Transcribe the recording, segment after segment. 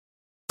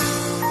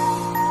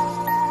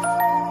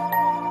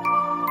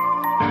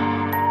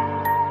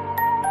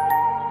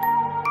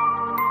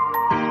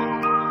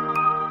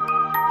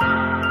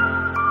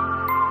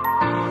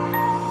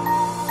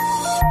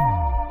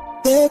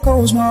There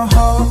goes my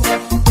heart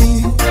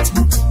beating.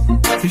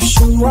 If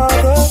you are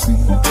the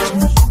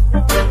reason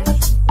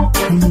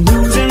I'm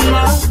losing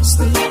my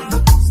sleep,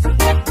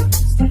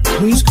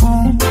 please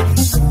calm me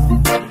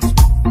down.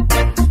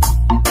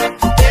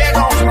 There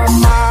goes my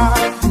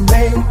mind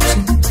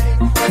racing,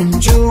 and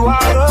you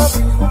are the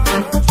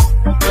reason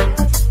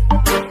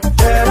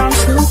that I'm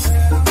still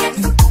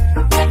breathing.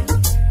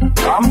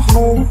 I'm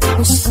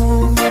hopeless.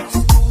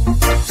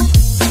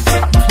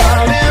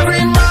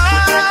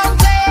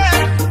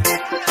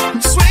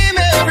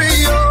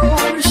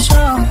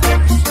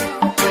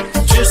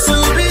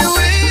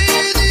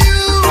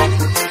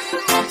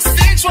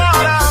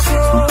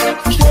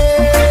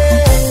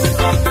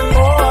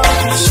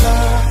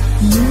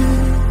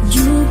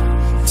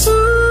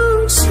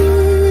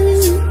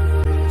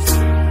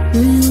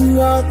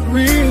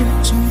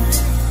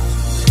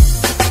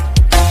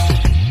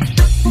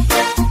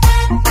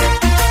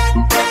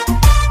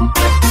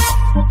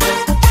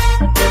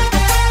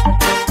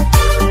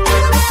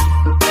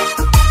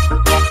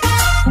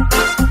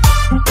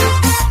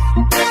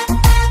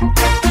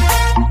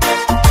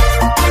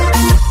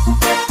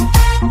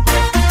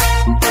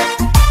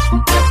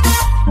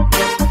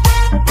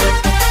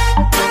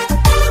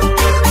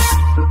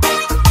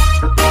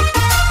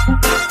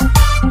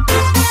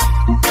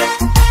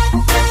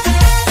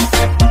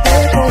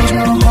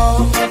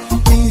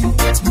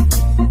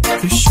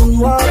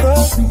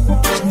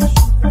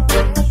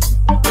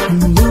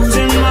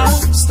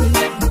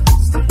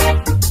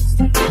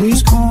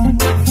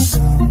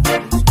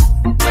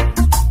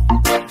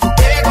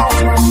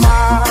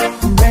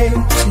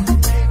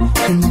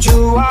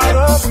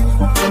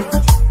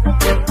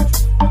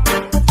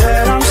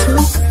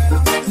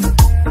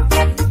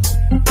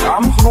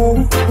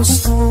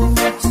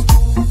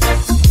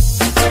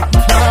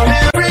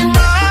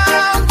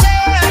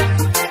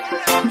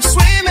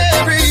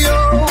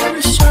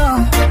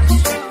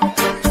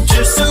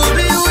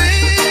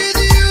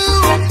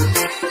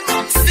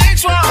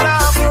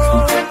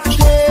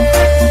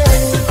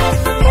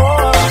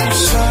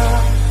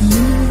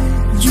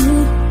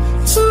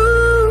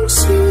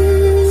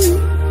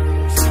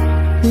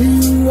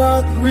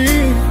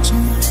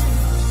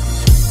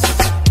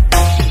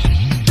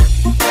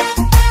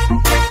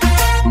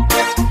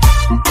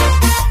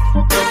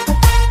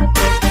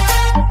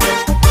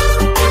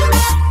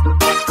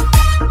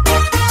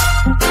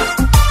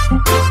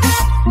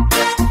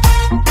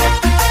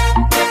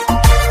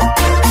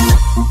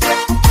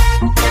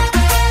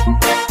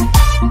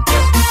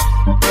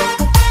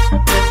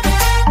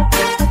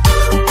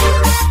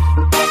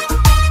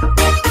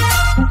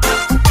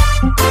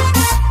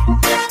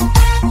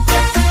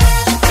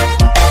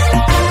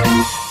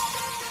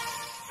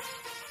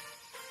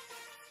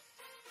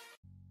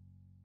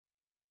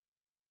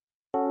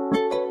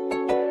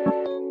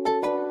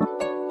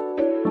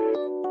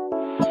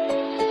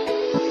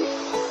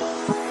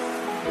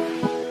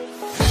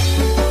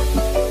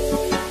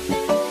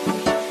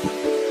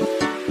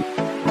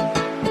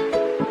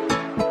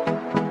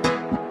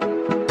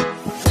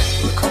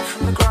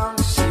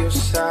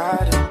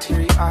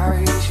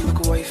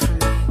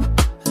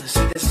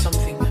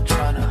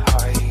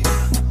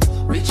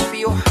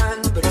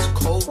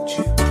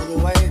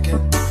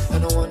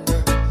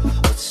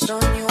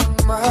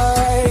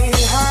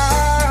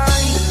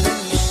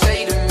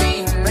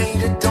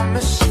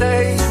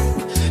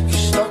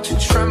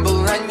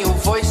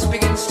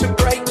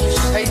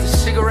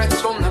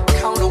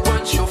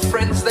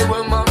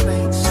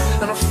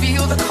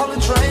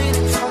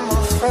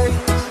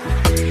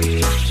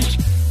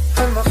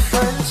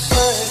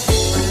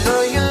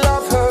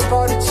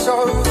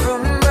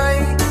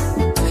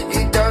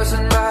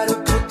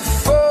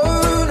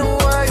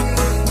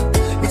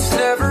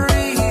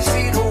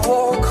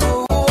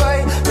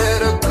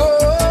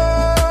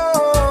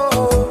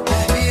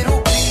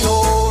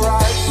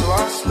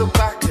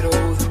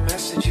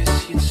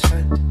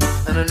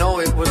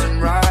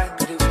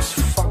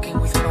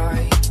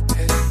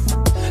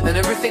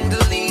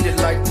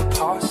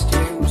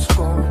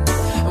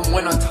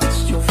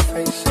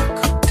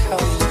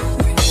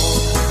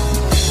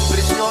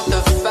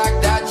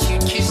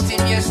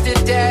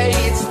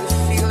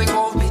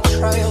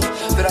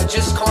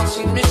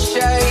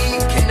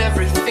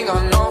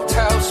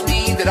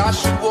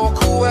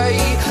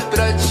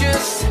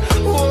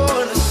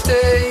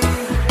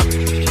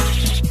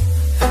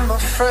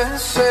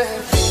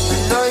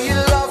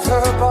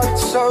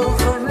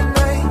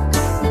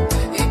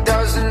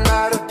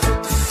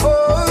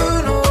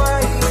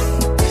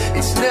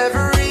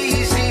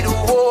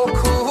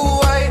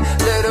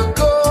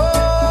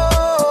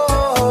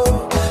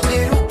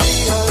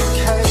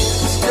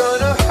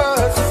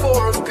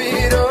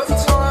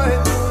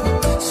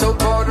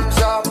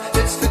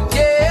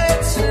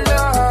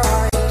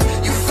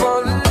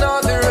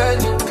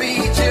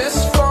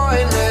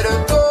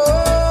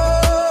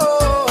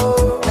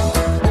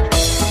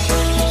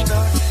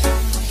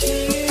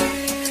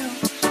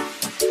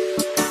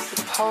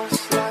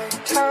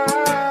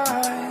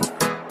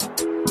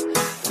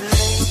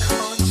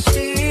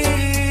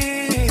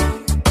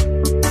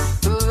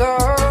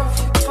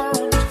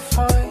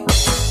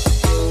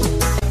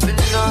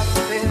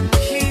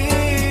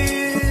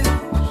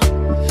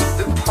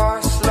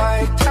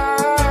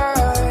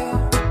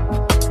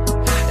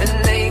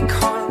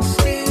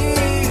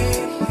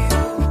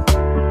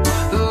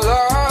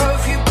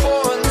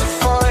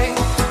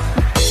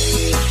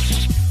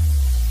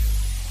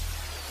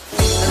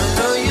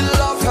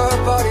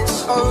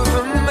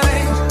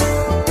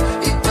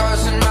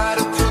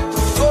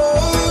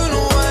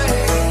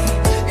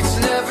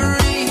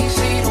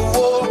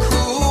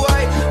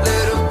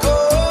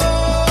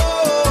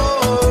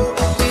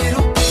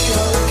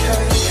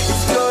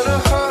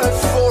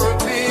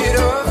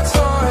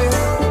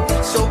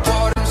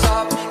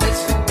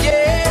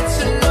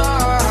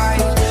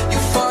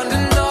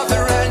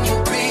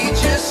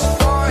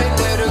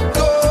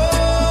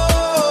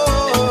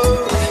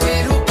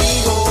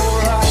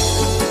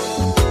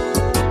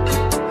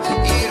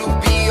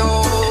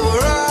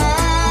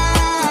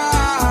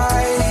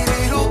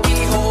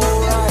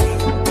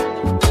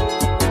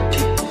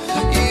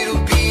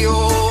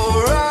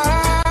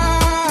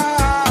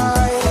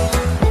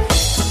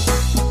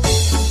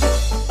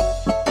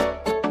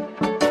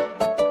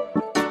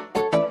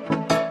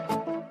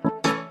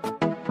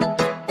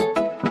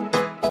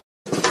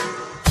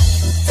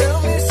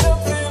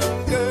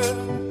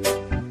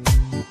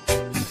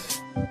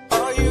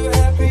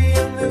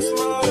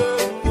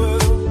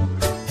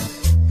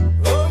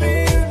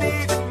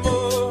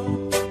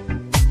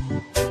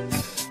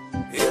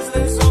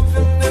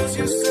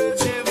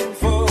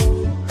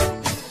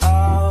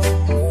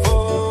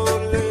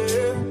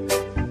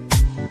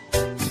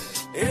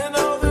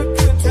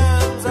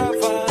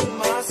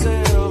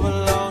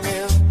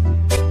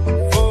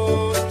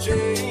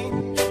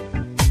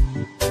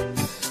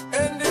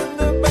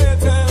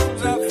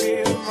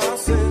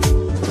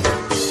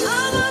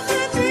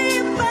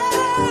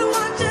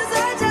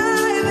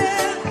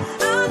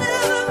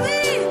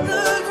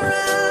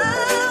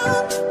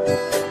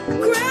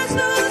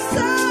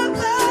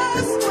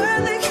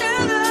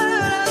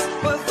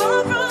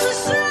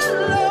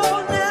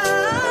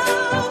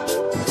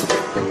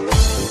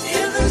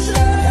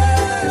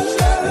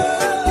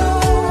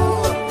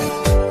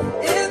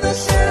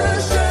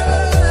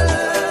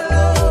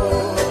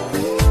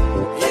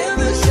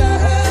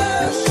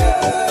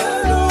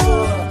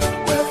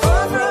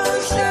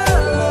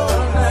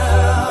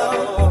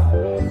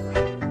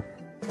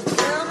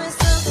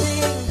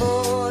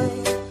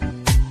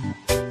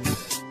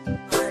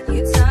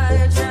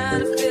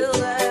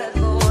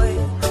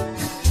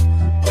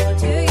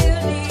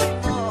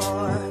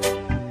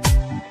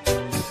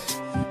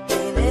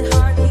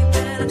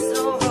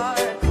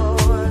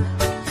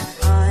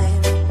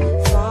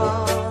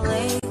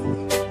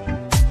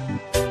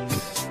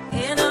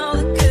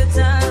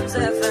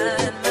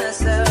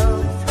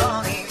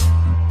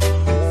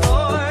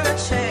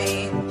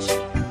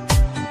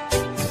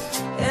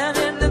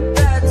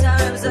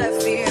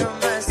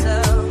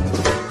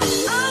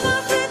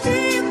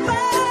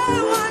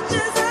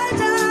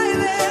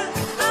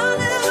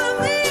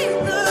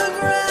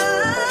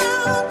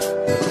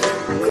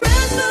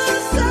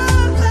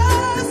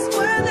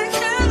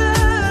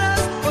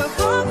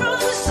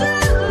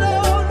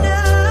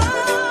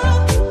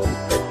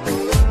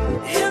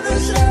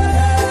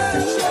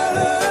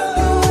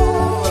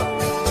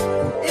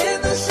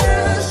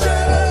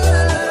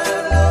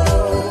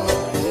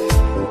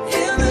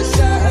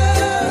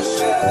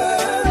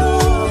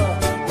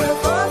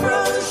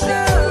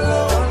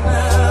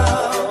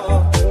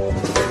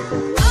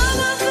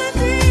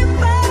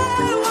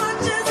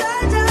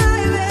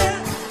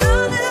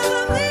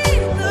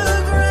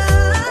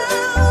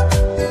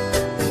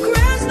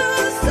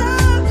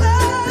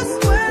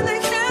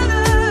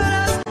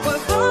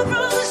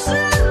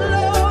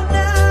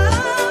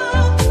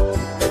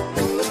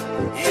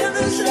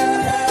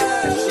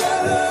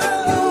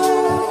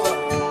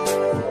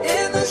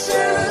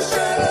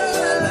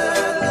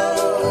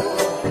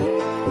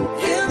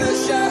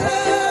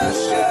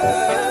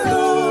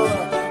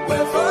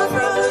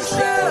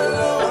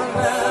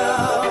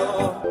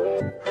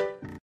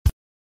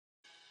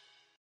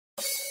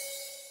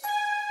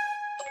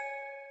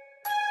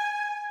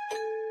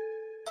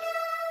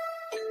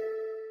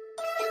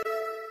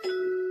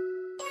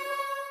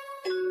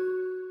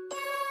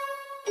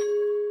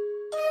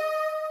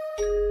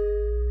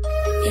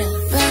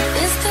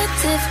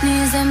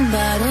 and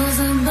bottles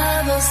and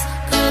bubbles.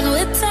 Girls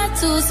with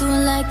tattoos who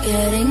like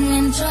getting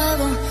in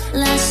trouble.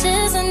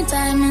 Lashes and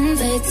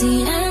diamonds,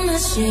 ATM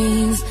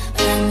machines.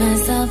 Buy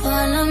myself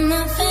all of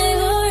my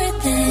favorite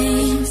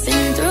things.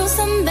 Been through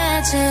some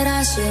bad shit,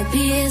 I should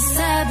be a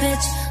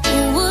savage. Who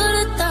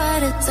would've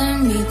thought it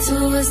turned me to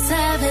a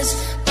savage?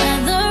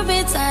 Rather be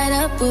tied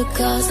up with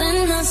calls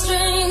and no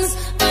strings.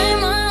 Write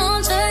my own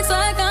checks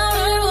like I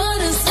write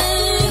what I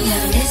sing.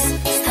 Yeah, this,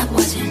 stop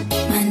watching.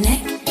 My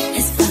neck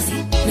is fuzzy.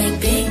 Make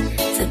big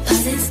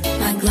deposits.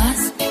 My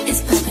gloss is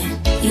popping.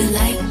 You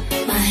like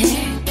my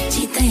hair?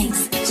 She thinks,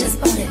 just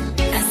bought it.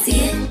 I see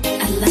it,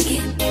 I like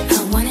it, I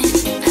want it,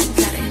 I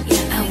got it.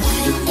 Yeah, I want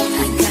it,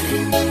 I got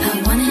it. I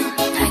want it,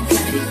 I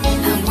got it.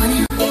 I want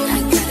it, I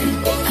got it.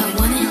 I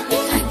want it,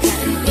 I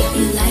got it.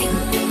 You like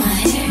my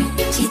hair?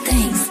 She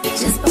thinks,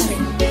 just bought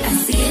it. I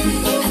see it,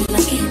 I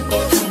like it,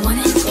 I want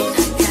it,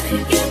 I got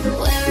it.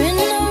 Wearing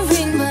no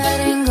ring, but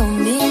ain't gon'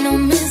 be no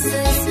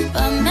misses.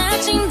 But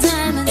matching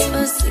diamonds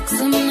for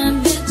 6 of my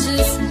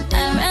bitches.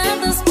 I'd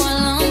rather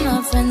spoil all my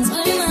friends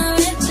with my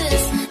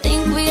riches.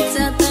 Think we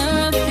tell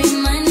therapy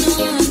my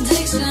new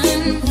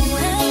addiction.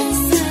 Whoever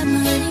said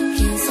money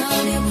can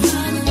solve your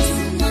problems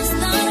must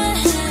not have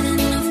had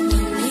enough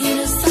money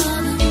to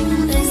solve them.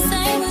 They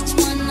say which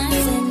one, I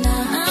say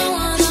nah, I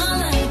want all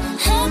of them.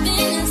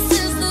 Happiness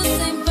is the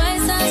same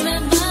price as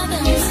red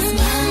bottoms. My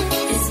smile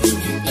is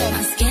beaming,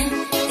 my skin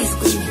is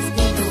gleaming.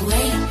 The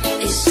way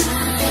it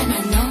shine,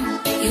 I know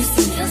you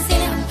see me.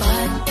 I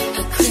bought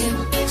a crib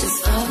just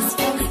for us,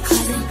 a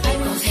closet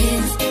of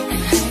his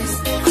and hers.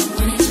 I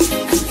want it,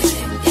 I got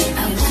it.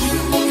 I want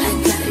it, I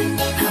got it.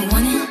 I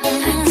want it, I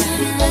got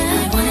it.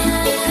 I want it,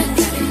 I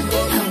got it.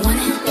 I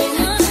want it,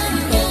 I got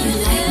it. You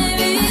like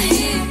my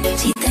hair?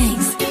 She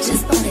thinks,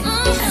 just bought it.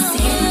 I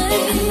see it,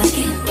 I like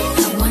it.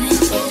 I want it,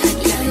 I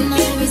got it. My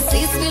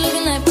receipts be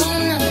looking like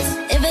phone numbers.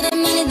 If it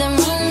ain't money, then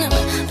wrong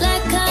number.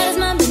 Black card is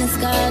my business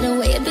card. The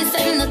way it be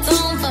setting the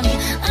tone for me.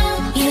 I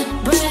don't need a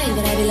brag,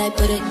 but I be like,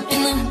 put it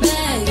in the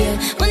bag, yeah.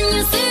 When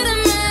you see the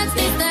max,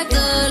 they stack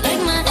good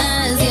like my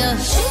ass, yeah.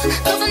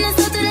 Go from the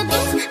south to the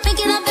booth, make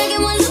it all back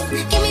in one loop.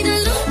 Give me the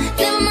loot,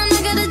 never mind, I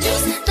got the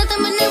juice.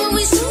 Nothing but never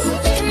we shoot.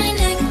 Look at my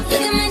neck,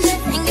 look at my neck.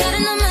 Ain't got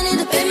enough money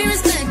to pay me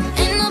respect.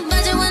 Ain't no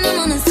budget when I'm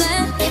on the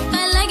set. If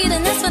I like it,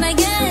 then that's what I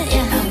get,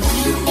 yeah. I want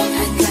it,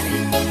 I got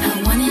it. I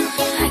want it,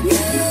 I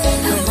got it.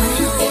 I want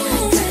it, I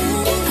got it.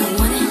 I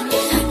want it,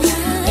 I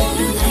got it.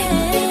 You like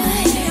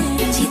my hair?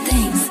 She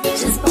thinks,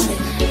 just bought it.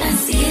 I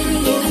see it,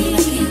 I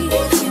like it.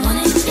 I want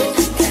it,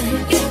 I got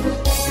it.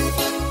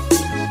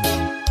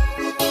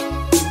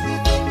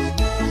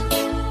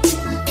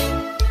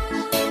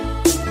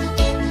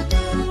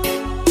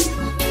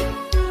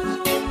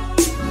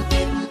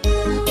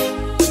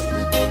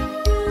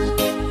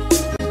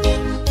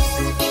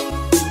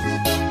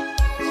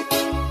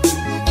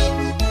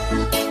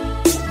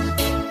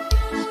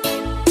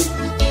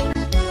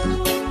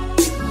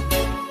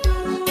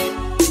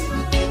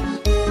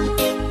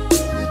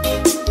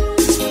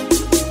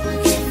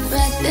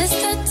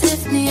 Breakfast at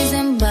Tiffany's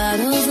and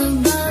bottles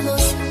of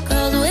bubbles.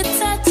 Girls with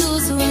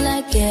tattoos who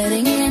like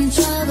getting in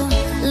trouble.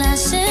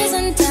 Lashes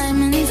and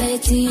diamonds,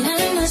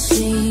 ATM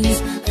machines.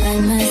 Buy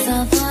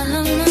myself all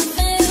of my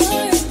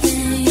favorite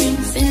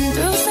things. Been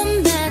through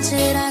some bad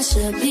shit, I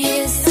should be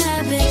a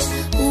savage.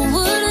 Who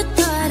would've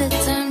thought it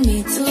turned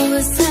me to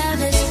a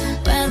savage?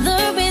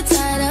 Rather be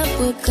tied up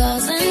with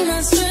calls and no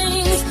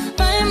strings.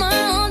 Write my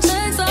own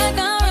checks like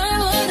I write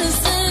what I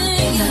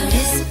sing. Your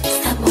wrist,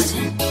 stop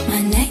watching.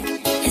 My neck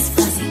is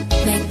fuzzy.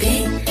 Make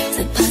big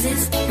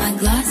deposits. My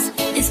gloss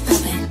is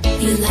popping.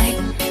 You like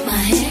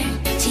my hair?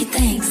 She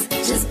thinks,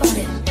 just bought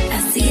it. I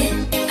see it,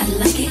 I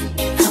like it.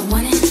 I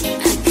want it,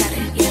 I got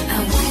it. Yeah, I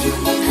want it,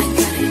 I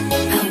got it.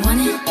 I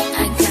want it,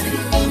 I got it.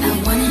 I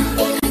want it,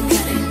 I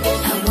got it.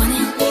 I want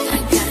it, I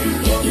got it.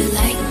 Yeah, you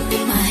like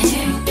my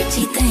hair?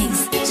 She thinks,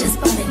 just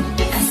bought it.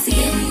 I see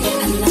it,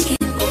 I like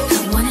it. I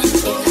want it,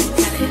 I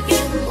got it.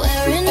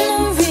 Wearing no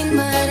ring,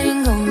 but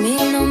ain't gon' be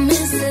no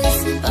misses.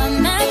 But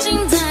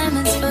matching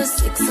diamonds for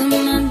 6 of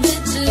my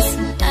bitches.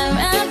 I'd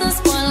rather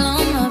spoil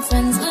all my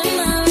friends with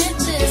my riches.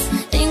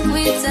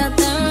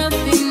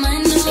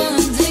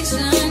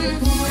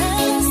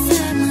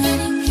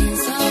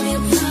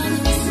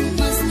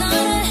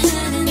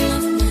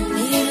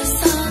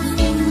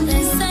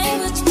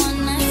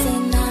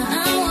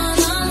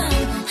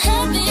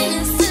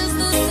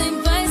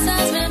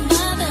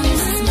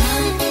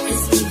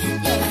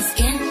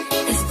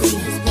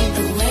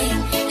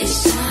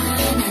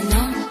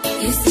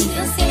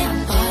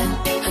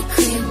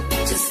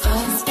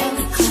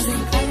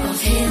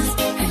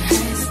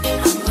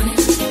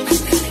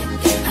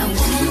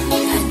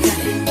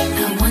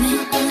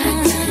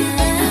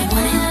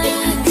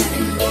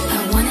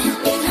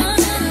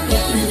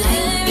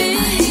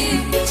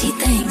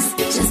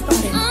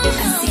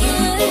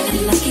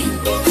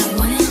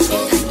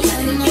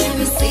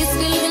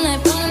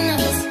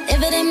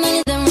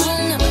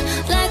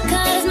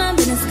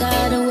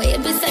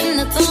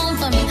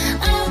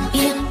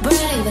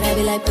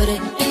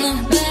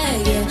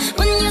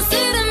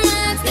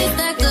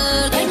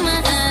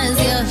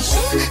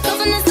 shoot. Go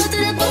from the top to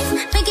the booth.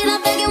 Make it all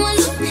back in one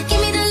loop. Give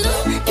me the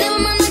loot. Never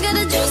mind, I got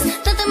the juice.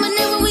 Nothing but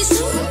never we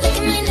shoot. Look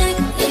at my neck,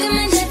 look at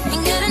my neck.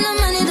 Ain't got enough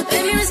money to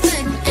pay me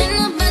respect. Ain't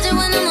no budget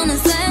when I'm on the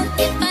set.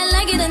 If I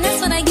like it, then that's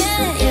what I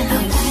get. Yeah, I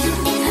want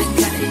it, I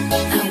got it.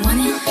 I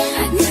want it,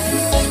 I got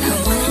it. I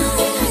want it,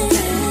 I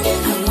got it.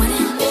 I want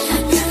it, I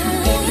got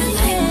it. You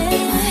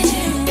like my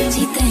hair?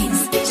 She thinks,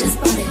 just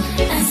bought it.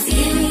 I see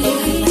it, I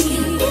like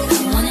it. I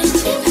want it,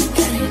 I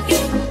got it.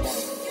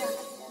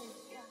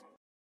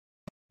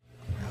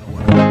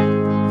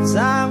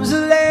 Times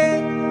are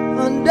late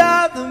under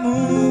the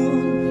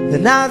moon,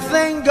 and I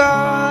thank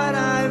God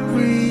I'm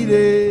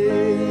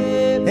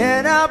breathing.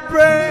 And I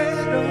pray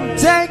don't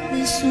take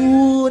me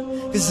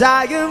soon, 'cause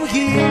I am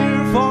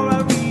here for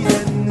a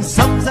reason.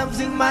 Sometimes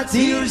in my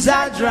tears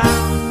I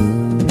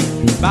drown,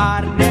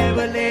 but I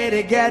never let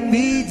it get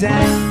me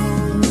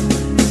down.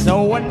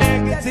 So when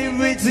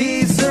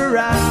negativity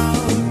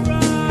surrounds,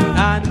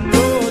 I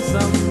know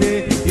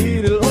someday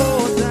it'll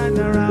all turn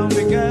around,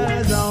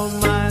 because all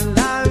my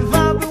life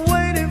I've been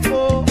waiting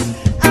for,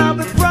 I've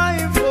been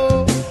praying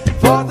for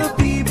the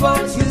people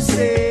to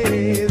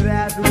say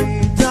that we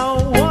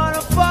don't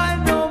wanna fight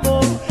no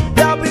more,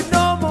 there'll be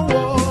no more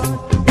war,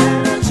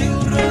 and our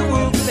children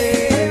will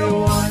play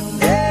one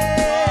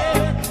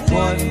day,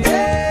 one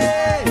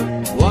day,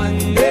 one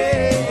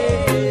day,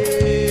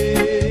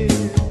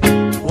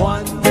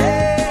 one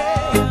day,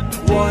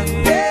 one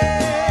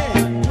day,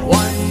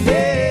 one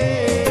day.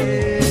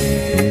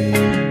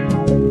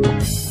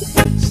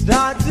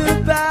 Start to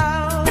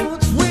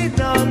bounce, win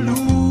or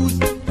lose,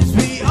 'cause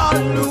we all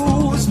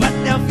lose, but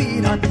now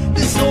feed on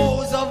the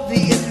souls of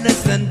the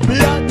innocent,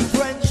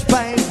 blood-drenched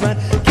pavement.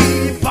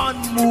 Keep on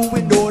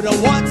moving, though the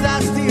water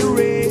still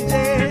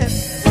raging.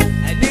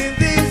 And in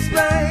this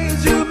place,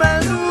 you may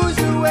lose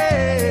your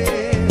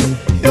way,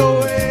 your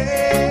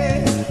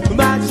way.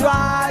 Might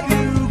drive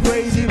you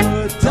crazy,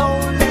 but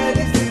don't let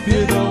it slip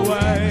you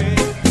away.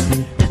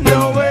 No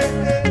way.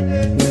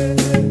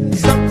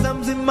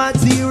 Sometimes in my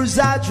tears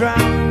I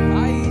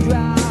drown,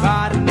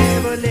 but I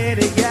never let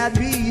it get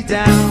me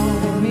down.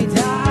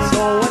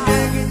 So when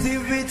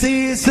negativity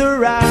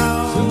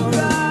surrounds,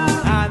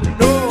 I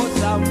know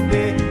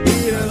someday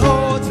it'll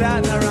all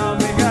turn around,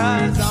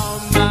 because all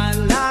my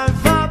life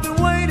I've been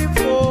waiting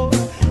for,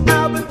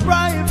 I've been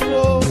praying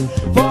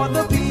for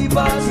the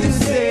people to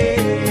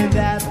say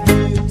that we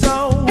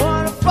don't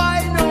wanna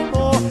fight no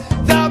more,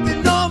 there'll be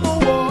no more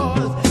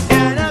wars,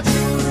 and our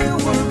children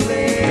will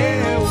play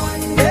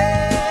one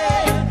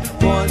day,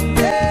 one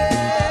day,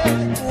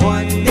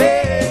 one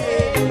day,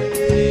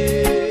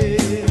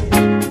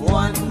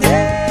 one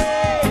day,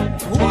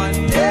 one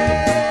day,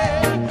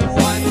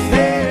 one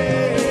day.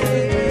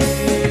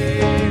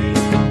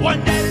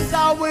 One day is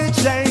how we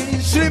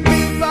change, should be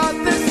about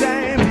the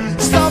same.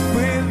 Stop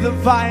with the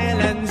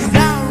violence,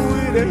 down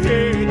with the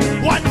hate.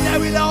 One day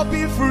we'll all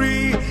be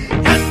free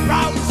and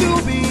proud to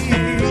be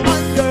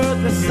under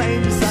the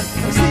same sun.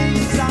 Sing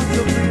songs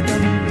of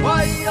freedom.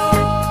 Why yo?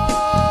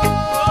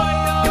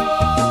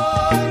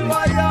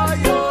 Why yo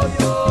yo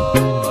yo?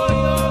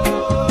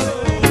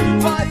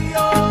 Why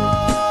yo?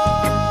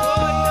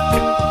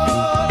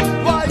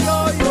 Why yo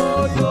yo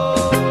yo?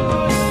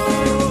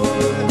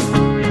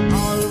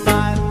 All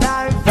my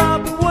life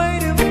I've been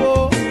waiting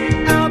for,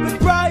 I've been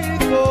praying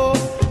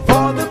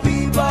for the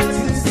people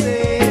to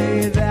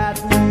say that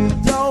we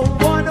don't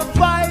wanna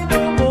fight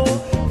no more,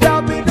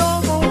 there'll be no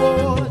more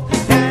wars,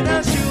 and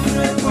our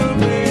children will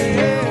play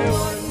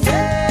one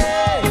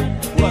day,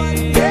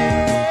 one day,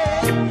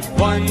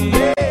 one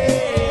day,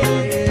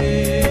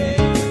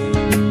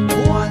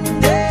 one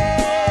day,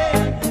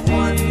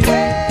 one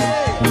day,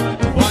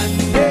 one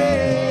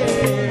day.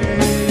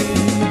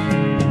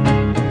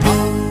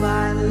 All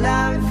my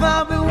life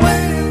I've been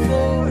waiting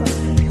for,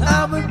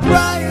 I've been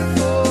crying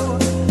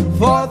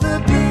for the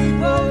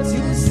people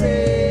to say.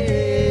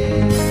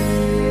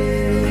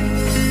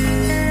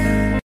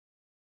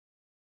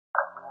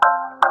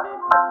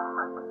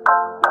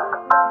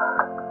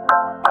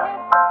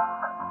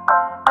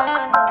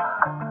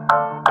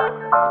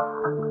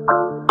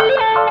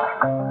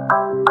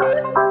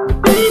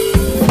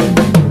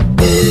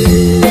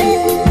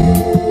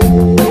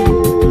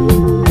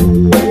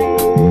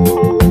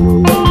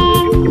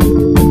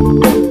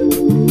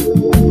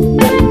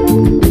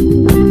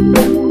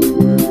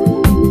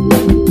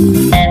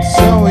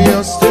 So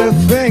you're still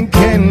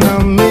thinking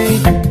of me,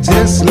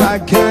 just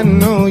like I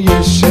know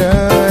you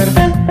should.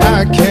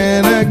 I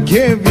cannot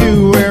give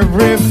you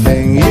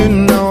everything, you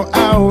know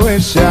I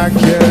wish I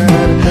could.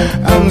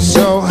 I'm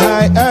so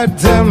high at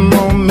the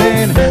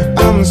moment,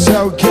 I'm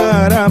so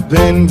caught up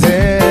in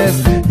this.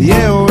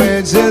 Yeah,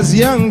 we're just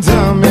young,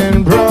 dumb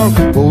and broke,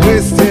 but we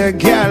still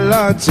got a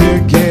lot to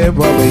give.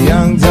 But we're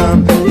young,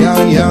 dumb,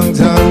 young,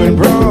 dumb and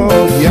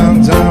broke.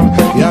 Young, dumb,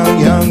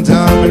 young,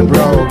 dumb and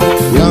broke.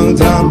 Young,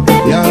 dumb,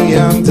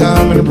 young,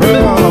 dumb and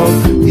broke.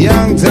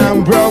 Young,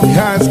 dumb, broke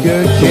high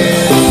school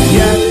kid.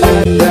 Yeah,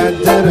 da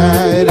da da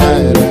da da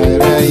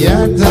da.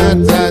 Yeah, da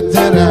da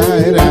da da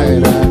da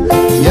da.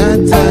 Yeah,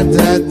 da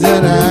da da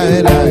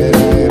da da da.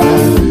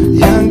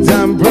 Young,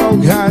 dumb,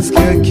 broke high high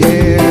school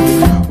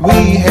kids.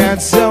 We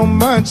had so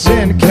much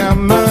in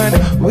common.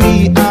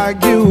 We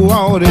argue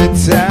all the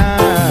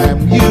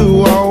time.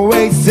 You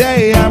always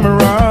say I'm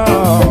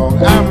wrong.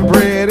 I'm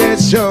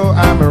pretty sure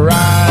I'm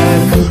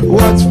right.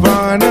 What's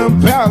fun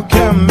about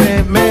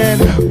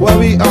commitment? Well,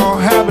 we all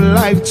have a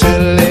life to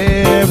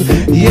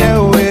live. Yeah,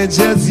 we're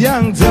just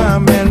young,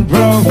 dumb, and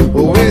broke,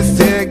 but we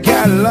still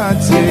got a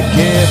lot to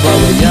give. But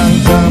we're young,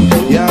 dumb,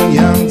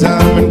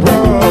 dumb, and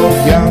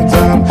broke. Young,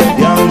 dumb,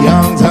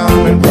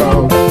 dumb, and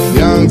broke.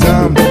 Young,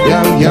 dumb,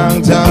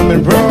 dumb,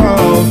 and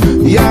broke.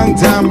 Young,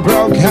 dumb,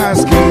 broke high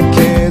school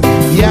kids.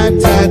 Yeah,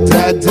 da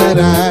da da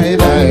da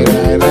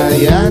da da.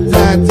 Yeah,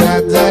 da da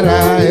da da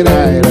da da.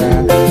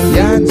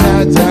 Yeah,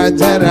 da da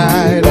da da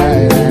da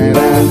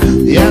da.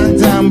 Young,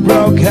 dumb,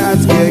 broke high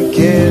school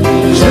kids.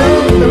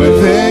 Let me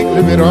think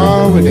of it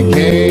all with the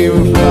game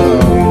of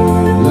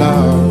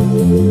love.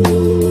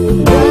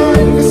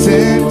 Let me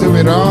sing to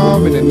it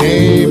all in the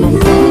name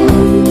of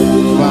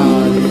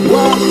fun.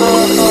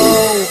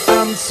 Whoa,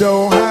 I'm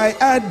so high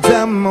at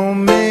the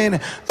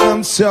moment.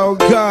 I'm so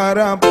caught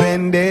up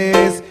in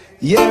this.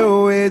 Yeah,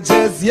 we're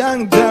just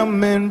young,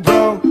 dumb, and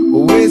broke.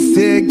 We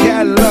still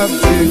got love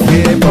to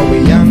give. But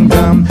we're young,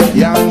 dumb,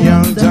 dumb,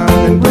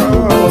 and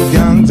broke.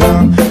 Young,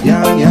 dumb,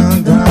 dumb,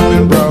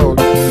 and broke.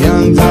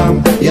 Young,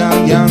 dumb,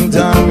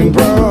 dumb, and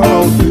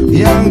broke.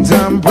 Young,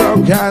 dumb,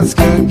 broke high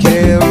school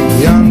kid.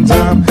 Young,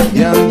 dumb,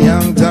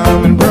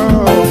 dumb, and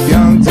broke.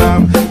 Young,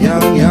 dumb,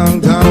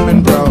 dumb,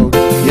 and broke.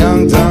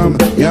 Young, dumb,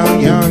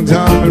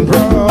 dumb, and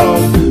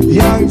broke.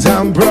 Young,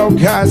 dumb, broke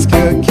high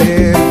school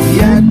kid.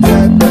 Yeah,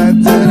 da da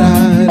da da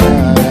da.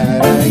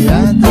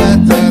 Yeah, da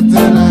da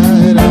da da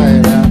da.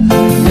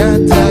 Yeah,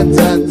 da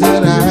da da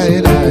da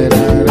da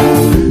da.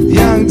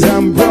 Young,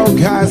 dumb, broke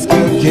high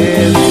school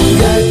kid.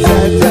 Yeah, da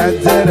da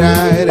da da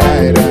da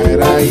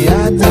da.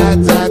 Yeah, da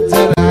da da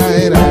da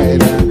da.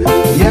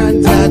 Yeah,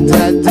 da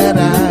da da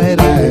da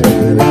da.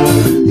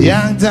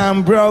 Young, dumb,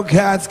 broke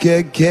high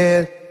school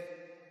kid.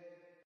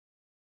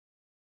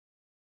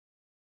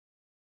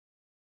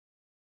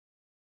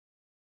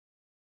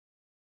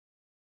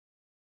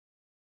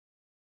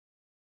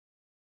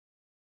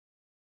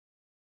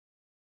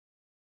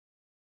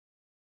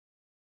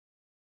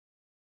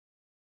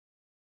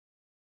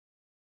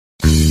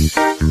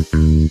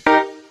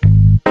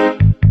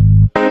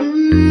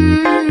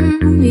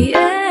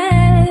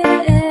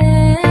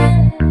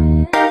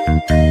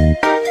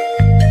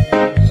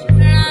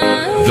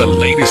 The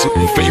latest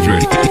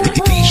favorite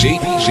DJ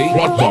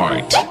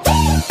Rothbart.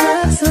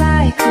 Looks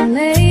like I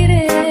made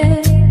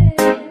it.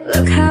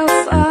 Look how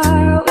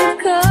far we've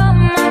come,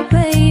 my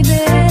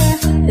baby.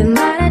 It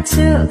might have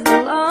took a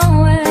long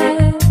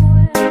way.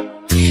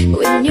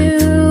 We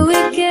knew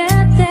we'd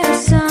get there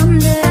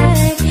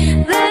someday.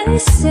 They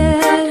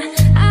said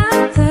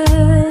I've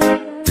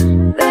heard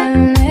they'll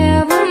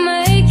never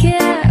make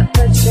it,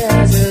 but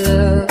just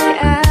look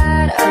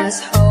at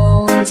us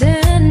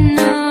holding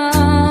on.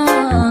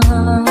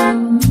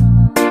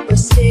 We're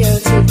still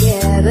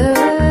together,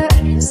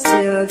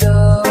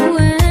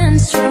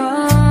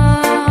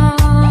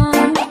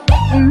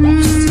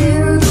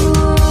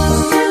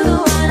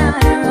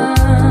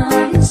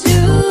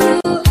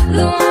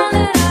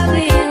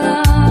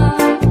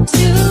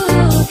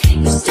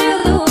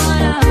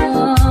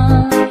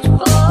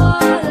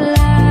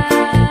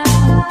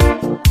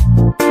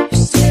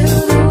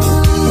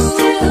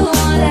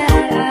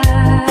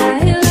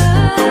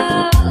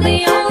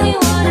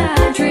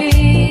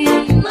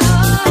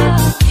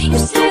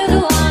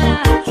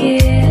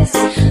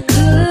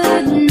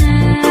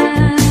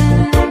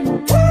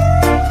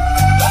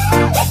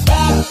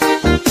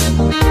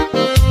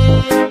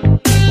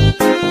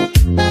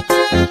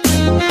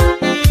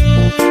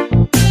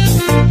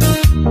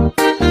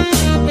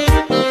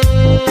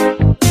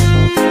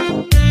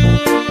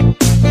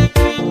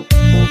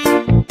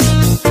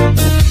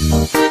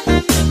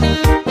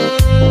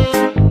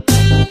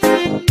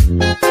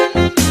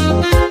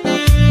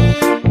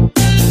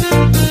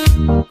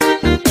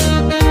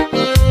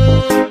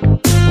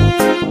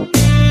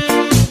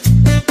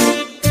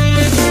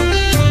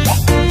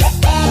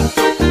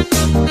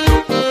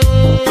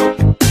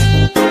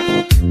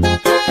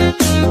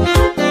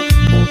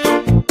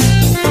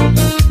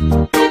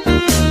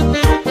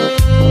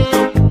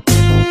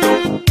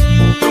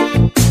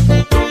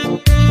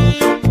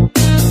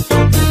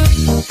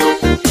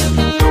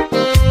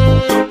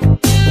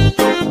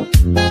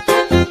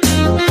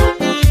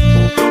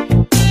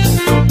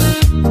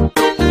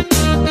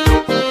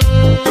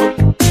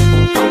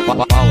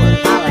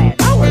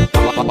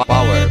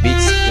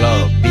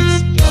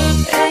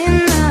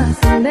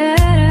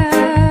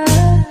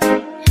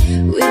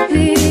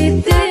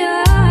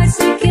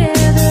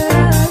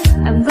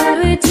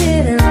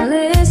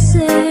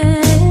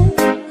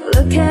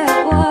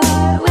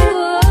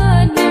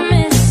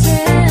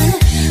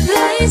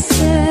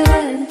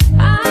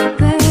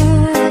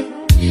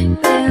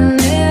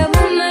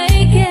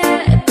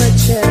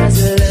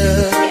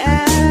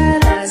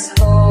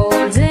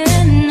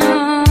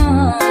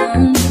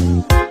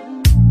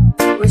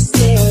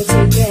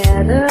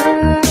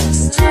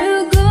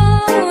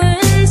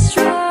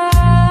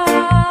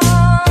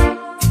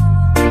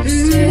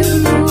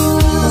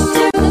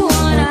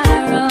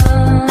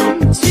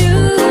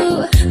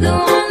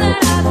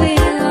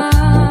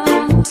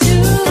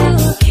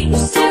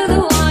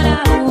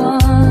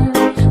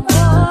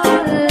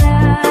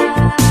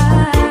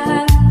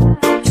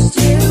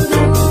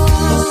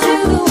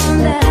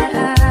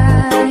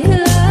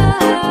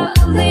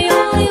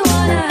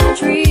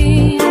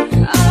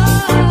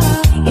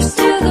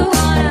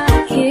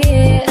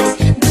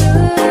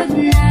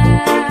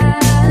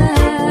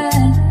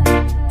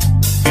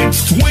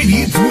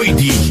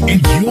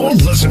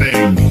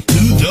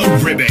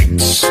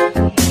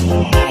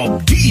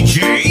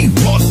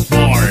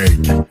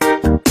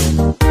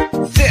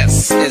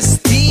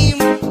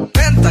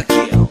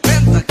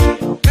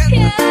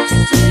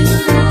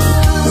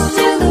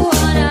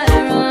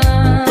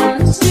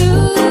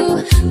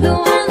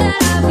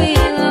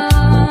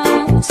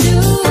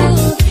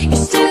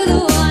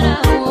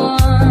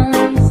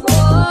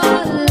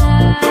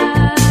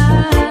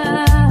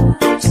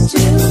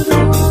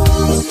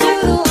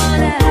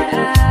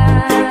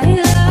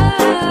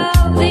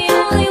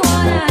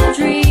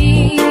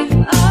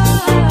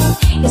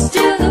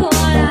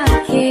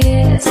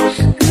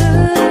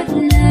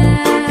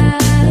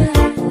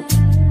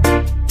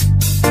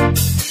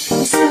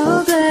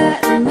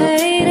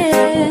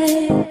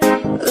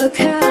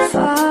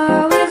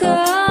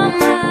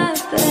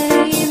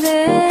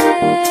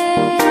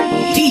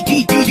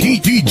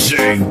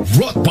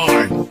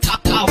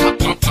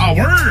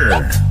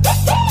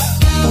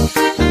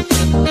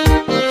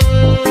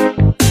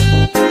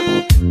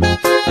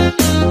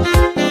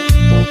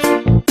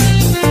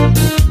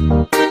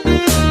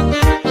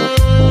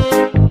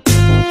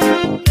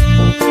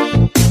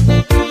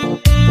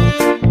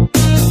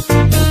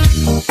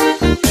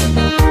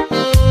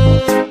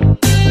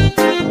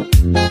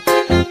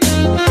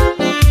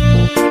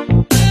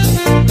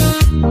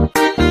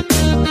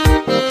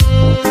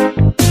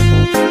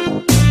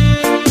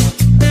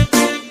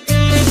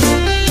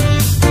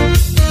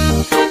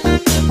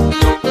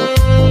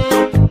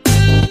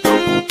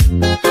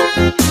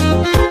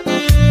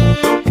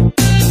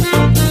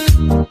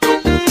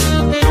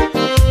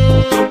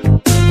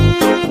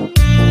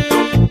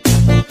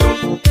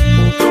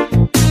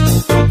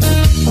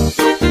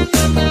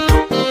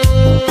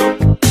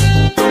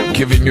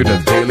 Giving you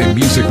the daily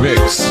music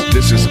mix.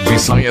 This is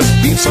Visayas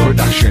Beats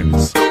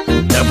Productions.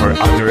 Never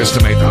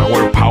underestimate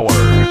our power,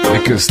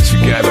 because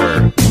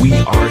together we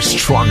are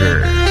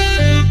stronger.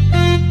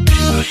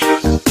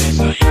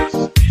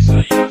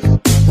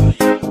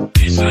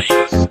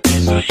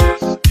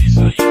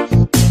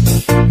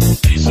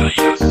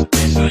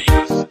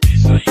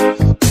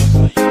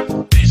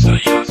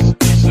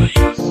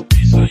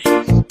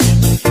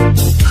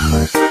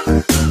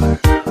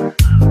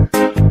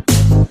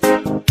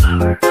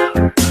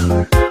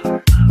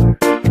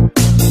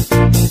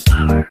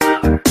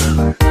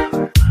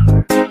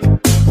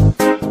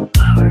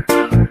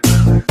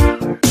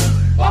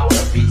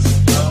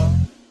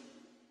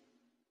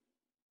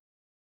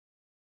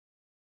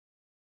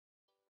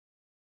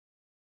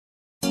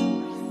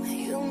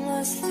 You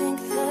must think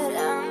that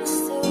I'm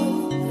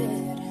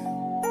stupid.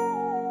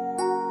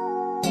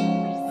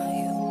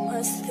 You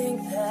must think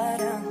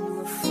that I'm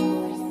a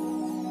fool.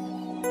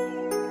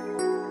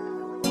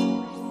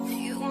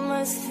 You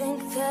must think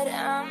that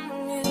I'm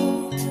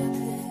new to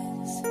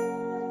this,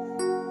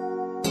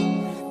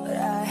 but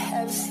I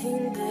have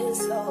seen this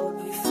all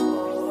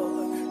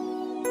before.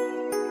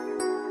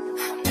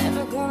 I'm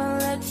never gonna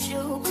let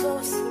you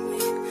close to me,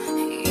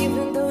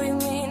 even though you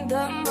mean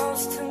the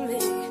most to me.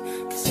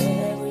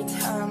 Every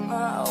time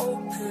I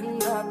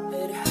open up,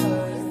 it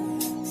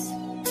hurts.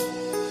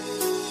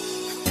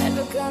 I'm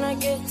never gonna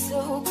get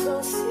too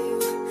close to you,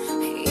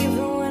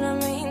 even when I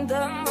mean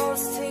the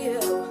most to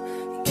you,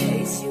 in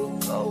case you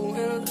go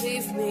and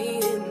leave me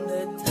in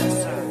the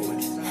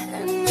dirt.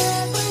 And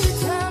every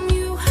time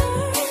you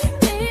hurt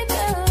me,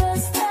 the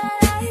less that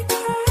I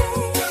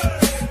cry.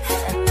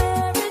 And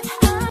every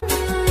time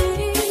you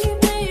leave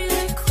me,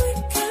 the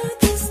quicker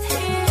these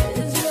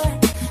tears run.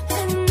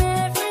 And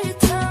every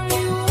time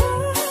you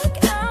walk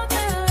out,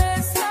 the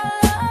less I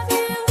love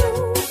you.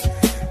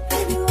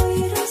 Baby, we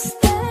don't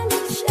stand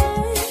a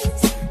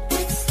chance,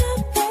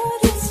 except that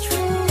it's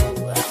true.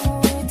 I'm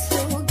way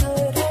too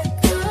good at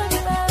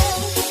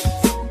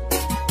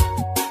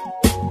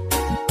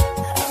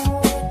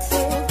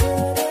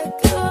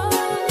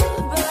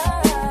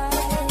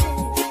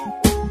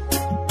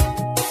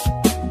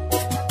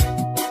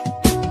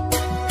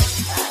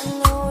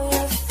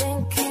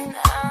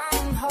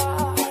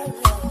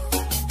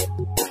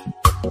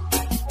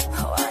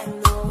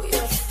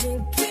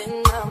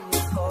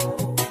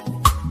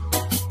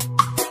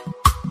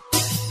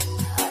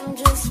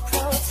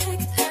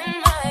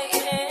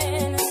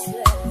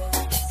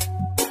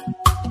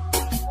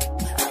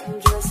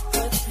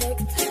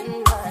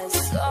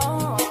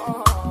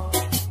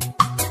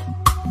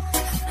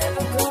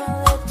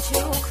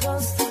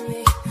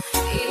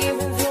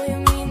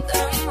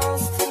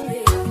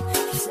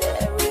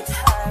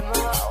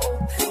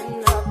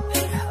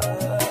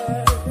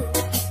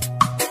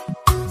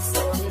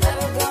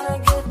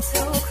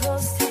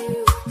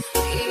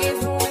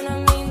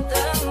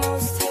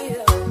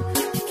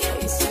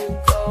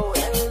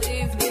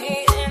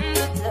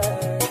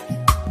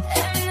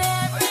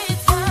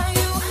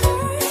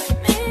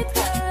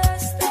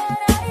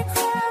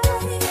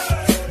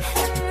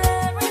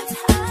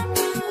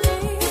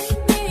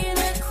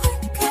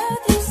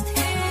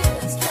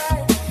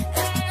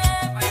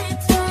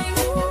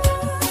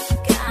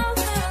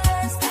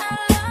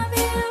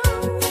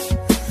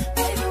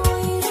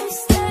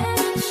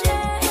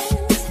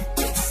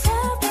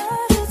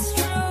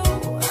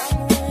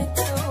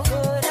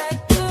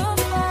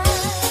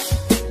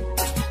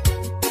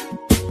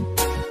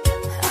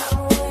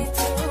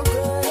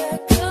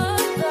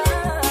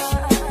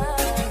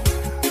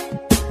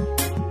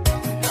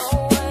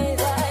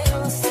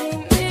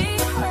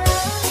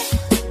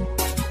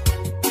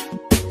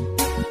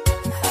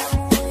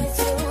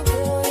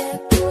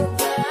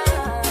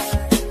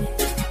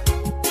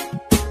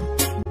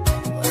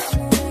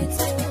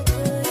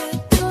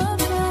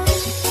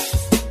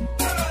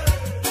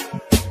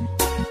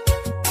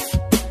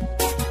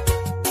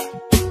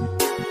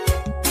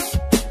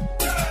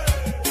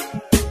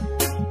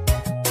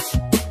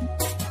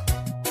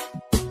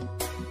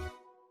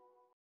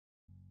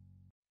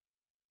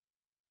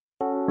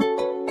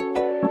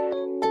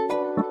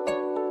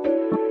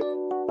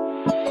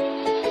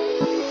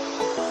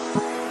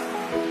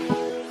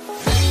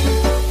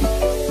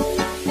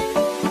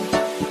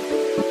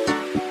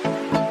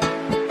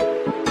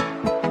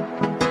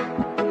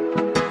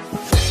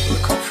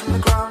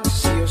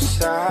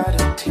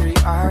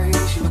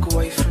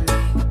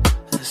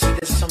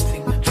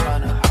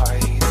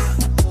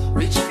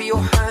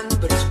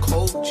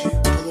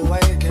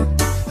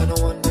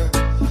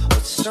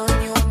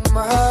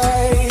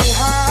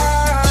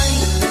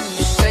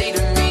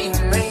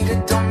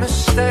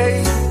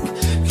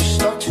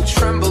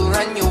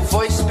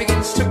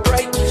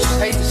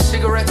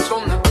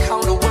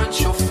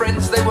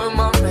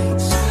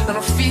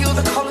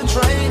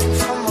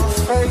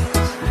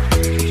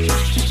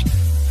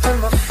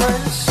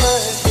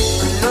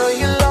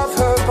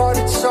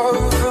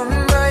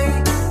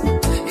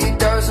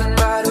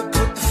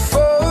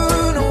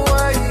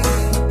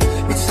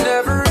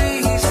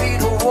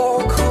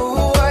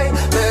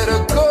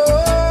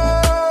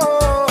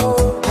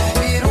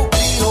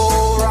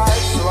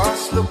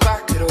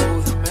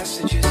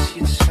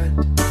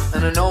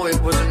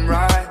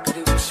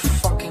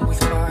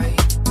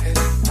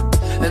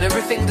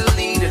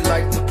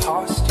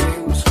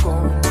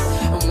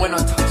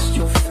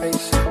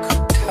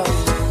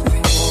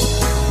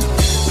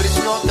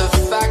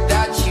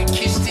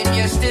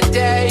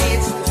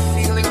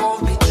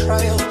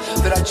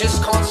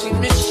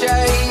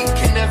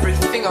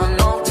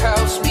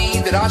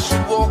that I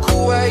should walk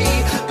away,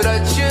 but I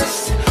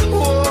just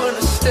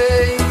wanna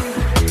stay.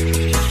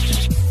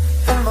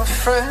 And my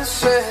friend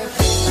said,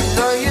 I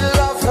know you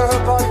love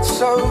her, but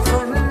it's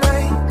over,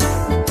 mate.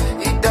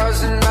 It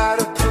doesn't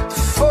matter, put the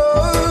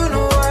phone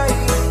away.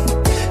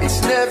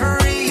 It's never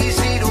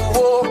easy to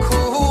walk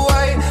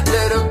away.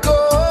 Let her go,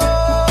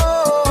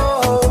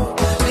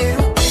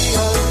 it'll be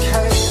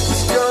okay.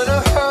 It's gonna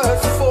hurt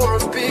for a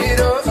bit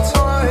of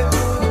time.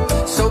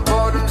 So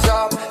bottoms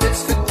up,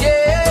 let's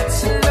forget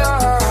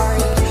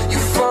tonight. You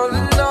find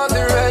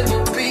another and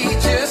you'll be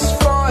just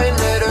fine.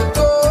 Let her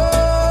go.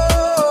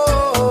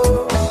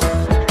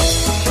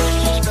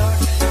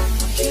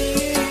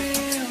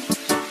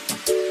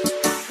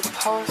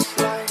 Pulse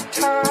like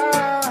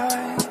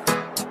time,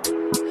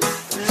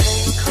 and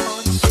they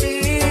can't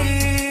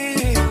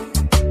steal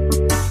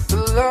the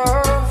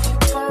love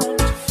you're born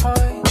to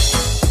find.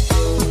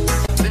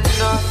 But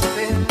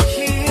nothing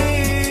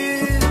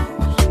heals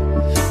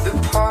the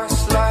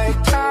past like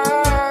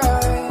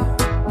time,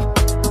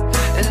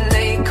 and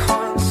they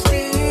can't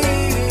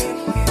steal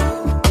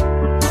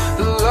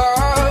the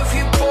love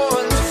you're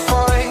born to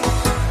find.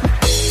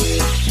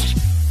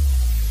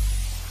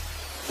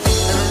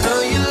 And I know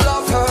you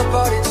love her,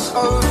 but it's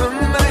over,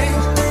 mate.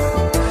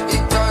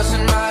 It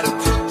doesn't matter,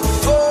 put the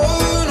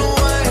phone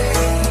away.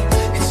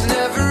 It's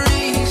never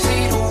easy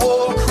to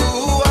walk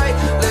away.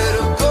 Let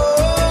her go,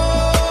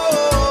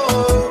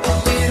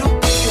 it'll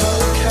be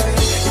okay.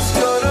 It's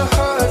gonna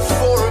hurt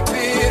for a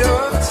bit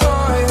of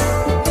time.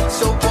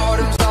 So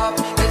bottoms up,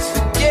 let's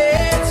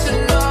forget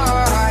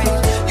tonight.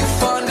 You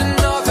find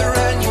another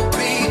and you'll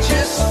be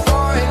just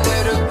fine.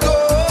 Let her go,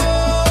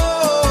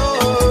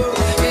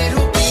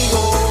 it'll be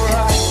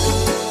alright.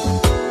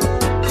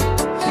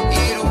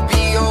 It'll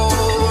be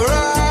alright.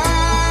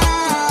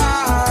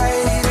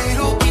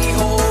 It'll be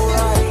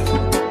alright.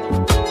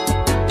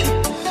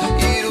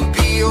 It'll be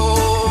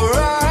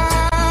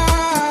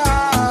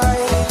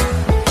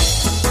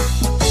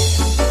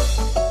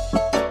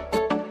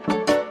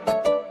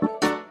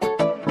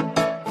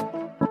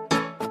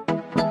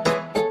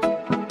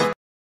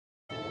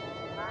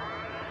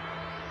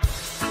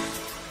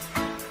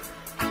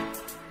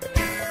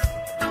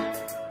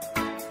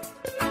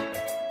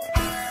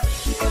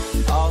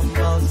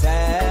Almost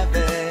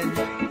heaven,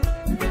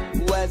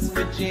 West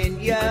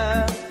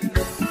Virginia,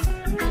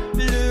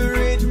 Blue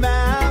Ridge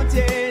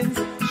Mountains,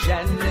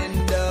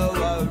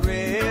 Shenandoah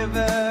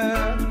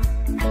River.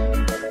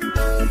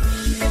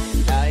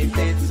 Life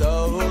is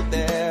old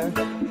there,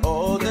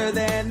 older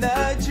than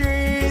the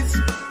trees,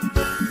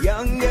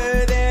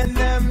 younger than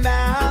the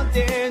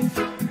mountains,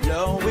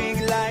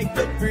 blowing like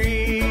the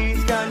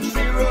breeze.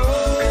 Country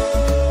road,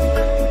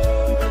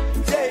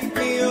 take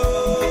me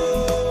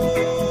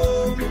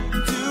home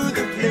to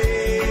the place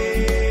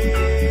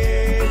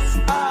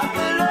I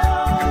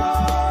belong.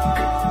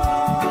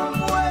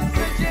 West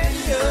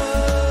Virginia,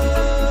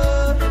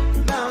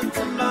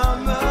 Mountain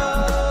Mama,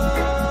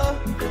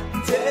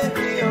 take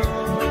me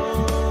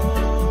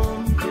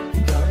home.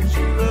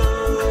 Country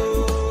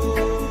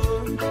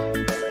road,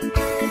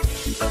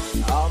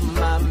 all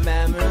my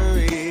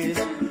memories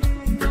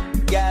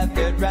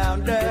gathered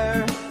round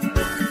her.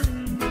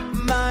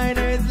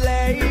 Miner's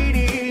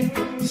lady,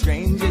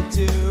 stranger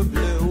to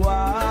blue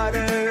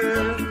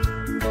water,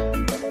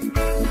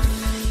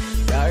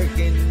 dark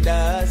and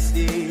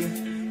dusty,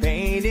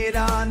 painted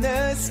on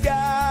the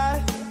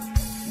sky,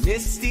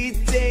 misty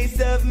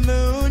taste of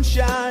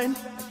moonshine,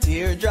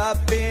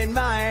 teardrop in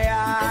my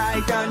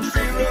eye.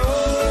 Country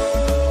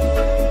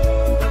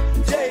road,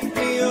 take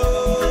me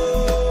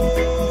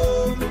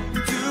home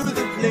to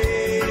the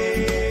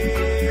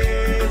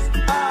place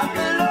I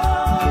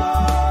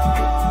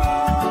belong.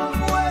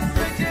 West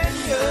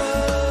Virginia,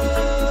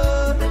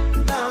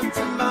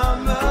 Mountain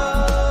Mama,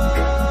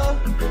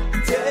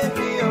 take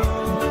me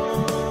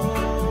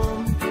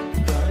home.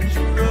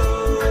 Country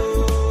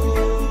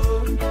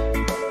road,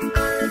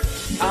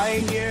 I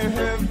hear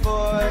her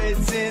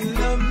voice in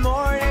the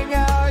morning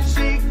hour.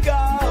 She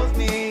calls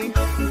me,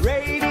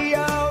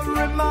 radio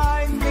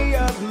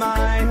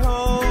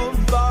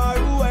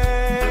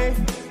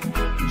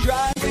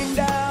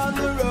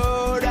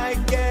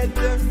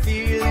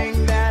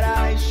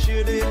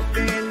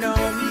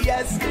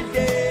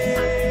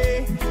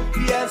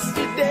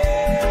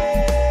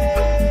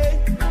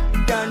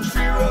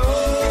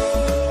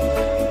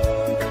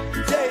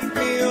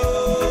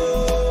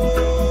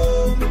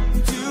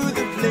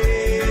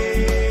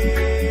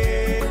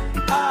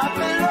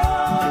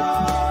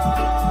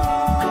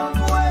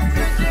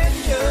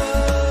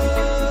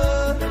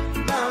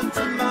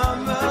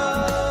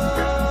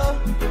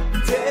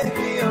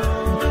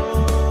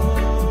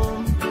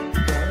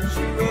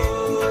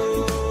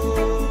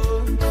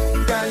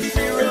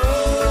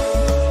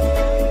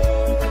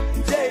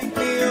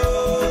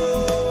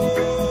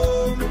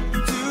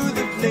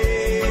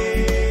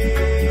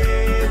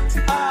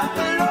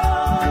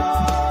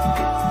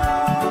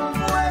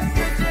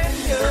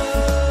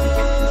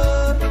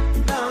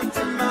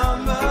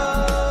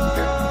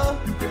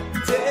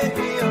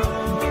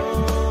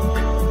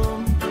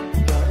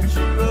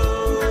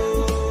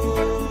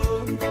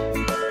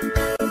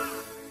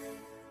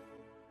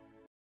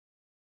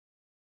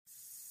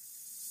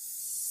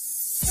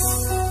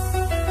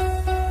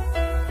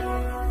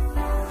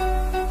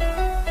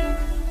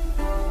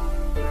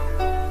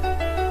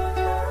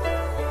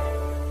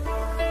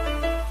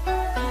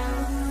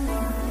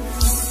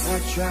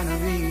tryna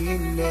be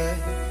in there,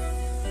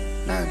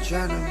 not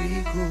tryna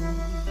be cool,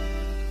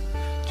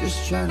 just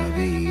tryna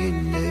be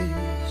in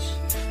this.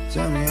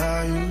 Tell me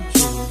how you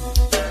do.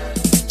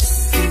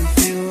 Can you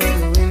feel where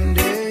the wind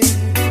is?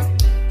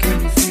 Can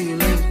you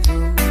feel it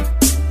through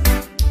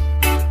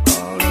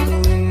all of the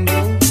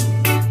windows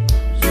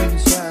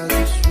inside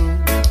this room?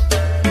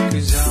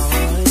 'Cause I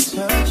wanna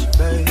touch,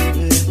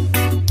 baby,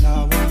 and I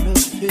wanna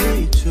feel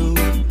you too.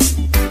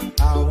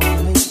 I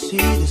wanna see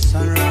the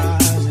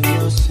sunrise and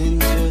your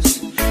sins,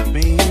 just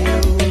me and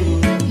you.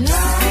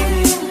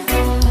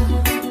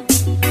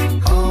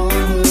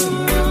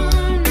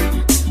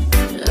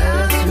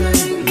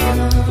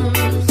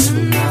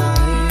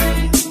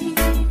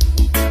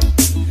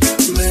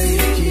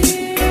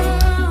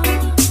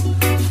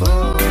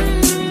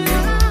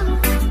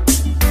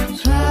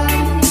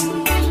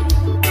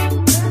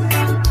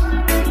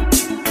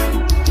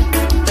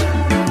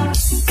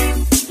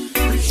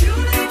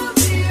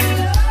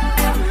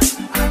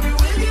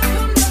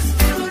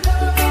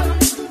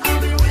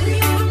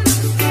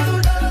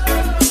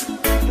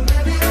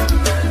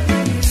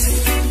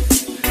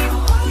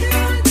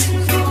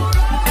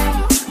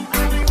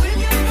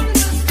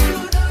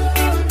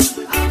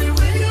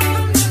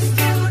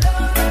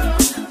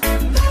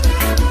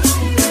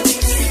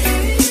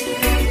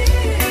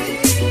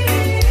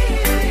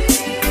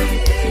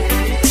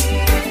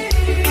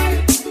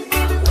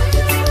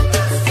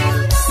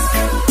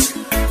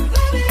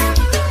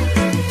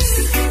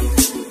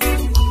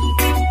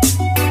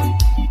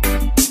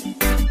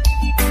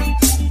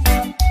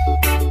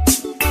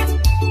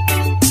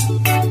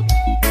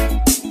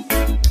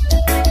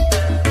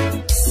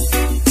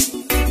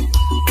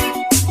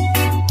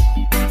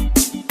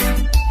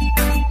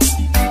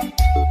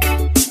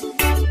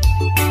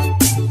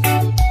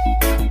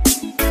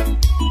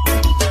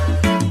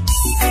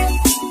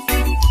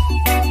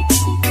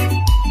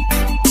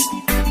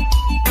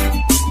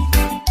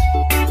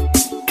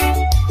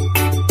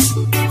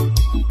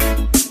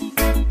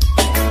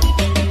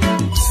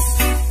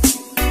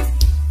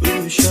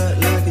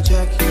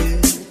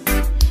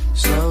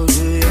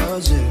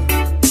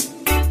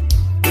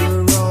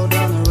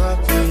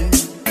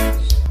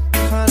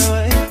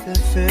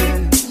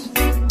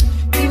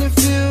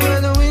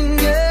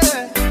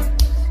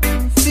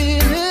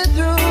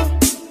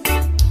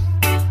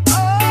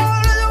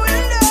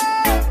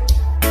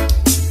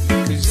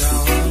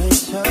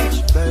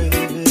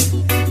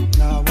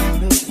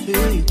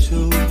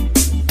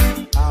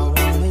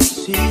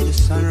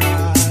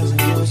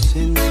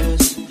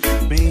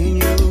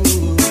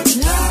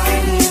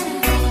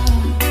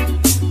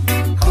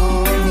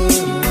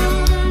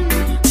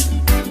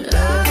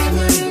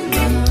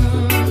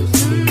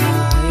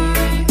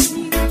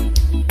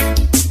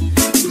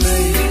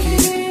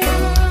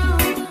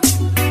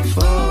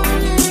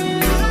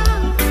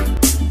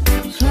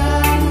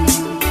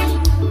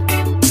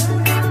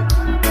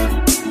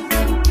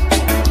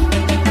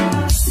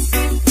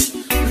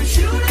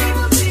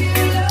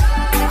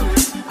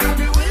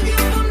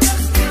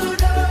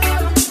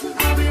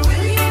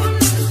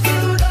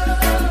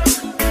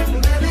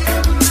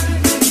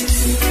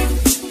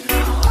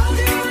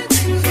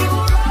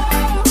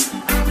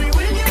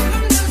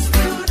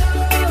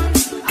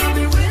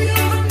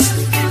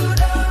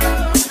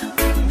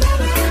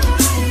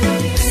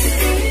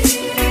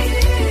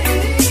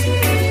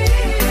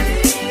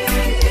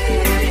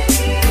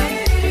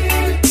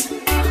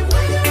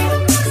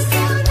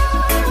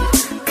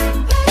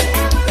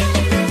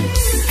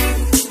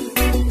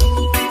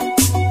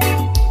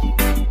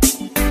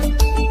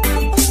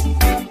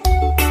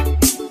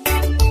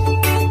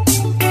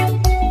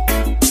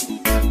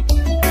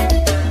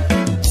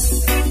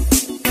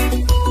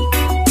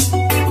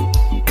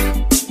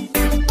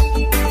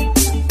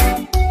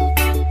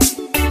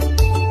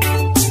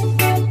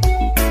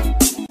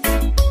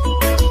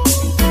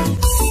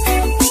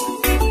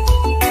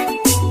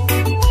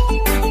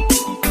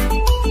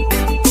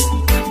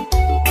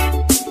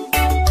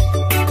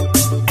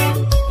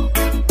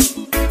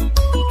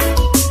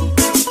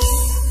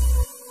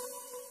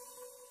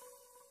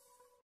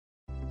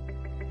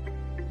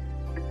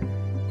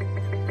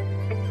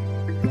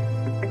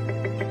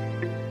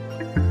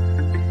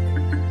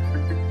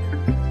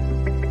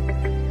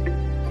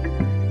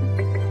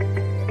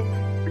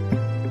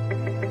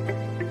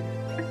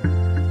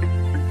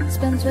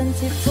 Spend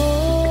 24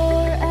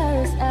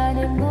 hours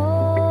and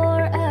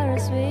more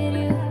hours with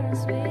you.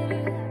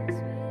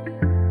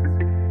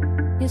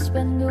 You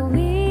spend the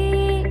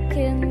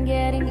weekend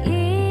getting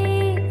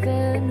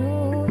even.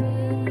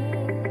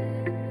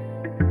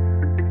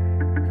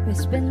 We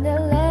spend the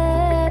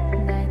late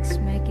nights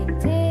making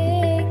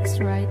things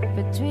right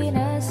between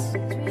us.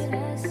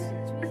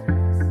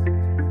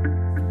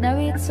 Now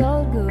it's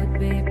all good,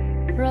 babe.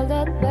 Roll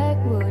that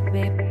backwood,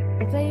 babe.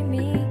 Play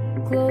me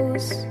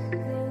close.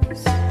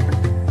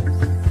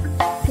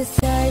 Cause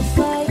guys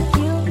like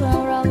you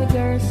run around with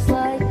girls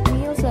like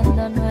meals, and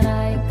then when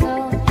I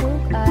come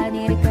through, I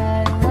need a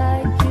guy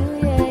like you,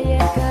 yeah,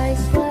 yeah.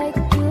 Guys like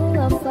you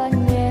love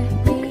fun, yeah.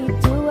 Me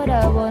do what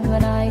I want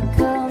when I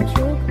come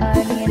through,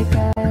 I need a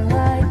guy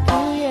like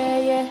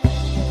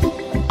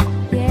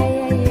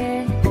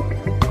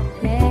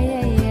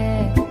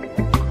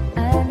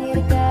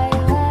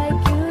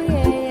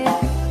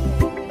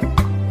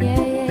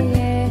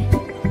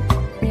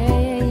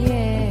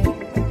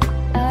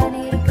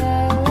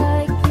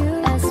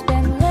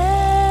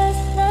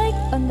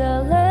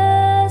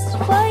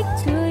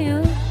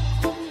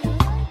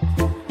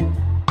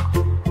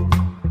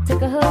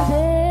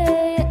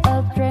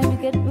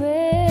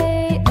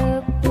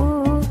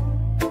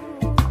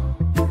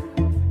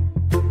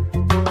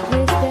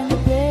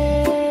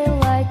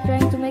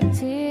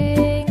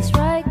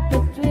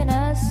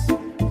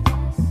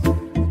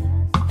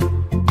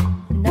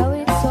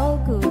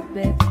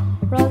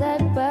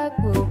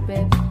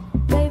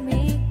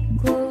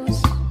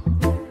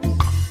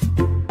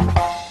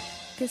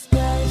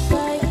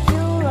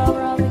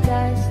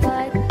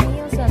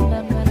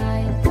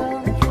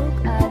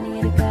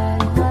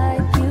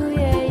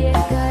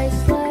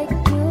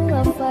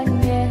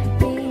fun, yeah.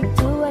 Me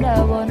do what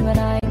I want when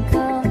I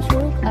come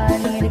true. I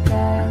need a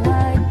guy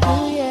like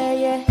you, yeah,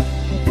 yeah.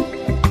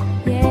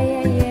 Yeah,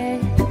 yeah, yeah.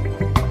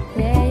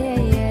 Yeah,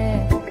 yeah, yeah.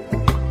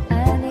 I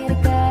need a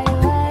guy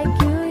like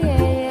you,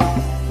 yeah, yeah.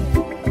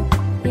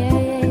 Yeah,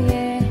 yeah,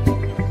 yeah.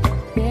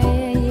 Yeah,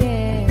 yeah,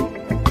 yeah.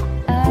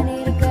 I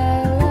need a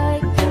guy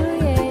like you,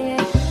 yeah,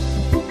 yeah.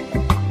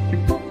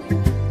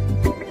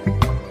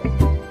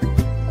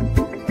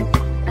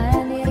 I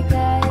need a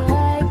guy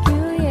like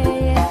you, yeah,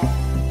 yeah.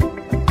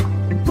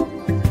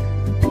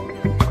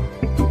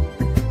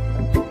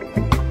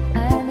 I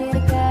need a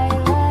guy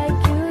like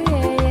you,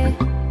 yeah, yeah.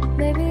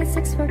 Maybe it's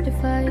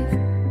 6:45.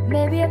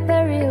 Maybe I'm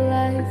very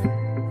alive.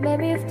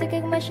 Maybe you've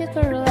taken my shit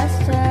for the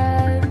last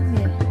time,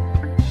 yeah.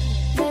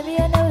 Maybe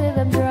I know that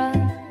I'm drunk.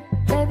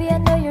 Maybe I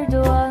know you're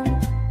the one.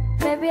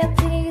 Maybe I'm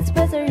thinking it's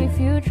better if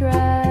you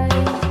try.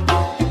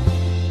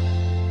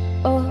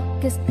 Oh,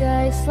 'cause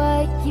guys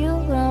like you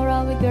run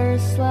around with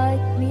girls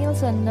like me. All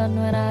done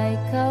when I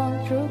come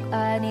through.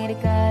 I need a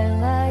guy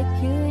like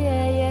you,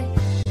 yeah, yeah.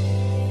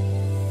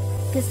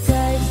 'Cause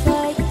guys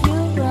like you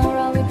run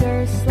around with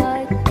girls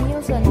like me.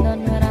 All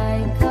done when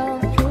I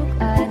come through.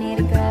 I need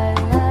a guy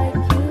like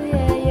you,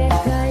 yeah, yeah.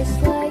 Guys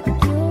like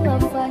you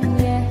love fun,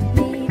 yeah.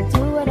 Me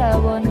do what I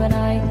want when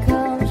I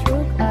come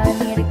through. I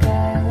need a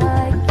guy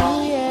like you,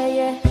 yeah,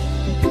 yeah.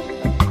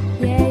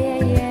 Yeah,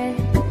 yeah, yeah.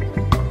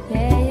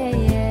 Yeah, yeah,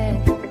 yeah.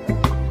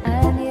 I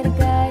need a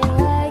guy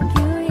like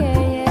you,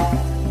 yeah, yeah.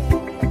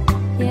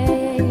 Yeah,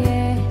 yeah,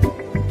 yeah.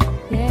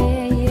 Yeah,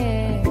 yeah,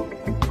 yeah.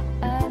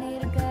 I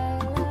need a guy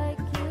like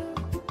you.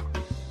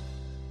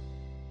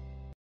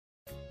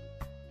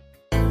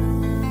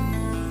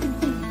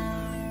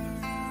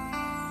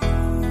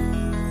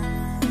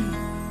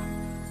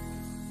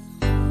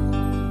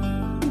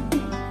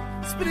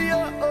 Spitty, oh,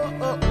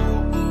 oh,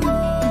 oh, ooh, oh,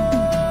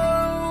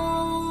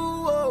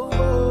 oh,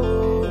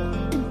 oh.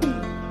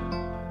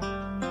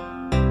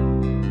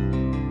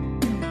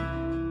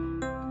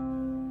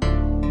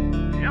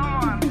 Yeah,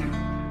 man.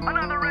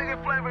 Another reggae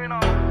flavor, you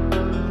know.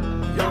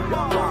 Yeah,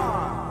 man.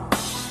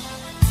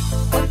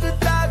 But the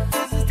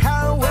darkness is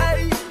highway.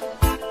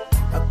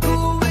 I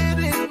cool it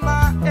in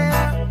my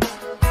air.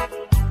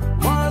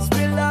 One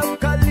spill of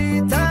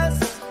colitas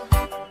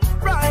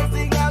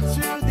rising up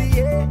through the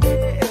air.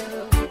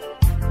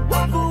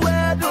 Walk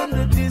away on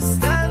the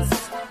distance.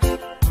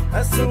 I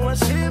saw a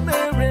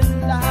shimmering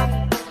light.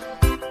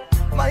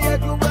 My head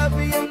grew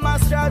heavy and my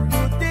stride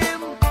grew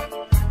dim.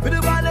 But the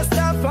wanna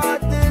stop for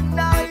the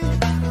night.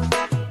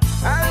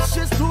 And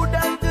she stood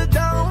at the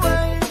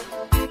doorway.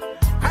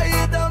 I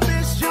heard a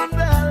mission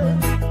bell.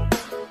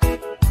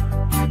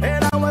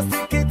 And I was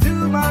thinking to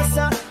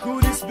myself,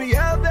 could this be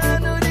heaven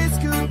or this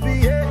could be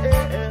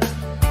hell?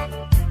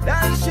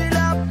 Then she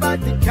laughed at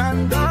the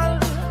candle.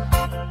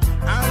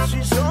 And she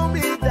showed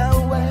me the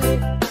way.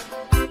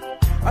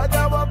 And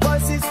there were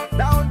voices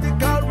down the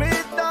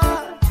corridor.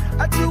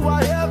 And do I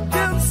have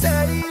them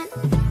say,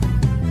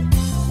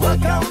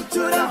 welcome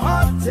to the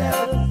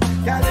hotel,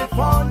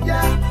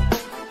 California.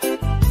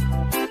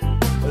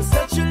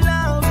 Such a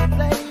lovely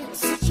place,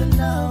 such a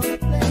lovely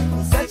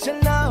place, such a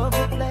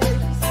lovely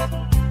place.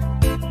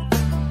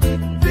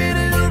 Been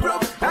in a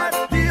room at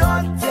the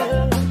hotel,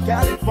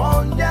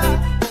 California.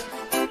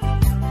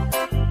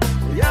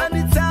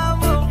 Any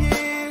time of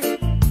year,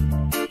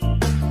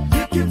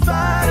 you can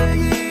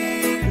find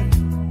it.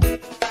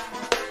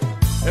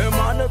 I'm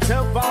on the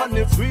top on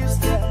the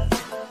twister.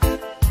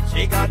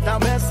 She got a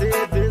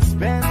Mercedes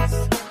Benz.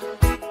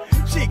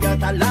 She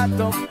got a lot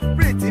of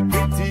pretty,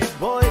 pretty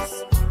boys.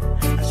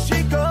 She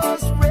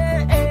goes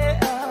rare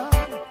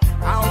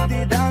out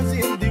the dance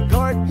in the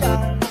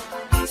courtyard.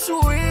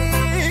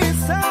 Sweet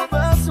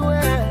summer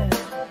sweat.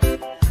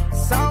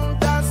 Some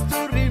dance to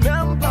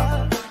remember,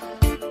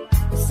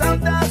 some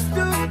dance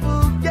to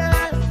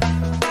forget.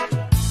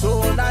 So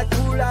I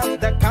pull out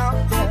the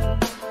counter.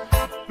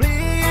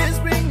 Please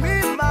bring me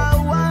my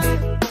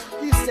wine.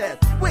 He said,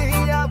 we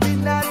have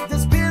been at the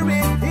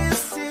spirit.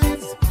 This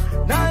is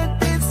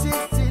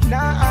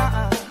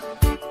 1969.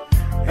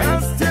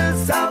 And still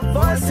some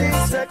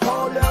voices are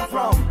calling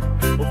from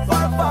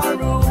far, far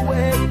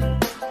away.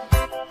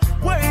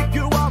 Wake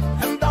you up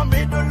in the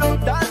middle of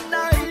the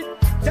night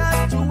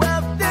just to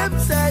have them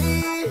say,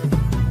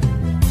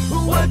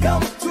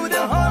 welcome to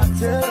the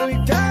hotel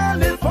in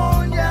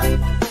California.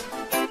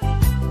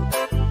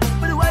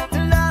 But what a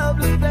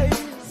lovely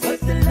place,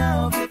 what a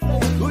lovely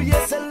place. Oh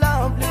yes, a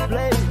lovely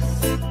place.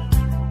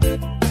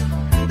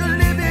 They're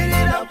living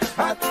it up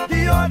at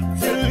the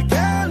hotel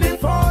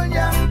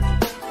California.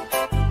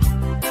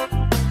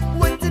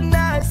 What a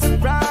nice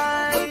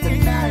surprise, what a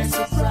nice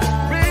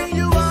surprise. Bring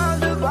you all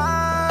the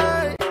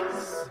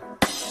vibes.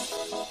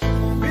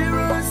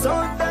 Mirrors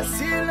on the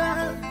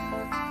ceiling,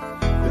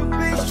 the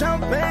big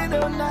champagne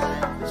all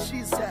night. She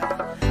said,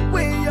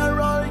 we are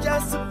all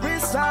just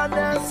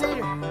prisoners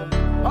here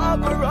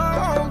of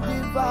our own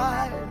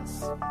device.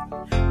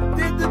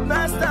 Did the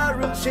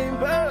master of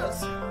chambers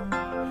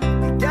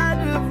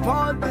gather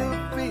for the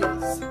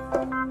feast?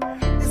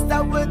 Is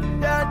that what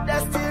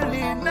they're still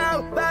in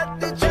now? But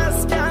they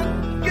just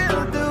can't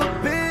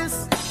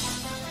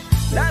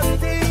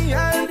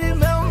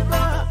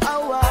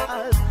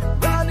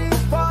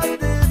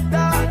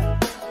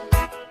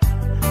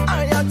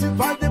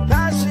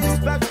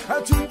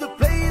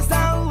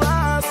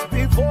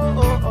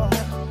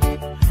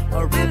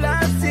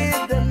realize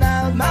it, and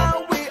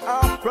now we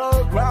are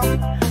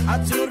programmed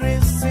to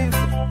receive.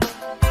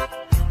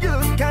 You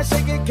can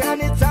shake it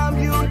anytime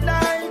you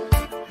like,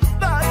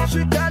 but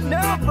you can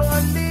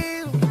never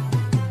leave.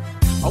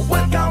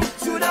 Welcome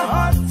to the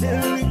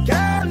hotel in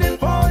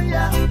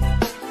California.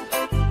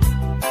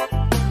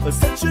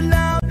 Such a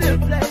lovely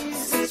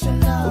place.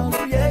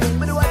 Oh yeah,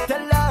 but what a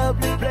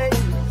lovely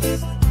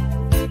place.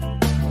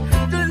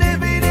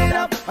 Living it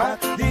up at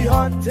the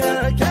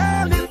Hotel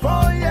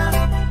California.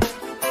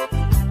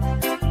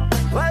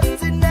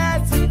 What a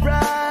nice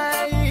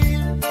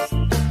surprise.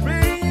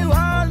 Bring you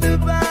all the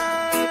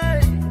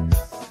vibes.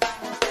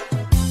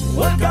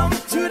 Welcome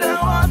to the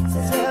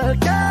Hotel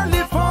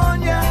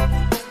California.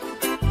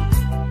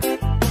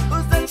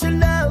 Oh, such a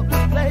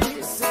lovely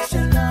place. Such a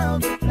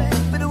lovely place.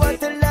 But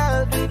what a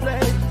lovely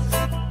place.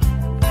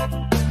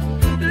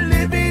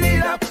 Living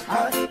it up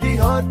at the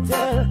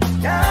Hotel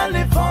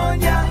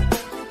California.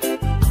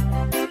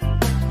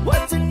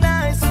 What a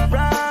nice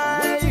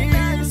surprise.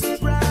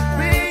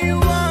 Bring you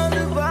all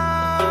the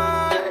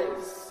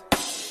vibes.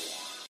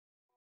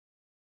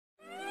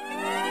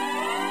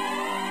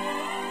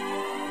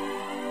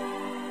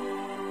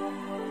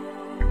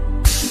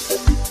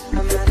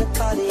 I'm at a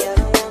party I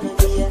don't wanna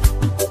be at,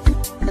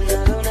 and I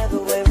don't ever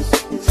wear a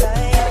suit and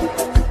tie.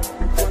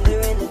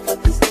 Wondering if I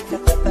can sneak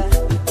out the back.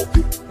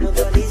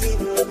 Nobody's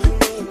even looking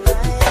me in my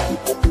eye.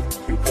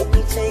 Can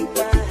you take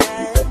my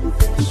hand,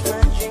 finish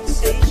my drink,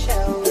 say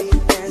shall we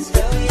dance?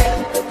 Hell yeah.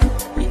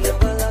 You know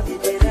I love you,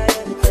 did I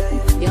ever tell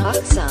you? You're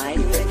outside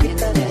in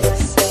the mix.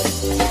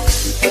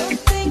 Don't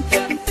think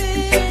I'm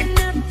fitting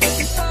at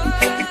this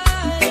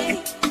party.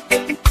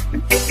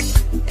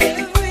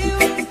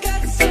 Everyone's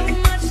got so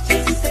much to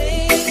say.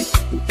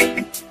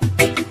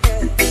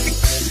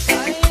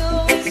 I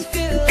always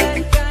feel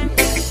like I'm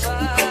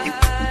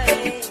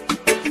nobody.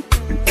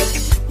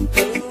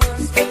 Who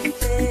wants to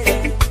fit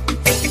in?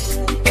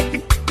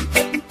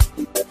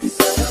 'Cause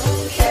I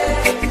don't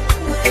care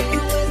when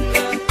I'm with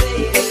my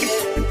baby.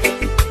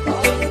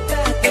 All the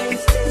bad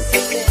things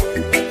disappear.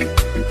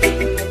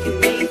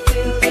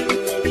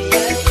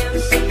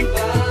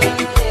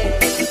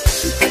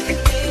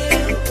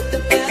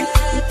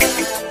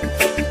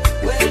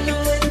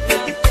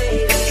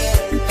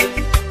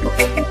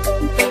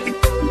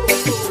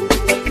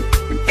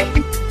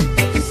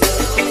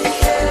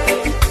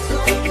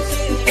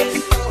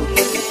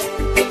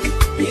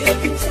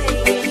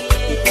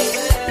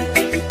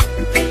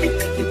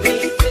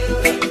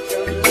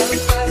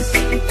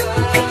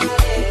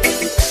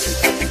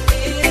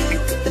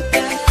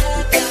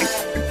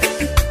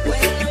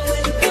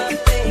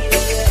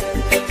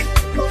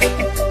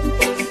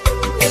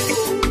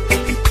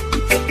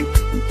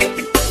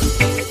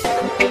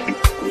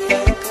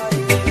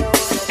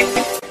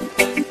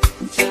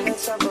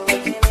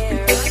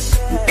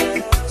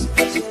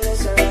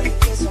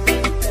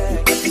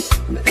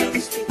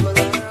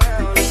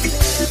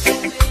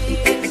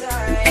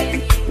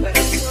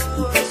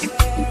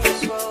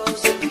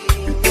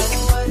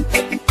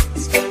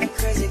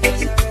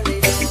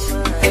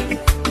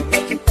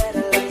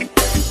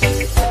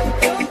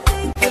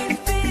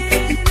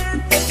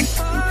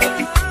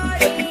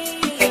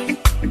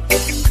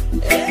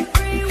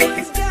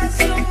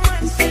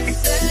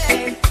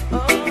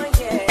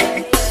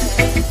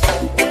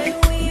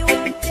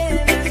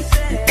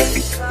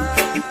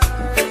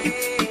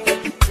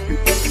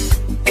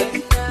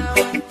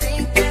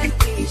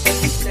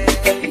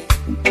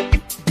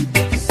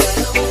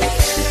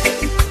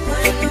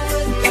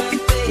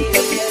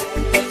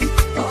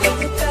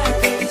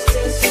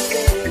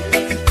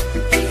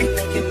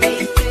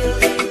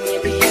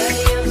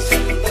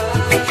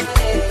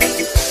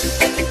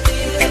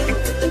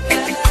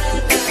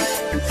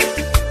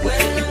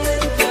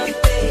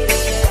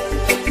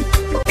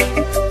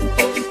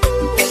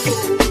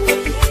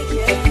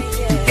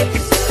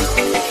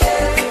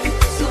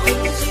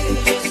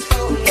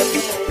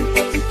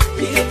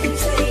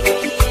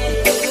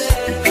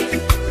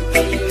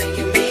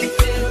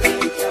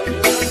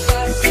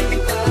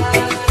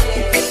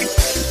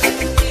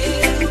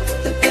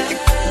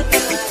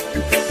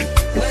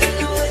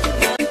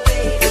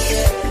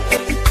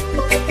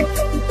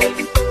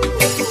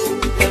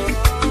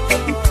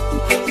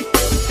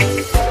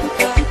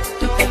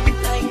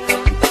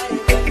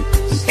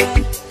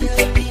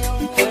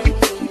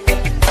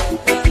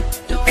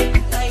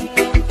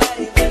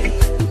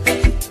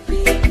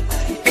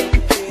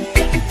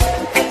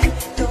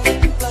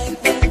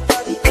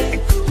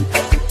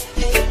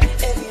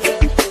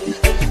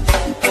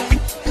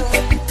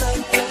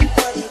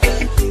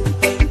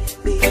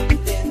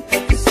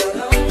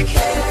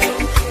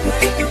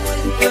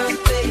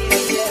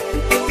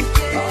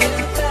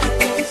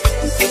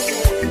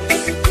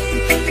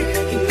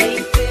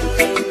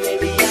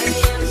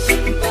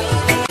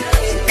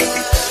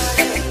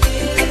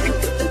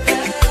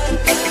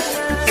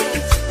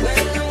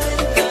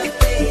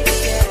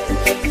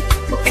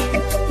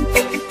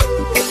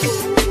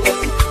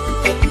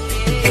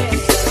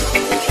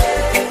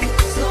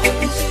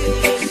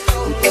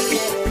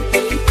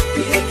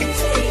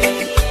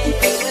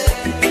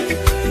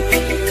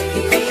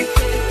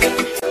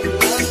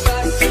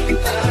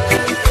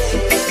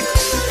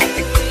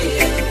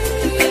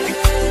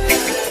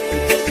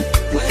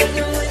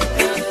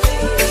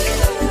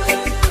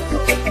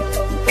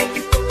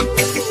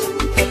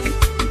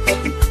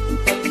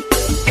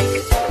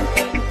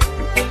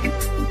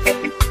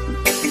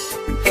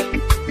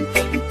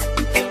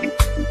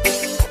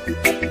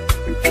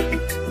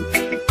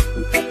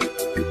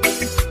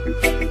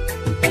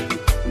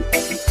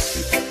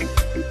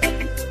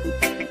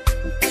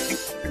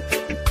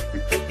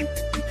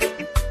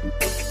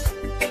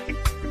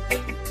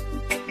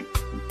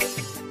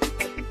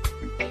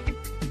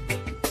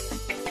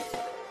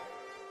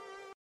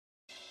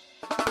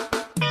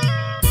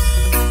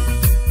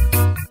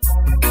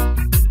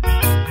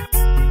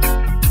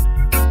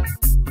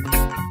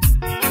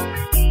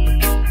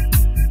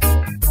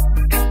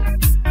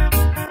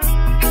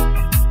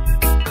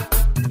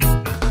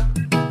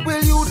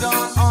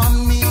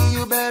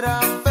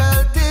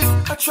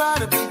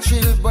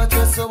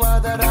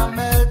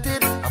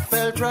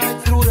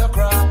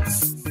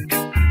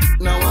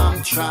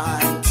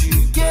 trying to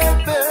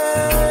get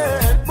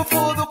back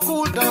before the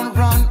cool down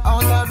run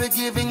out. I'll be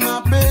giving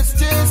my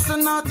best, yes,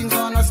 and nothing's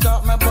gonna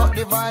stop me but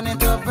divine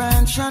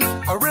intervention.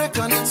 I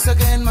reckon it's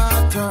again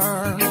my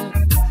turn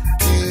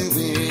to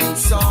win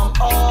some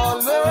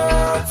or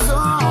learn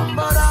some,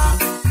 but I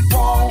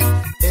won't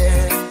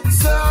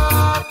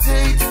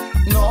hesitate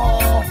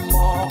no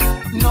more,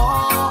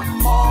 no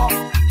more.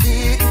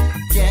 It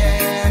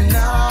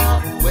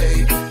cannot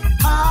wait.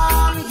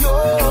 I'm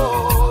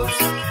yours.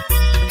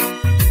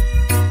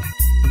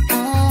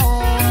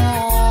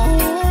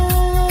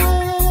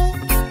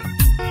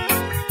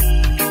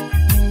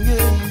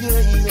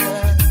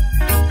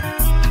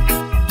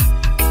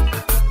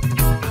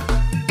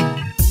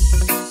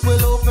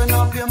 Well, open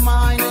up your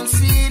mind and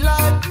see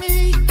like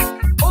me.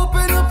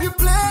 Open up your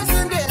plans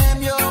and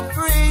damn, you're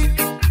free.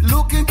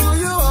 Look into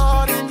your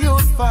heart and you'll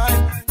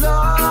find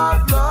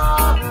love,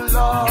 love,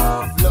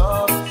 love,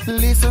 love.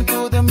 Listen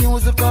to the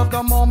music of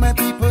the moment,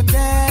 people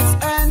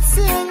dance and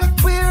sing.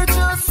 We're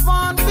just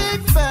one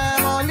big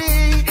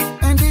family,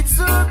 and it's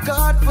a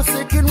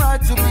God-forsaken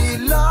right to be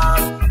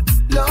loved,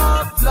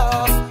 love,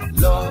 love,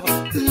 love,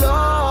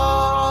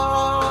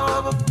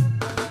 love.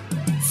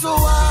 So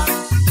I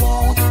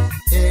won't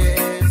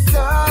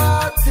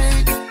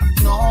hesitate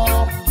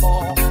no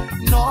more,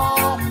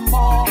 no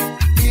more.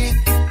 It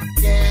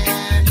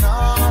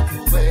cannot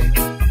wait.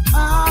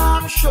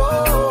 I'm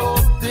sure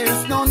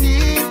there's no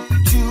need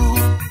to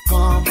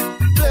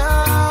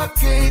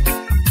complicate.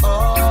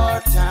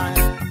 Our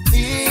time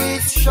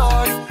is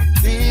short.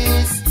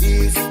 This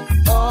is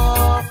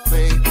our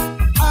fate.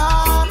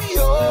 I'm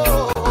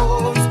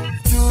yours.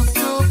 Do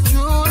do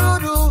do do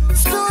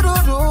do do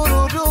do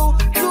do.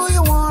 Do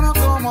you wanna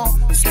come on?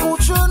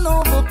 Scooch on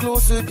over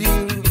closer,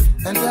 dear,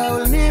 and I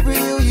will never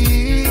you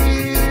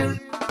here.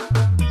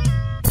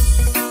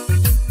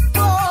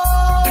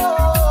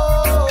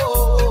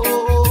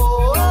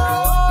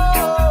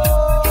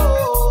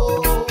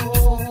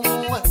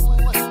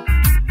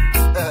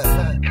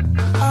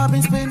 I've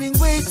been spending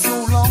way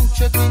too long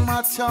checking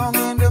my tongue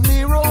in the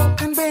mirror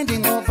and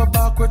bending over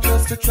backward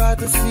just to try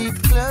to see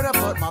it clearer,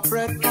 but my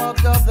breath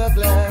fogged up the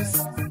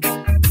glass.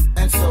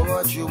 And so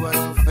what you want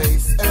to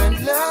face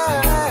and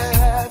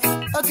laugh.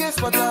 I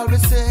guess what I'll be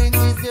saying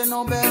is there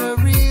no better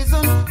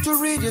reason to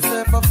rid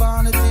yourself of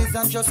vanities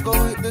and just go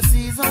with the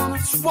season.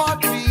 It's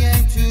what we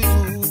aim to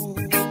do.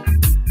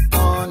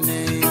 Our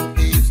name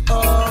is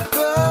our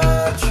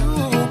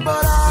virtue,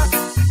 but I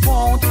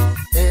won't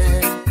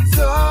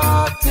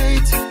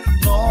hesitate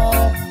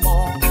no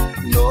more,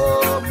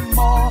 no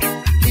more.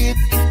 It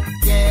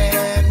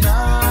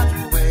cannot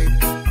wait.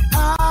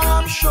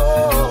 I'm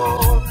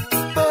sure,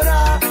 but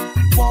I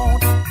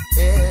won't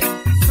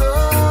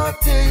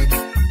hesitate.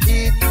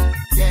 It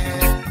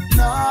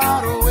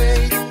cannot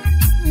wait.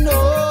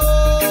 No,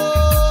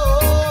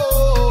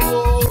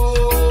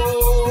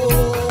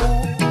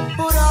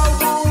 but I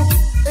won't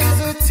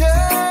hesitate.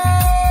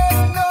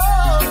 No,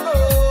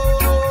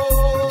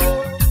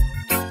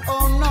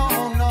 oh no,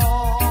 no,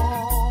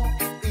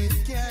 it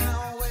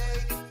cannot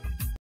wait.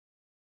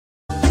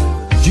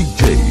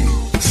 DJ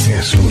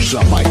César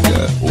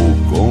Jamaica, o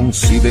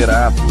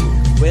considerado.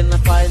 When I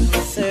find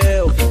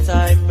myself in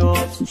time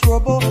of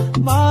trouble,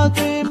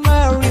 Mother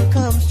Mary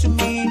comes to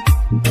me,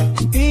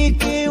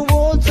 speaking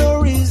words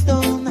of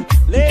wisdom,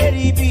 let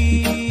it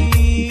be.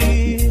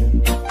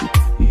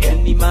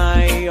 And in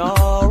my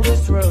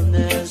always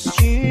wellness,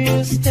 she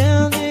is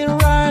standing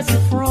right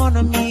in front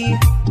of me,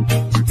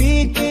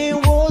 speaking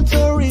words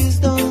of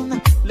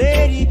wisdom,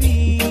 let it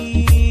be.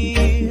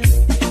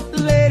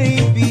 Let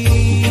it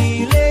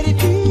be, let it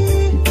be,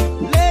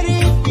 let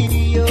it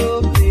be,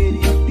 oh, let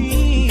it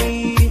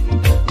be.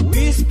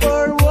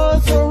 Whisper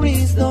words of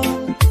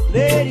wisdom,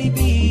 let it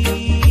be.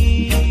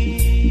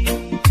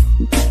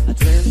 I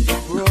dreamt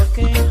of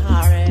broken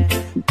hearted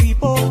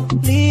people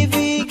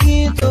living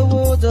in the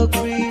world of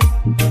grief.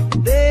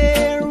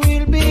 There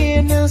will be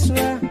an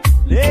answer,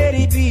 let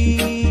it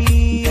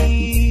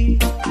be.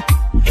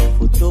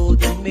 For though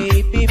they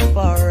may be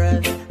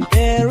foreign,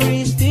 there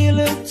is still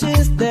a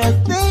chance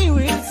that they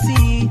will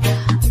see.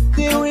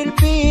 There will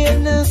be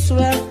an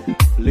answer,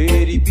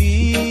 let it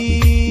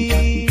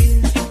be.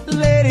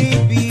 Let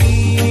it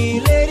be,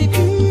 let it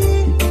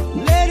be,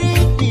 let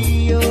it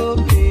be, oh,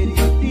 let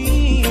it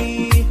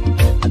be.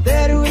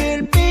 There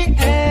will be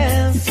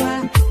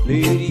answer,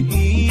 let it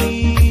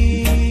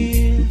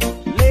be.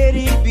 Let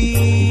it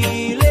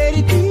be, let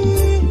it be,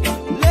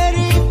 let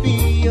it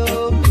be,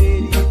 oh,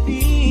 let it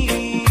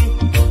be.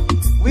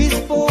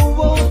 Whisper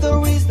words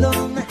of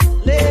wisdom,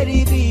 let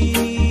it be.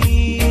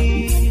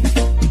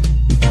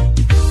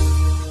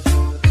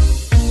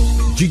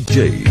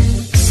 DJ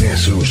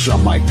César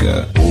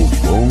Jamaica, o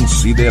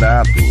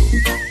considerado.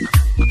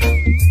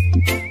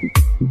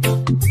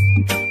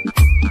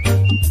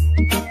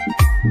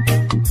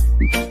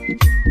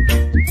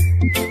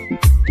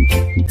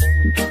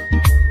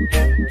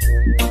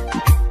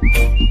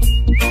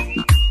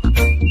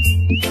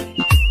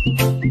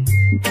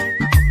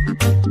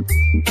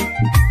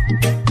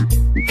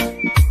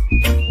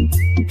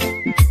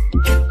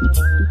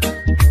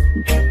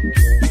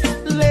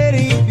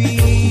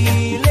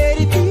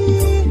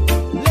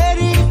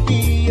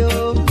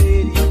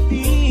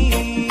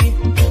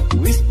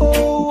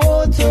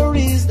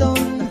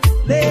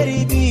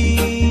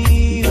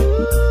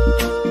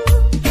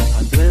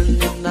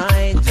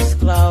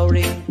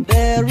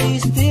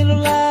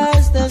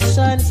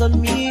 lights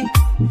on me,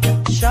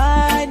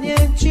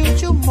 shining till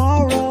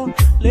tomorrow,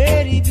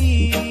 let it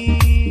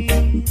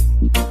be.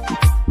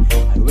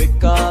 I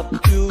wake up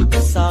to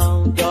the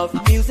sound of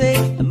music,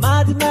 a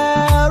mighty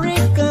Mary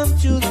come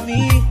to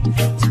me,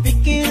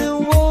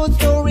 speaking words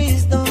for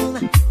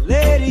wisdom,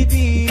 let it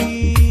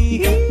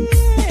be.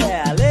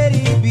 Yeah, let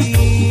it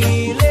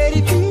be, let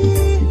it be,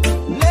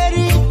 let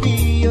it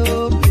be,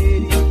 oh,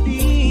 let it be.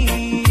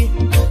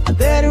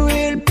 There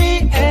will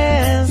be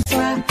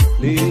answer,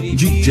 let it be.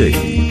 DJ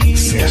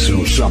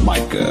Sérgio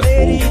Jamaica,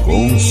 o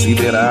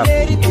considerado.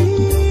 Let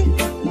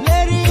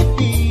it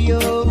be,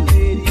 oh,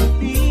 let it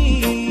be.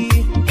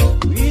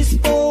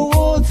 Whisper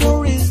words for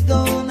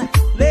wisdom,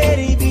 let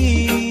it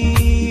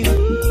be.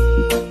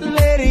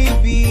 Let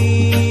it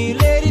be,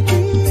 let it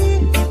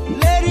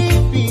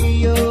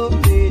be, oh,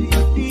 let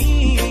it be.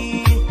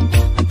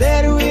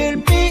 There will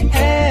be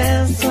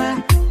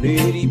answer,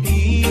 let it be.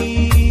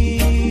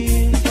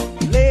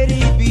 Let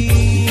it be,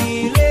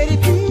 let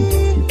it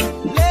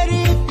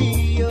be,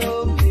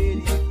 oh, let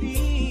it be.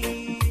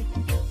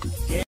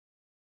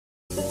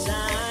 The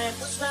time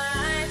was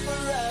right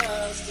for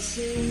us to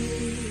see.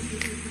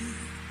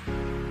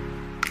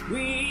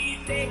 We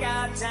take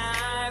our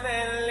time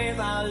and live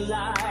our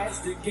lives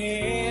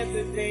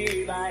together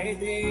day by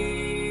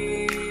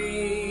day.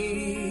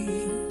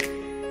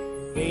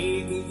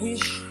 Make a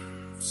wish,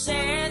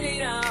 send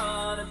it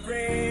on a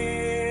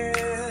prayer.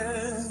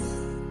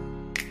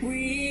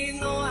 We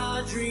know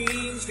our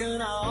dreams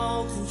can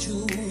all come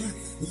true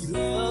with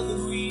love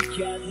that we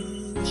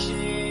can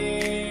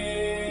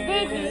share.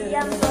 Diggy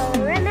Jumbo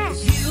Remix.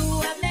 You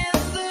have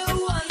never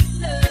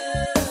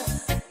wondered,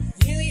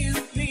 will you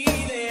be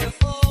there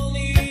for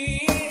me?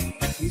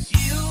 If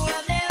you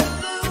have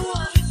never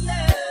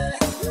wondered,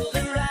 you're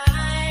the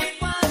right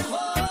one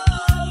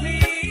for me.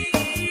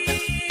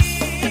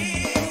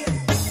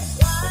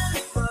 One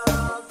for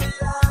the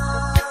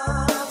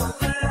love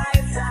of a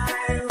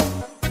lifetime,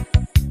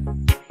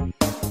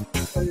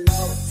 a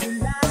love to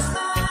last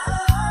my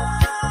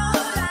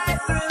whole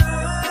life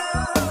through.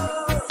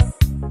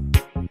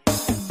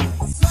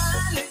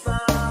 Smiling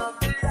from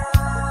the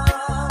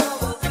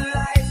love of a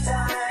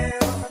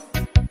lifetime,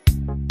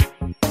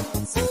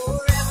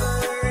 forever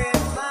in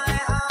my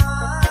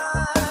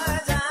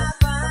heart. I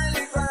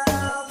finally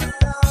found the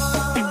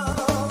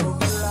love of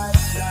a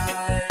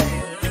lifetime.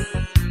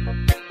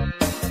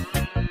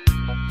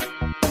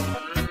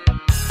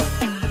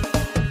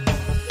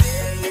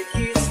 Every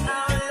kiss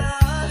our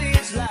love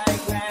is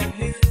like brand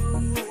new,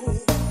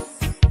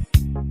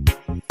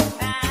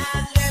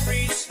 and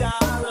every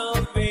star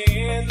up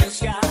in the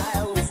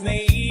sky was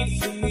made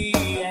for me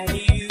and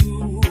you.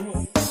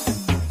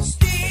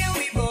 Still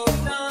we both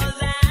know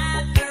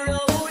that the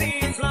road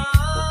is long.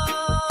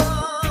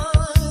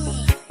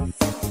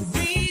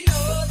 We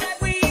know that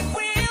we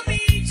will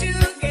be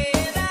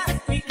together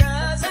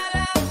because our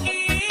love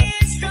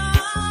is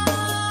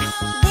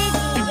strong.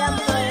 Diggy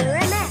Jumbo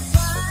Remix.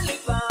 Finally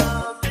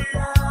found the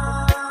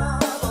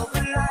love of a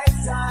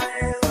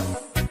lifetime,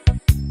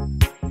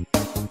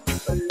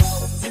 a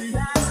love to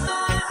last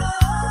my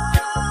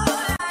whole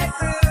life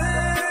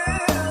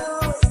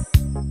through.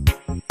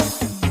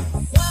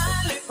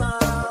 Finally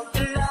found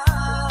the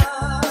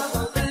love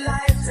of a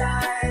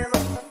lifetime,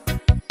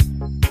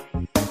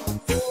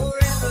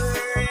 forever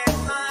in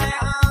my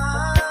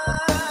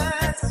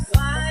heart.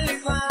 Finally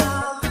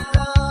found the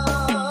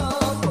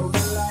love of a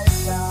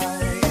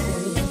lifetime.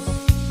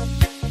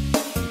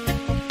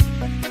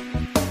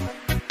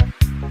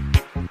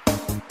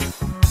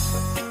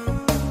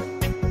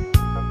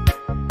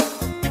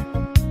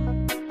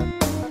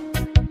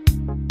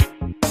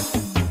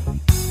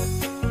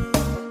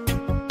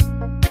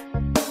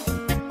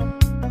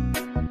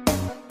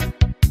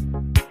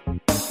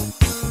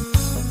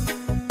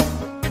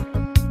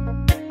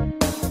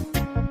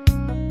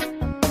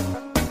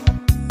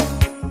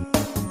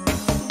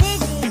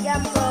 Diggy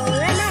Jumbo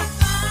Remix.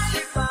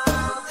 Finally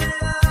found the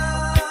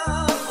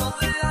love of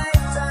a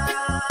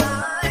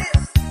lifetime,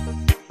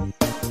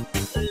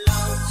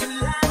 love to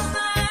last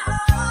my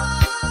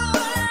whole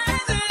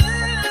life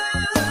through.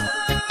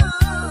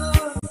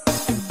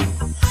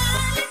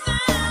 Finally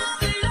found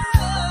the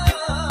love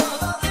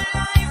of a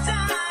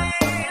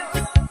lifetime,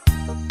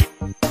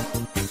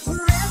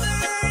 forever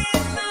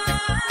in my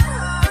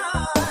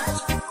heart.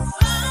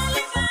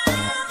 Finally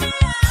found the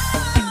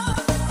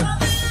love of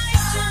a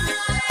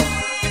lifetime.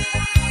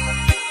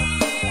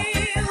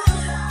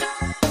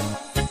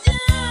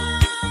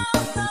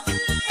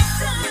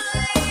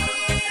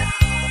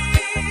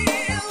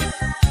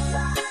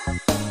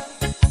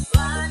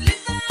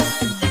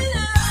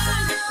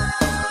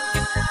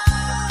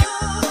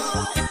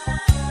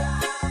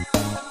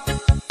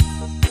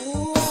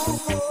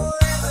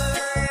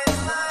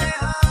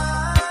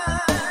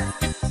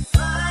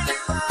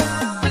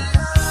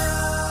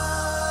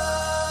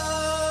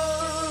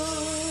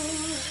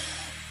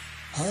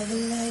 Of a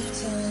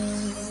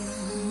lifetime.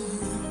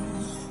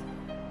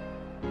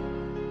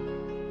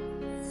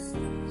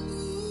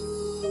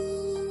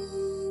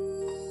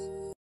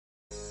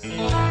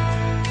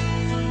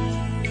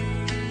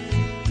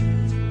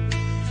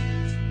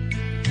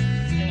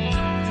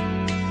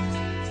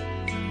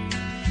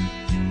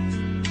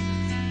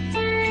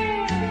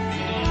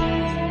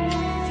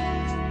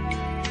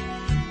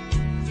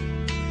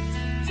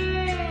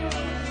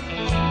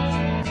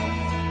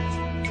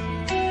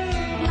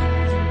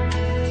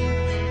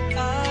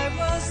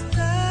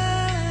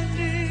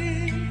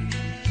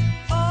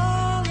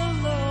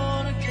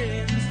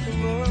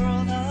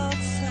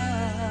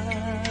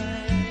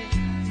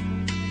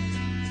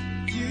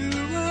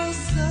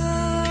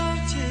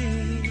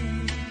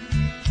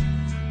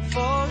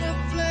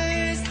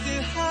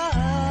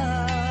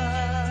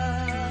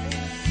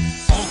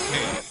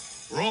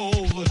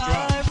 double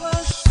drop. I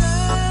was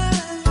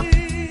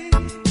standing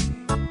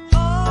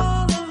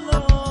all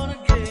alone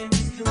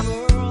against the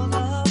world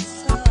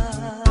outside.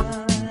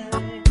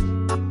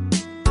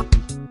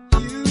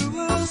 You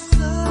were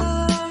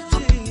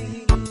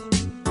searching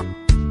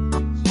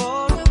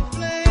for a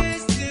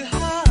place to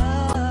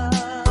hide.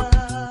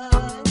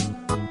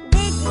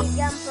 Reggae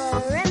Jumper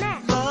Remix.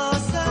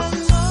 Lost and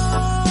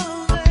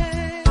lonely,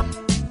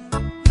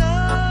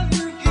 now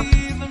you've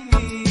given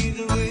me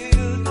the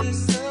will to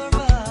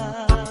survive.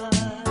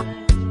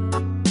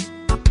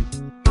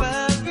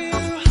 When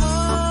we're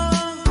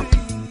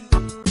hungry,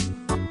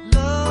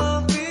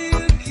 love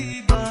will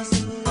keep us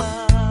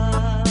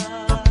alive.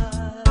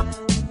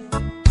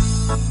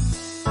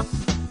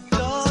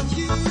 Don't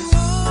you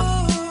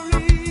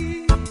worry,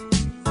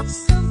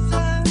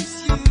 sometimes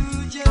you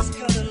just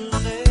gotta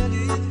let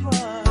it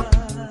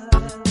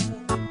ride.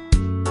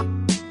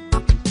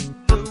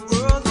 The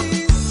world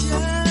is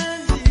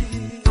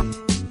changing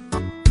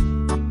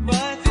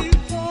right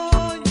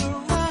before your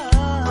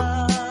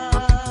eyes.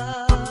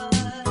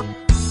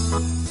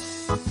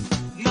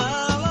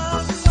 Now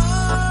I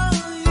found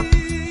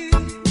you,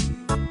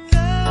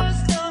 there's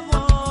no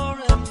more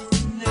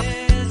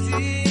emptiness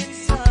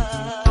inside.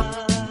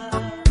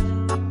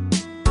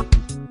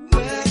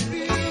 When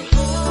we're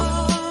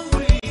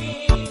hungry,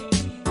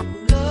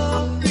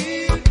 love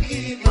will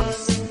keep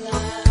us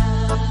alive.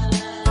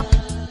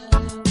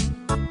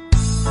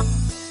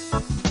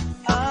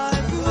 I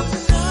would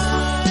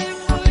die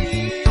for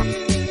you,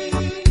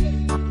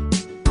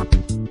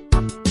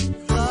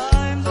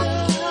 climb the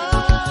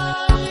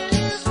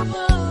highest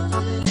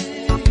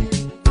mountain,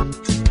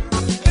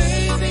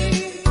 baby.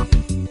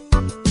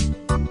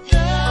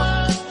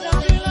 There's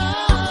nothing I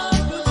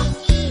wouldn't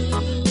do.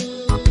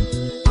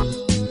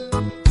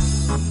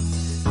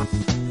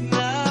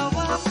 Now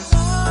I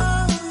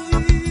found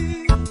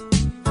you,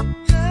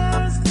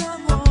 there's no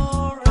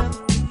more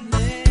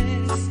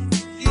emptiness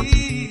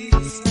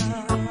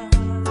inside.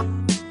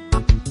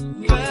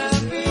 When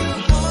we're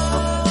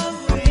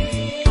hungry,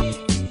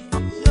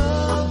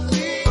 love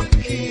will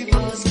keep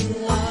us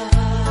alive.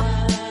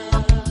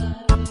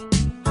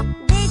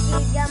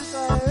 Reggae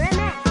Jumper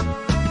Remix.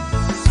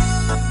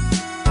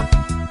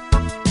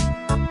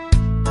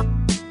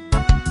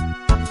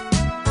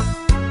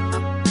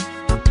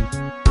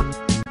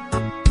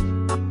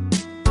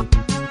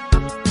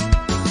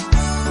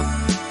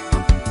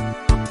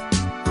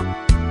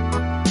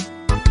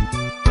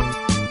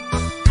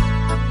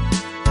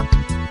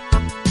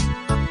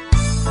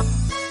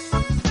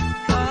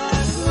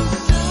 I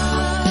would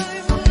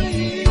die for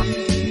you,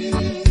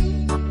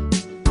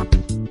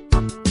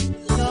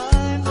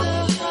 climb the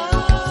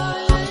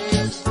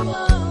highest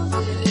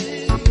mountain,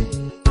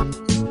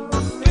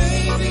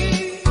 baby.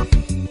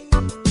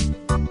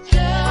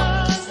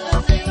 There's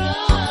nothing I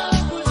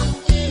wouldn't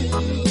do.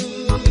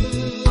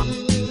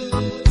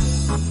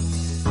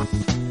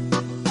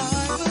 I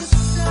was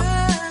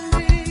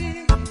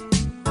standing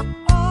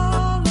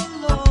all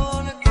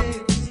alone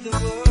against the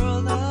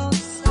world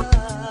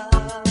outside.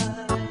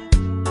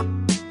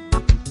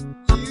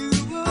 You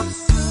were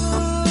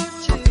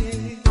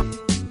searching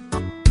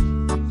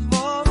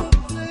for a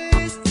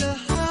place to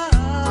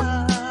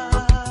hide.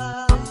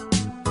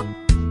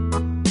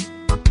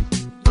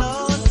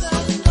 Lost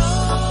and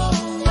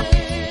lonely,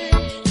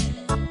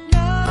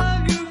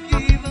 now you've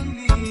given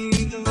me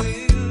the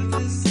will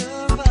to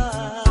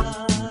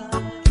survive.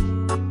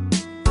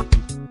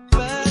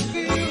 When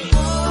we're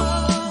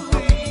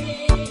hungry,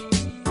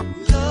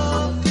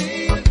 love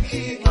will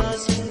keep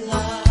us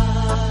alive.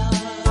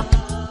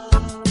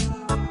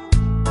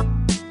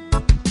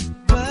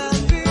 When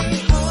we're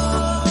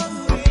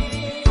hungry,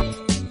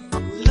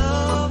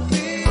 love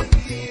will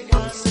keep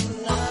us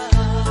alive.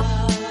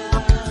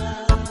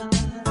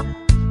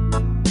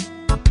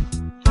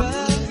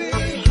 When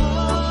we're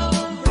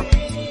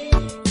hungry,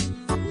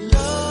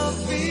 love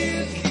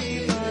will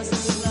keep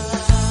us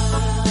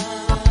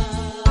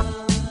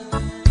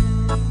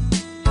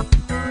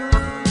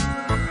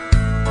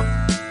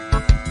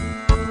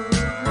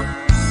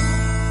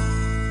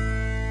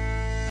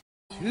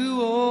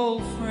Two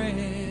old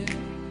friends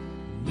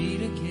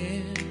meet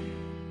again,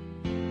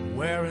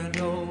 wearing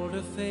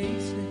older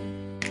faces,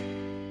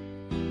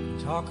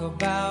 talk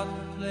about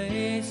the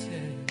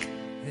places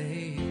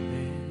they've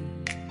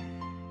been.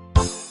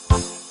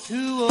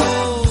 Two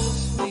old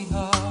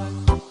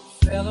sweethearts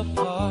fell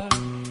apart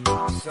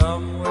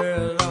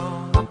somewhere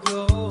long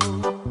ago.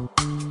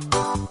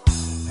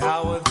 How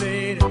were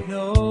they to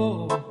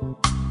know?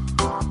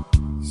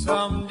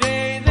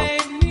 Someday they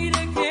meet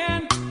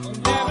again. Will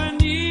never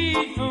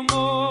need for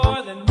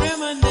more than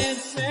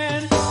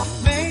reminiscing.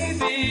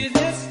 Maybe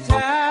this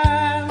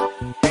time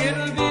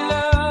it'll be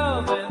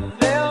love and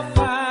they'll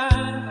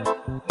find.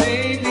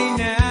 Maybe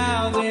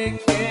now they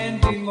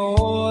can be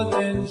more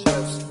than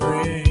just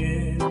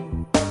friends.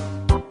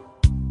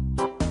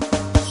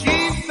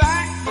 She's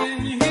back in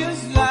his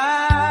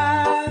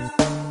life,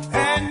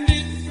 and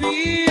it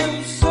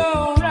feels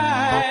so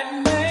right.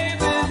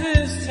 Maybe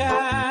this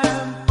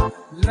time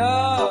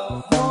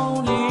love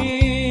won't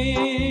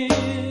end.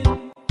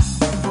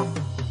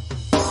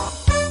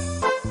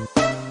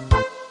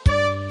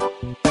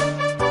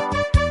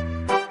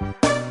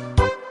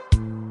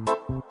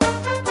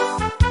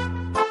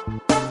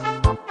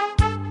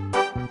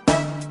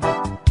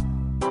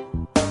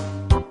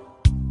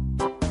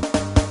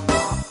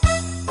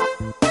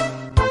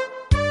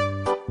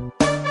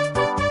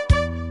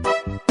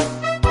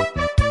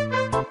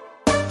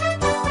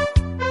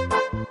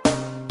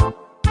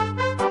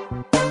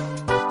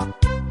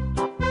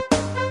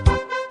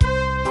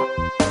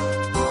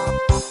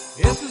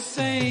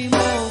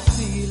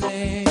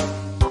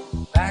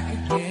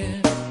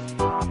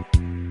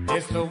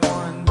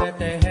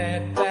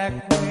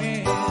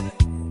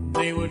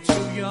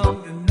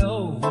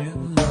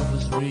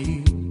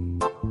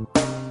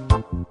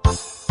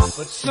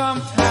 But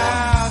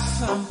somehow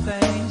some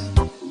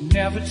things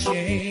never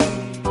change,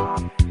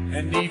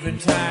 and even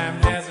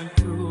time hasn't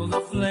cooled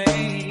the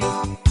flame.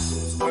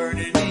 It's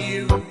burning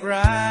even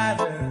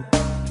brighter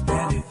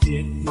than it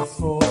did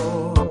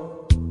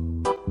before.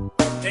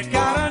 They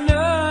got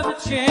another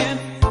chance,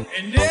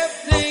 and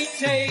if they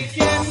take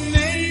it,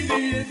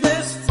 maybe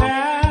this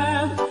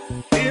time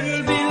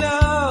it'll be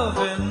love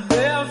and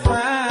they'll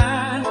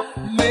find.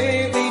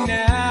 Maybe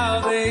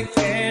now they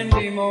can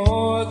be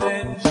more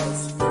than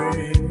just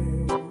friends.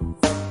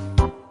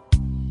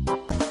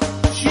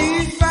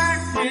 She's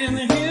back in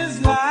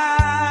his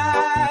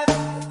life,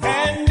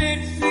 and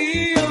it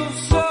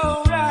feels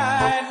so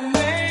right.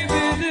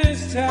 Maybe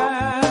this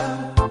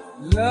time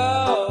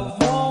love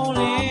won't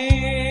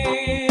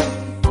end.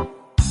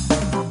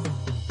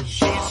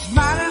 She's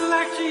smiling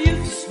like she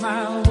used to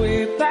smile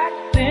way back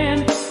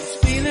then. She's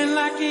feeling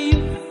like he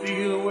used to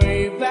feel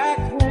way back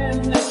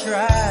when they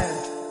tried.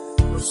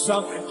 But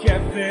something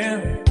kept them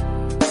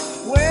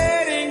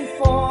waiting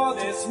for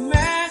this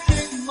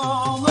magic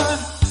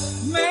moment.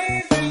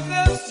 Maybe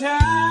this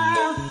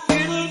time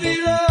it'll be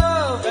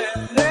love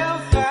and they'll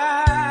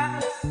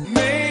find.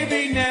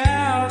 Maybe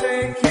now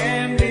they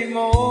can be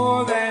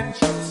more than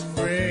just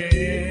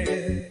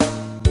friends.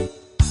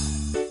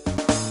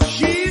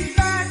 She's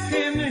back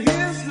in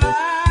his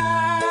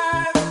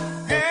life,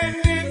 and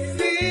it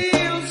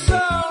feels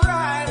so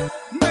right.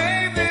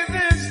 Maybe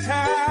this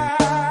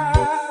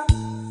time,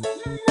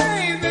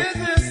 maybe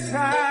this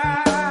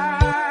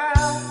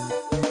time,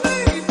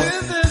 maybe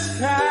this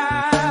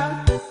time,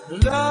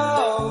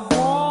 love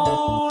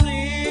won't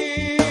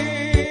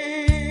end.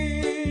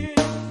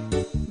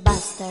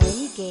 Basta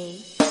Reggae,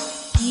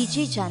 DJ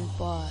John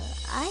Paul,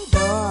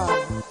 Idol.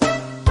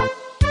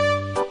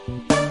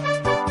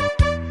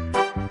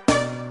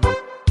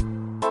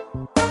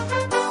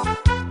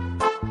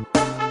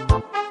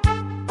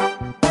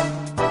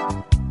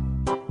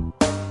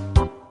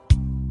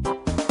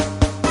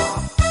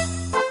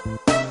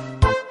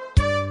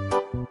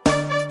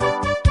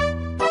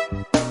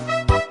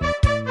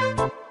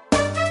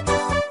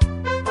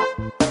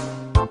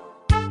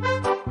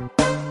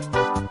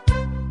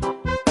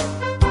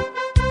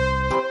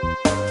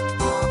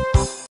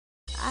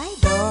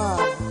 Idol.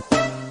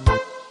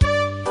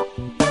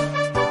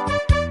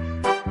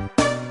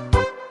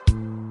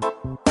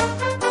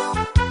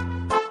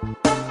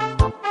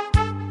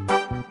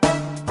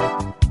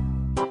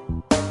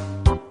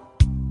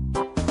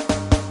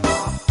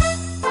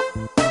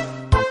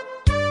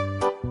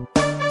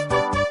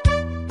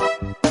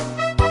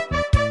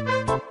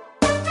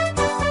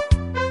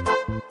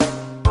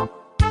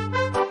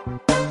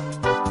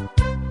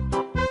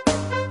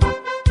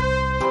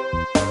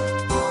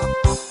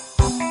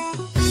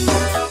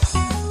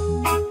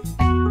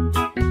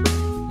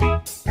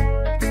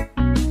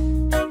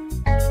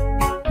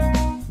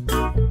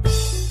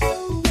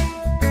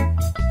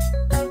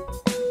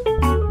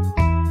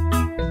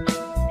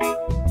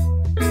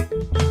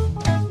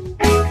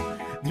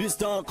 This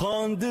talk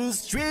on the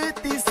street,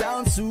 this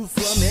sounds so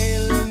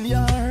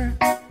familiar.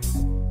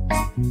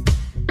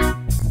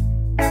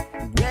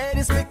 Great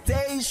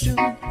expectation,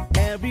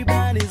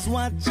 everybody's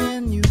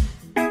watching you.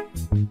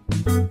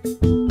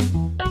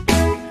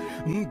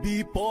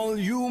 People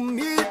you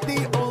meet,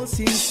 they all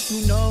seem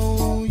to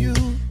know you.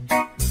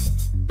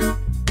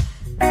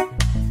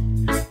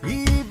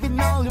 Even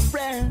all your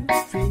friends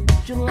treat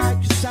you like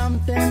you're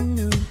something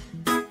new.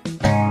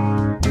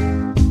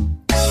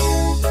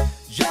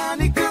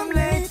 Johnny come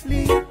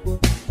lately,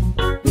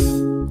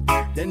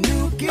 the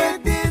new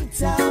kid in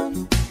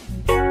town.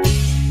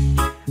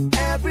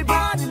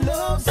 Everybody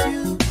loves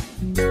you,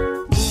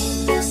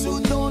 so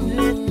don't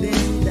let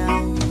them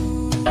down.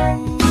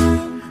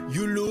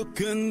 You look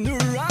in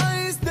their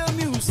eyes, the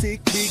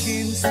music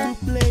begins to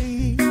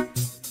play.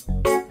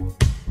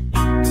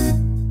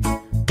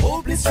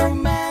 Hopeless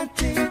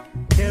romantic,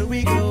 here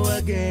we go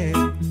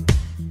again.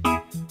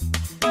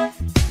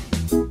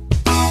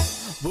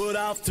 But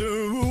after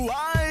a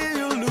while,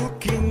 you're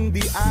looking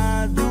the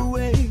other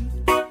way.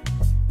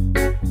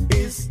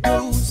 It's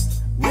those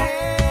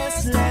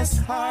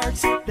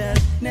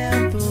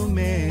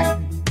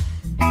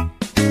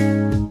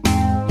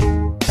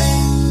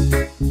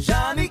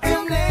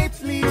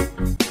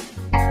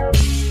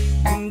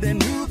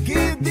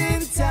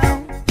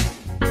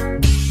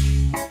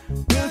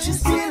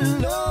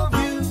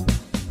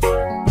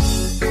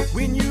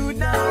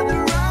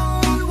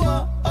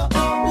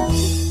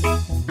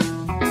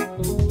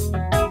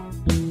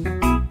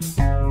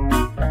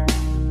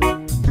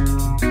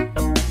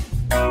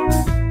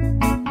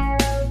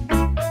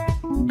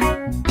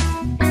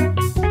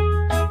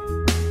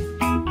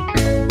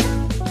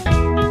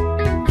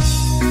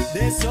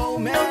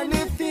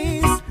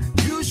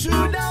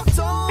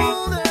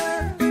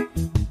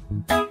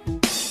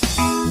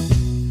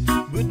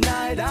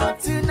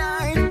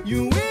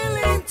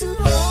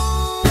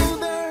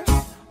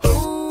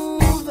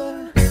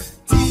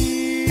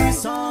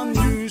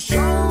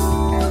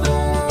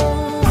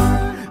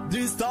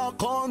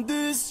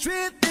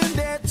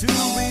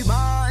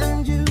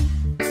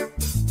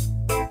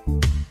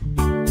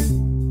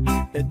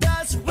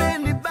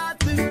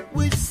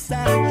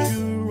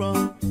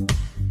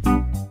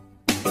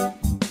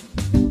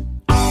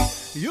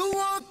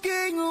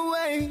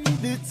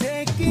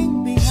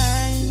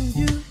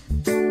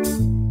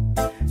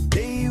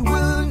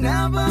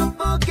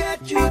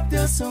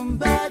till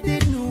somebody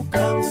new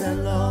comes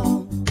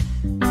along.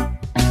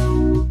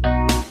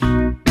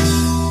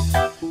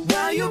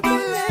 Where you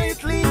been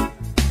lately?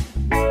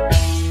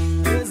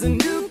 There's a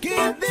new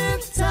kid in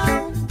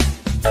town.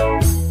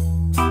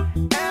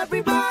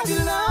 Everybody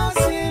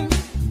loves him.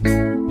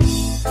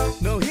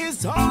 No,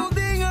 he's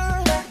holding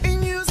her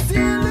and you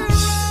still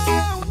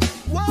around.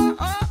 Whoa,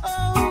 oh,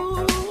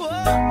 oh,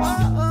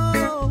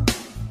 oh.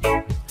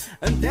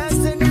 And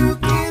there's a new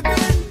kid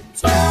in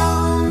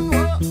town.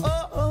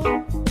 Whoa,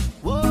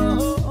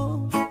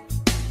 whoa.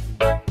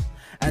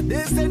 And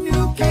there's a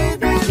new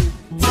kid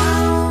in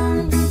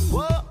town.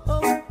 Whoa,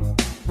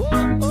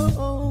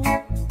 whoa.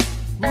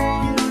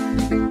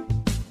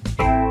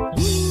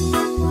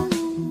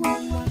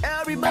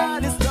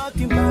 Everybody's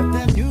talking about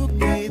the new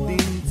kid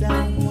in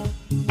town.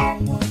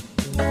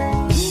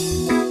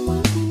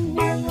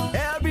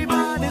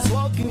 Everybody's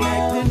walking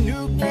like the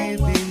new kid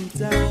in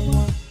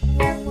town.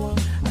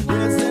 And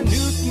there's a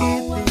new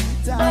kid in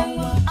town.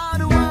 I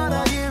don't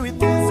wanna hear it.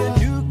 There's a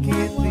new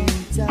kid in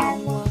town.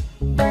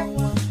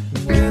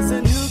 There's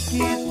a new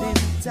kid in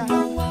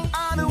town.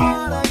 I don't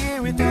wanna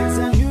hear it. There's a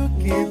new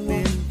kid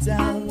in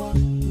town.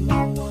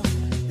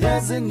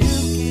 There's a new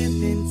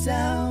kid in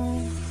town.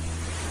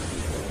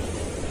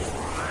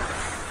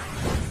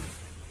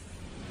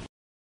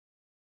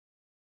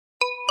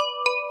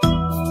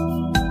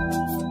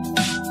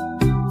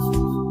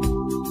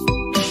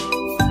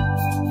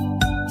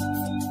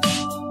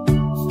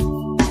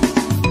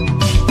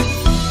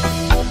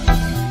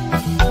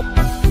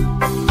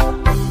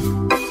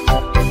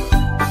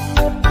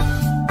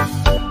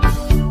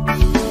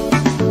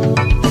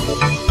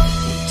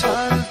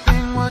 Tired of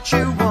being what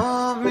you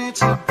want me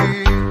to be,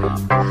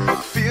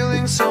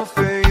 feeling so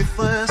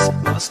faithless,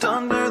 lost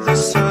under the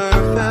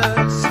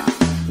surface.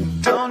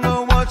 Don't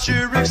know what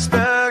you're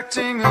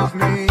expecting of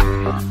me,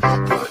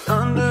 put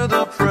under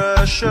the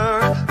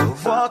pressure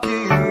of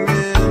walking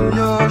in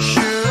your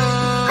shoes.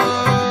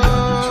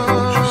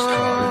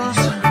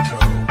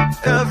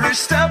 Every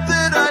step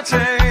that I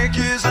take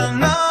is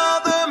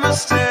another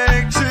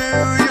mistake to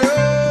you.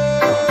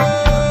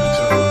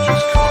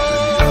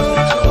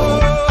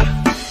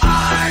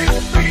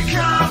 I've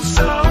become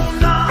so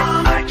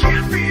numb, I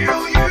can't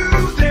feel you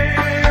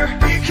there.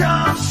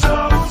 Become so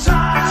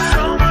tired,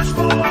 so much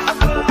more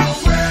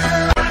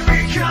aware. I'm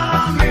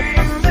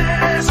becoming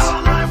this.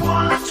 All I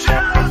want to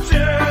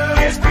do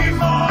is be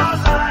more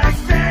like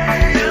me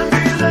and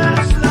be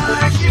less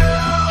like you.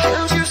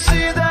 Can't you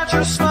see that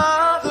you're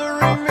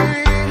smothering me,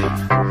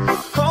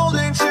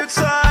 holding too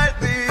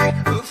tightly,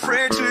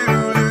 afraid to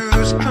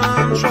lose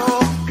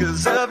control?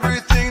 'Cause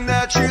everything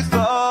that you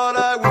thought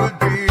I would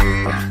be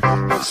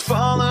is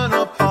falling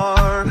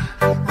apart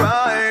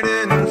right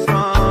in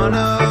front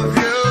of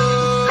you.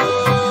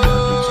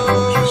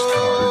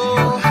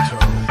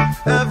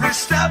 Every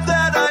step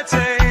that I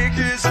take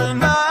is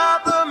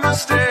another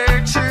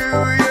mistake to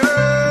you.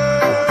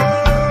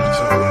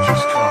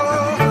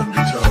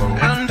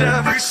 And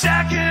every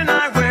second I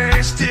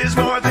waste is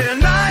more than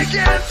I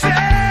can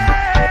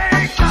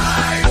take.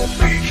 I've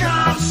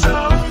become so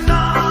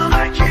numb,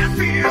 I can't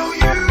feel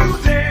you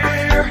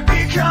there.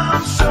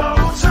 Become so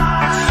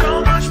tired, so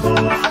much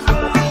more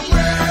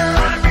aware.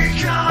 I'm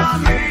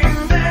becoming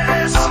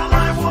this. All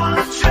I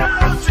want to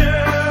do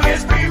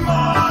is be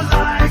more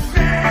like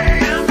me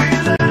and be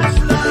less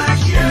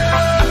like you.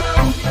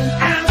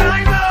 And I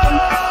know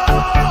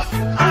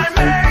I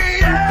may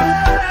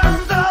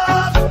end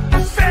up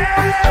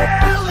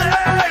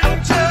failing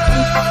too,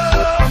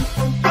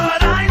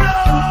 but I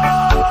know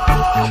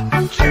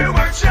you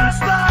were just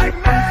like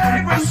me,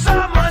 with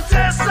someone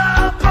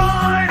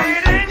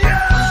disappointed in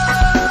you.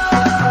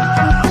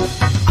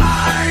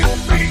 I've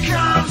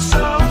become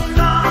so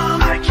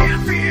numb, I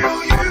can't feel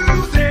you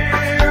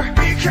there.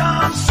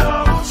 Become so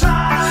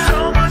tired, so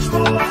much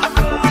more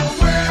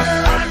aware.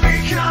 I'm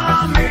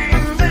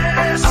becoming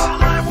this.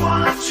 All I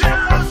want to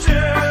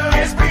do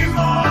is be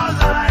more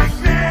like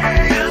me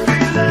and be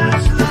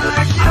less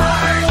like you.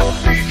 I've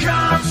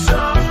become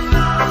so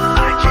numb,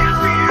 I can't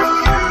feel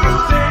you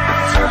there.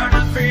 Tired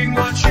of being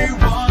what you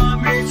want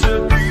me to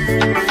be.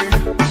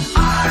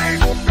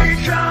 I've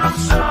become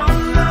so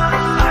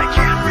numb, I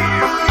can't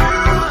feel you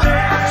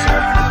there.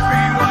 Tired of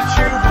being what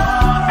you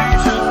want me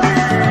to be.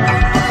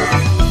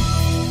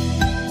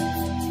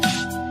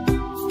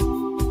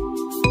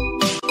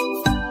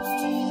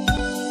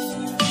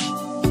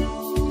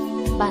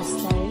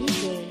 Basta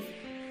Reggae.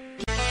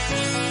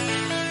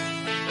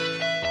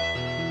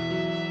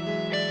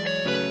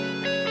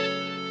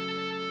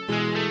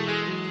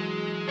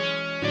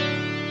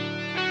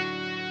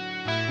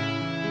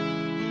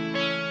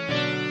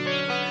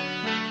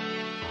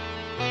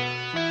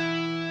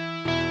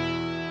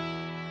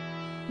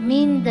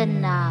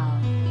 Mindanao.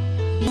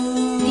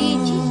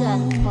 DJ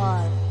John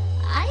Paul.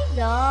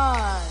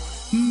 Idol.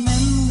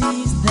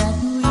 Memories that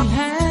we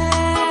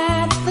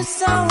had for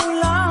so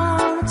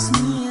long, it's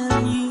me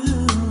and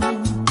you.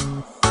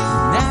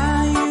 Now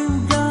you've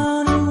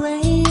gone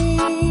away,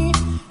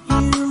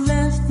 you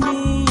left me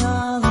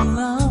all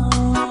alone.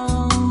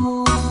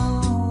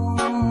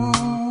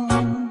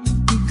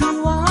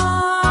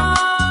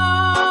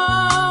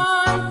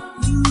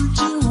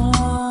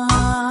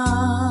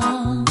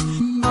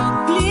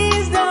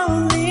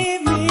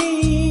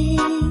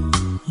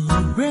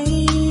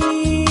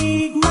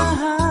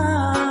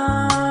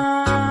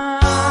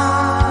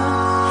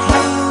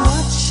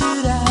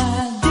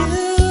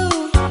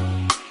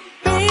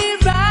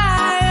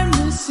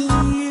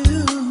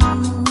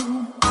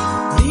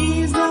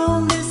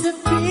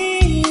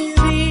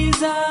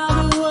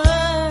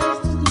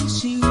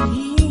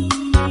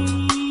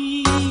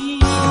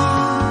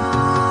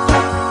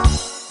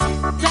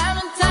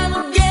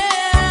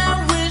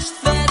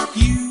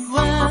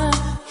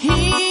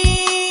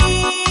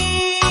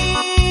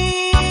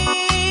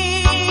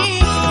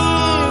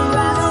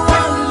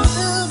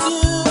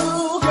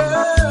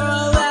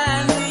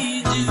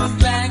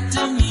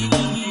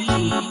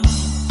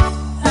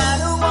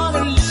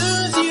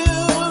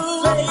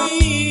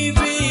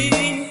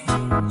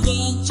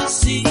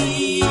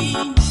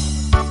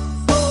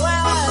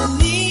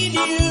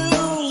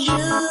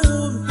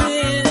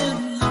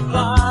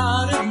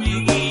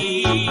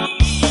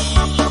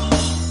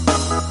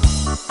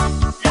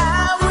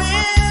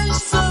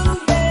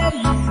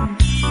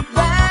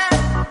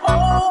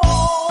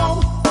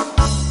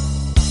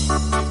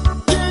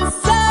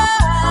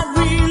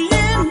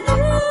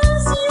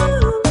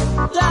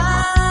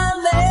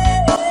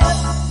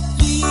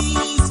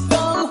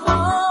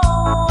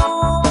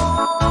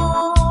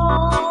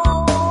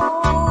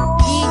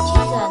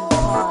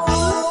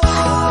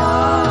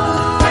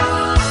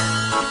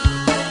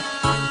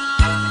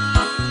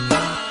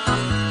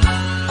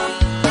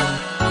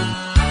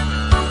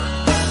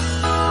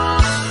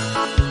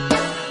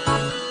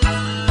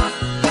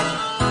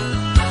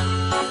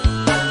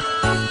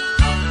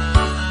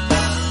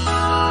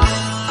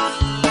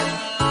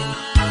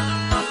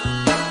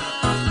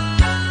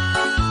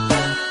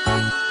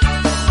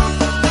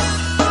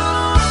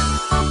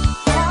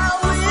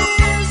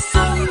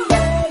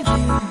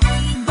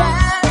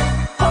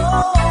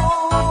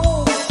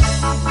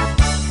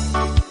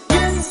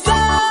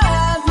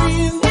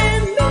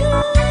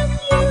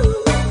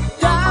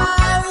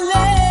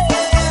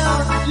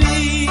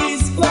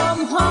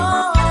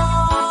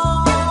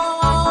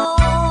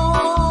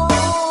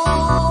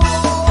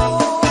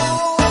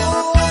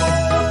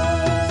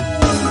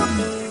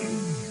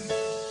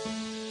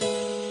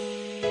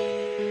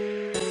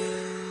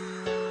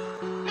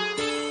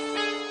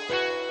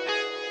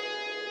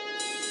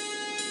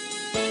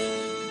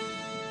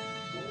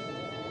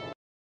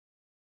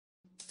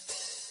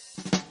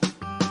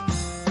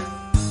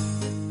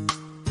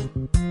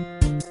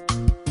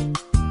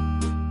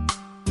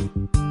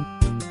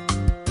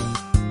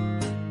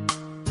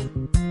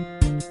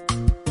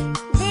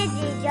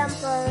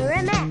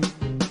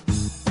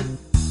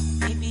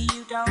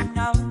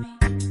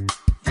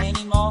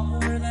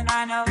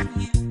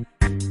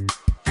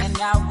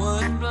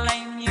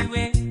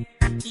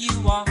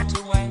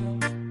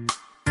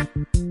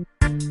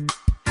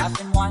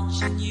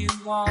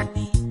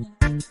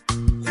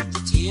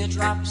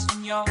 teardrops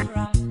in your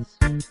eyes,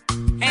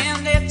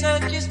 and it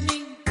touches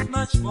me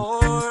much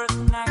more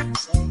than I can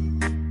say.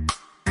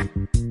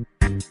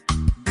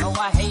 No,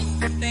 I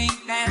hate to think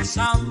that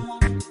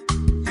someone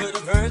could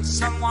have hurt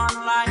someone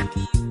like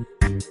you.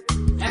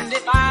 And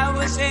if I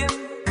was him,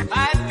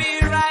 I'd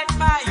be right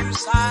by your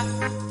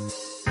side.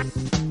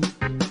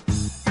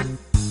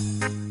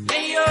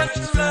 Lay your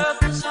true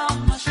lovers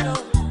on my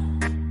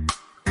shoulder,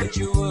 put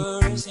your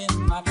words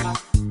in my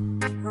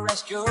pocket,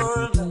 rest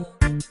your love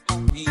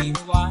on me a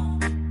while.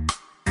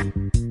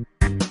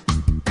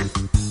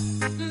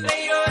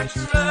 Lay your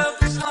true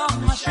lovers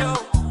on my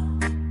shoulder,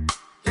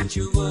 put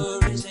your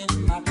worries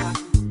in my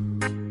pocket,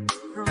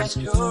 rest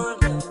your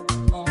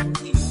love on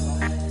me a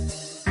while.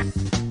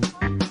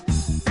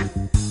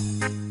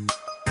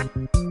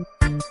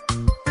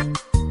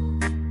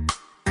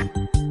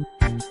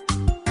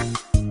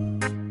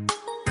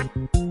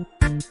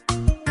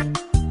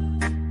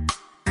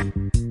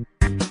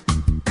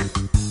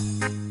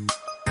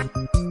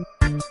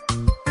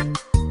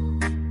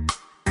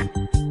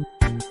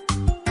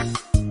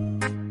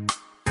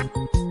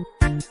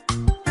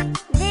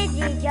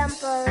 Digi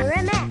Jumper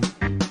Remix.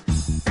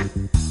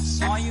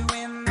 Saw you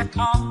in the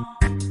car,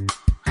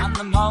 and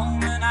the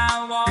moment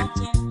I walked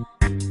in,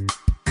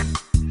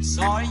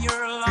 saw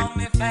your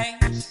lonely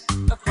face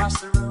across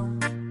the room.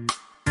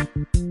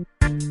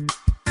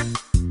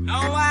 No,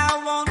 I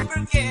won't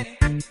forget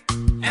it,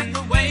 and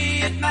the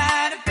way it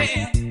might have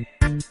been.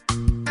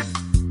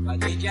 Why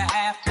did you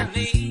have to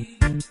leave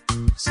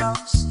so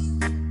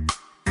soon?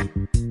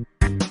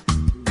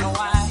 No,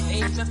 I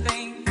hate to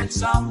think that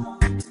someone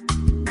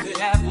could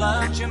have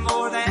loved you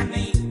more than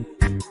me.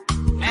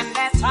 And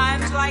at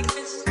times like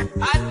this,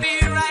 I'd be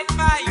right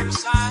by your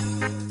side.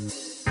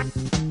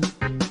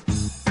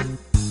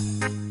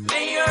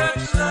 Lay your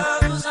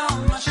troubles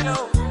on my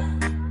shoulder,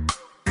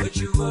 put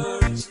your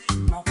words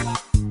in my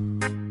pocket,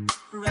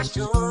 rest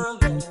your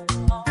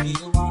love on me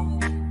a while.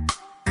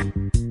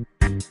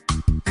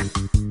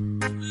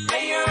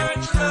 Lay your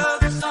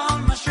troubles on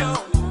my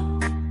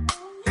shoulder,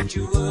 put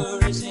your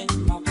worries in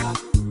my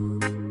pocket,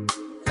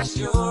 rest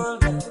your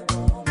love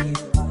on me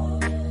a while.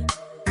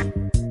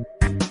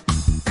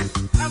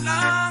 How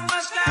long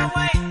must I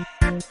wait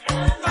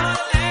for the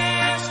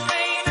last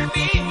train to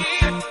be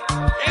here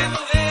and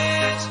the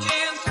last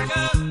chance to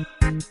come?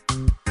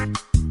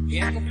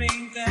 Yet to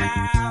think that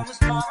I was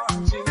born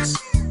too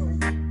soon.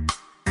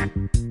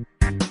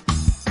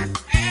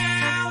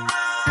 How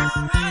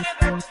long running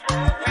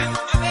when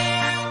the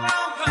bell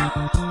won't come?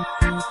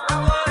 I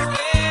was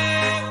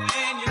there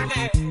when you're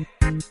there,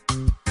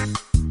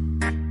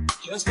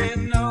 just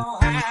didn't know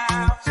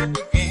how to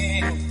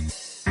begin.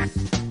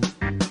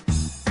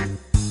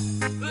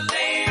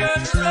 Lay your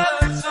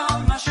troubles on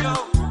my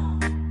shoulder,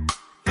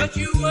 put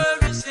your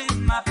worries in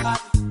my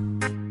pocket,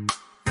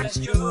 rest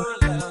your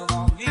love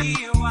on me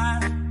a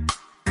while.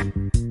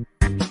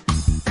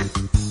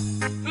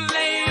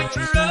 Lay your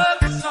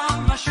troubles on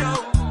my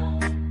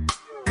shoulder,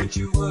 put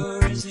your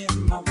worries in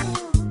my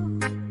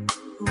pocket,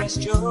 rest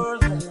your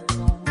love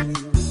on me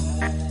a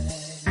while.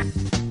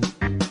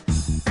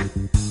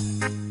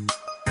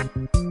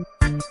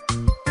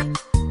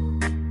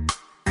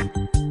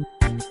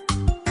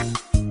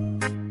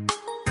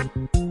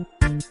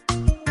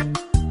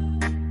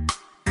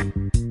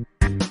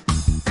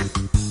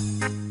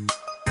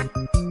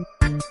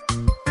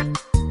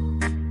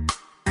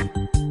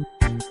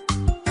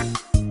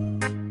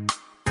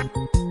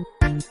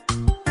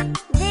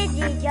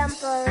 Digi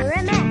Jumper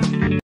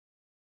Remix.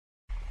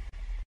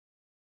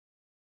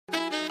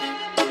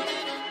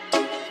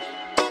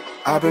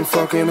 I've been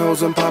fucking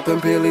hoes and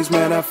popping pillies,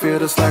 man, I feel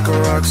just like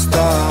a rock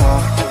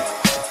star.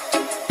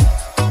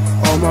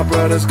 All my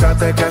brothers got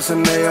that gas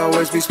and they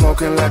always be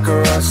smoking like a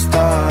rock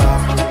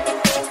star.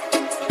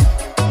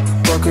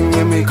 Fucking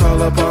with me,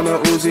 call up on a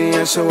Uzi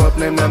and show up,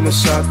 name them the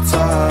shot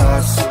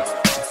toss.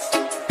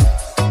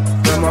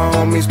 When my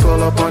homies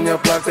pull up on your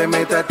block, they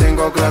make that thing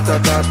go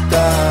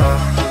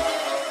grata-ta-ta.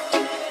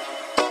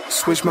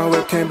 Switch my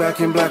whip, came back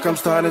in black, I'm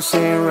starting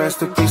seeing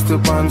rest in peace to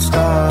Bon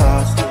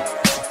Scars.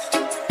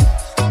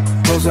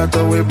 Close out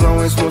the way,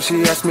 blowing smoke,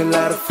 she asked me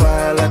light a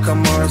fire like I'm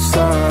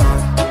Morrison.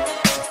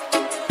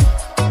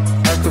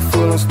 Act a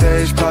fool on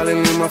stage, probably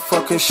leave my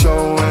fucking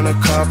show in a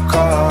cop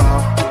car.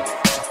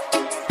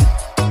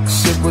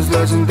 Shit was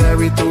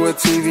legendary, threw a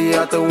TV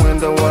out the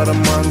window, what a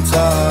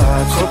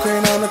montage.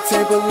 Cocaine on the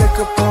table,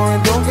 liquor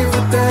pouring, don't give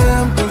a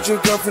damn. Dude, your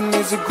girlfriend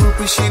needs a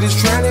groupie, she just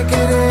trying to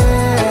get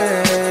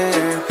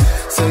in.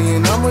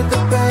 Saying I'm with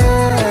the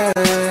band,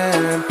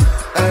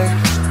 ay,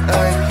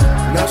 ay.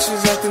 Now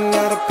she's acting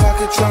out of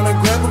pocket, trying to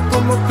grab up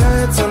on my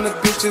pants. And the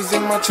bitches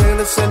in my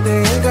trailer said they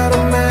ain't got a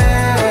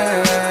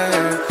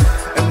man,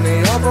 and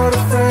they all brought a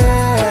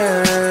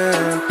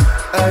friend,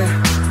 ay,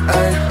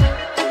 ay.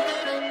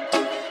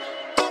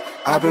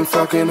 I've been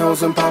fucking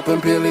hoes and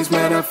popping pillies,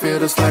 man, I feel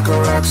just like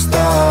a rock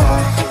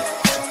star.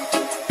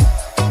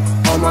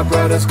 All my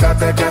brothers got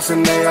that gas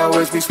and they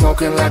always be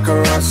smoking like a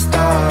rock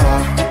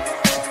star.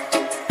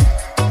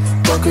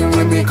 Fucking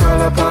with me,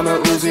 call up on a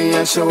Uzi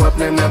and show up,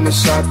 name them the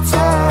shot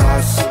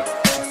toss.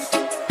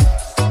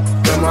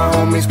 Then my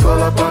homies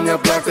pull up on your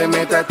block, they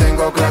make that thing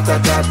go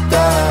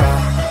grata-ta-ta.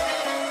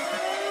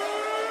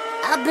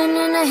 I've been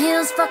in the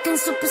hills, fucking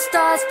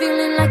superstars,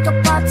 feeling like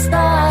a pop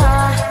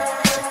star.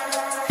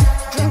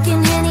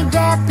 Drinking Henny,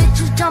 bad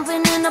bitches,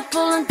 jumping in the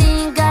pool and they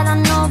ain't got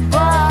on no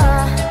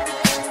bar.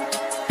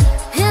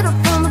 Hit her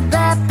from the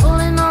back,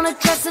 pulling on her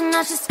dress and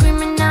now she's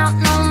screaming out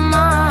no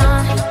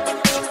more.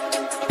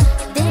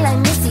 They like,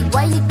 Missy,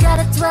 why you got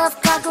a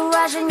 12-car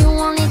garage and you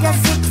only got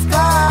 6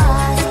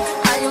 cars?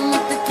 I am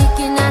with the kick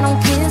and I don't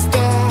kiss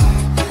that.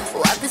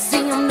 What to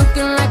see, I'm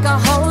looking like a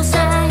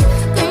Jose.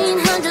 Green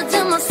hundreds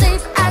in my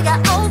safe, I got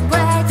old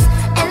rags.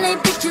 LA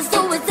bitches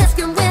always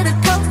asking where the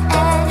coke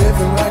at.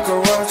 Living like a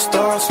rock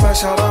star,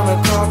 smash out on a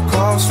cop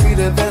car,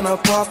 sweeter than a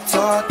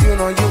Pop-Tart. You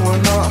know you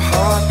were not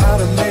hard, I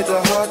done made the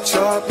hot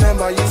chart.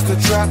 Remember I used to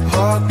trap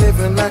hard,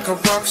 living like a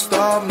rock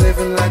star, I'm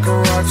living like a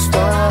rock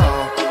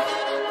star.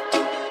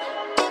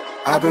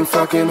 I've been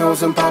fucking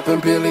hoes and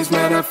popping pillies,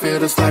 man, I feel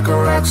just like a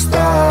rock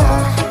star.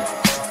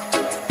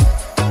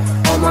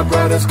 All my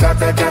brothers got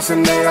that gas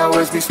and they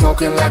always be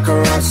smoking like a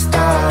rock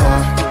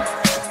star.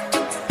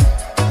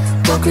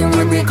 Fucking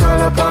with me, call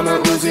up on a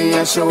Uzi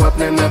and show up,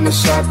 then let me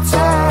shot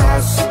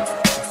toss.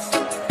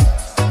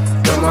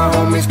 Then my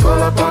homies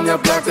pull up on your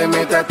block, they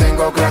make that thing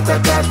go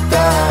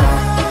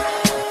grata-ta-ta.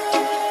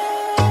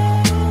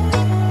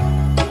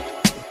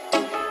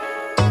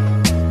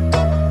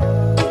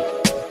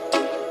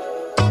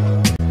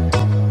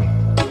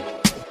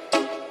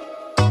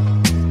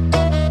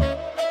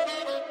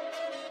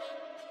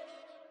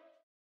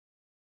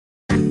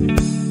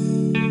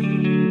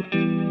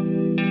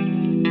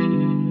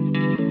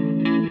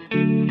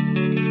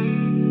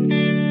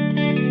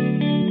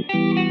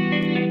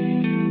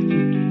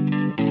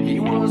 He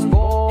was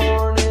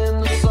born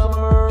in the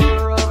summer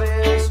of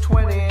his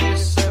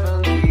 20s.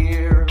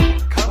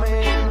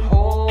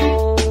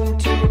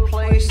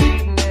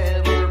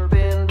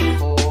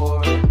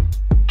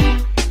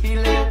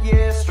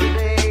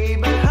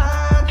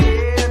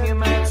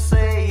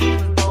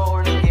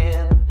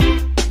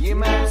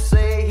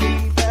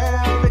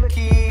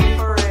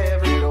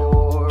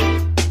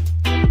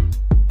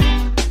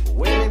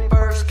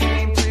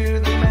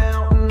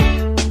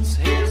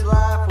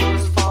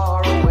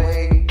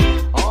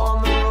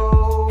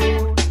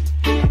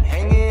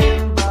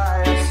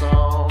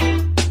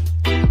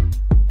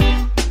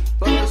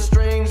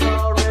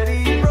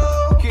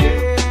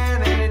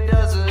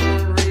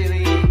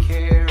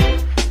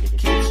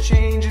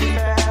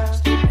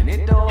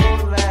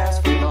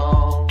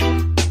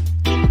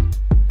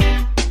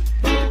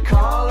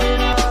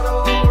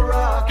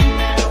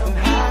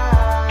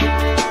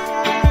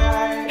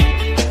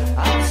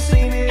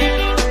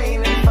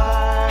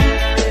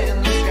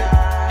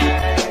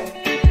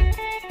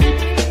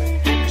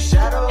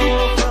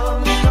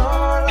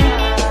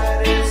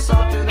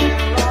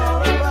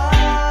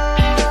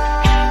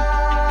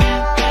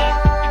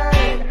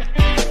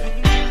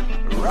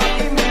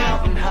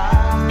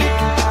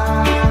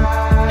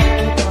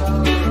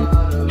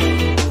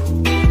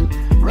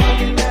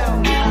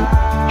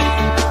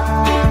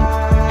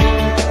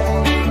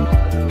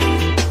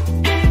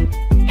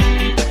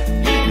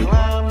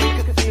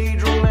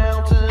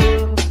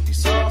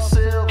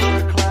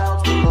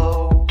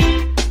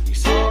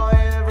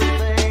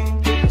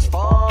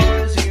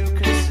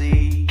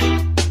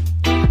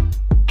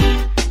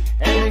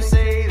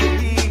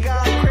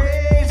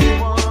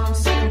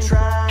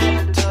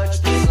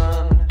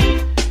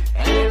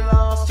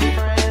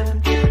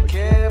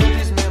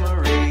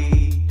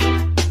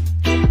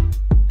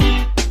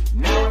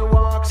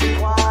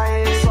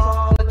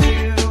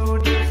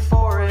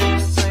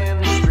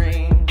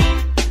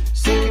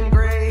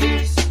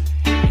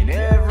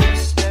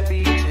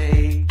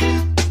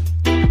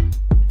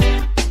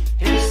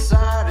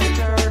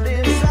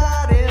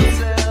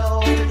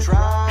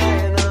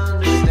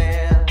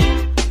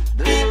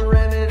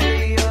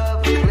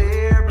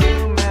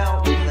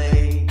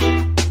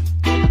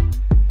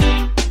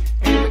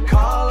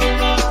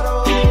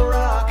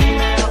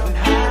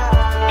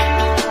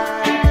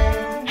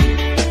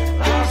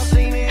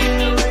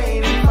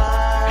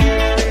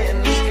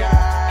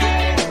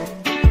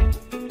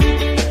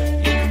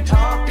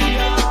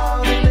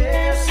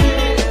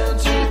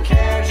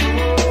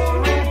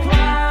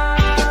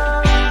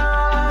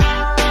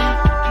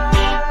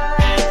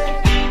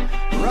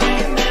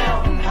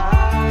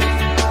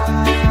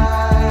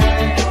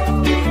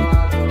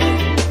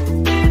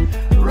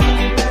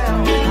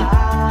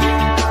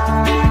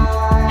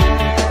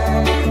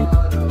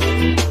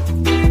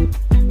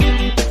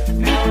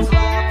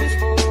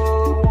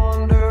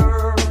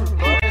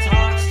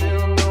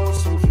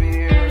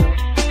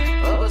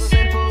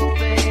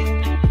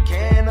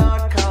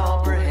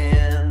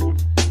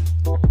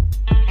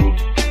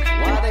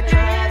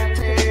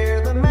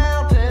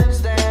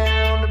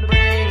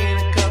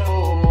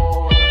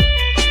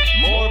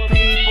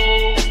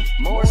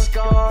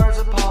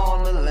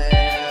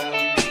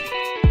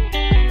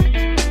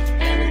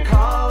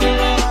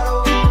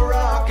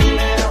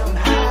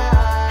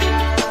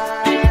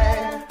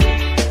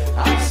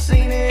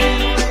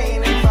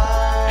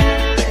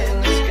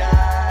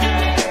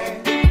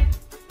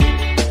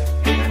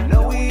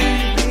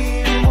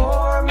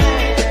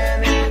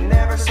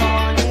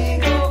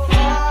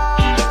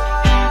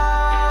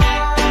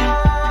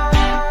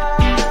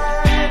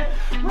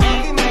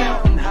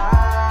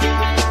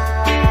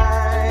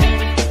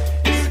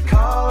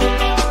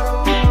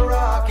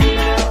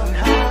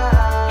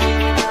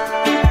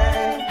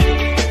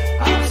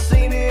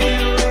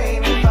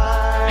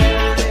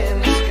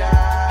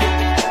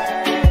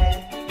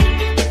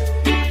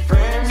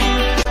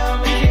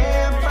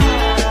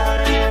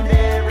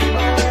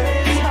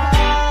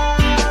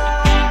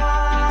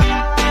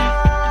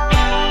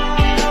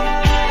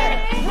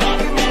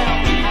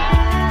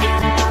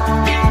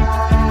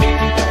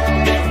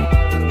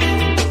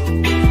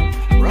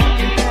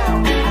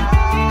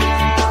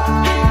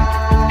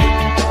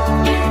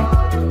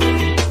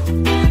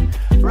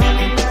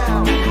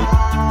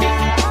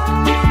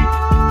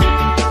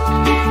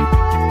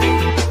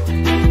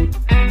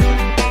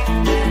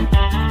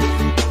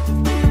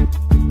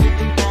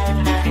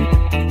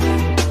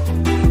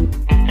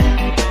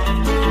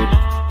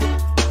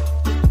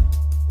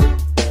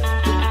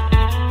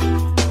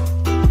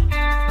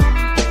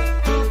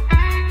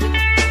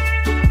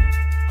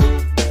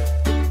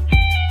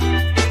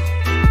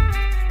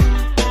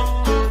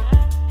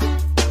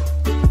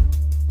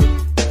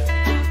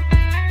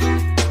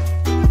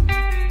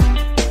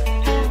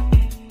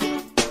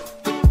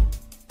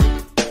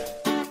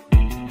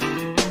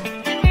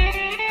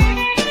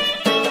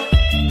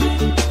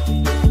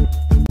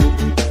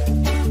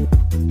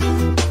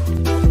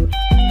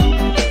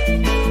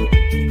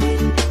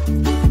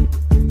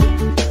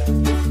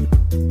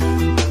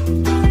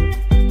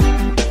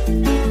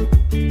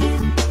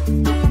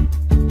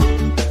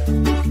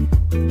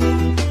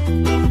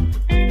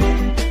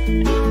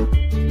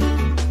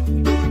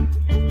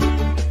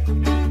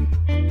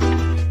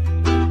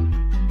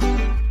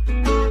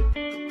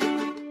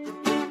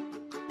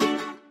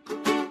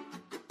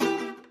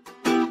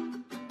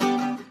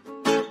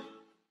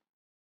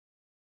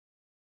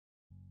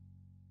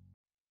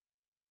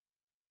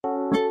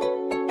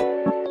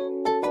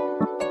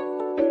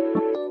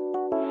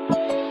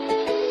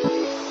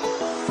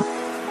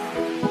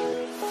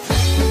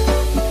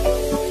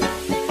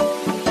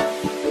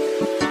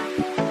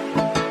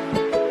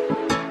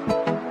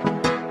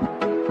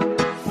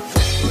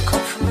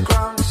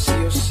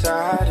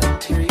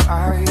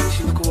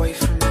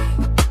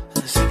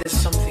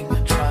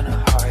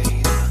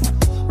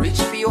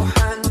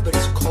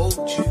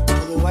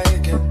 all away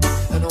again,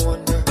 and I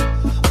wonder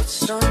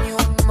what's on your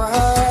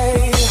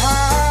mind.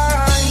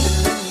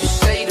 And then you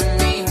say to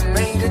me, you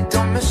made a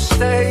dumb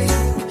mistake.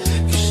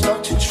 You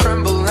start to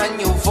tremble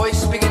and your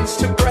voice begins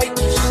to break.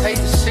 You say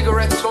the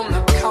cigarettes on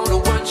the counter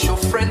weren't your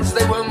friends,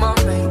 they were my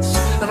mates.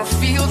 And I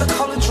feel the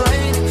colour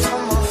draining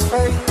from my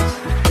face.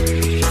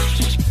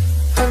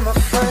 And my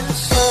friend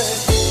said,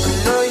 I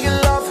know you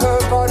love her,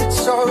 but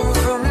it's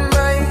over,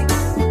 mate.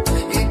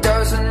 It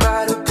doesn't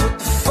matter, put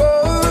the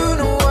phone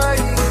away.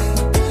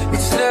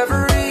 It's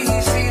never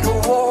easy to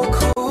walk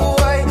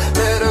away.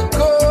 Let her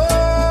go,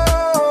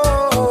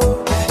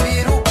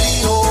 it'll be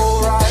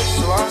alright.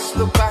 So I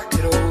look back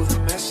at all the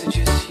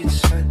messages you'd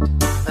sent,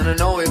 and I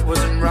know it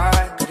wasn't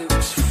right, but it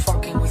was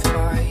fucking with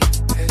my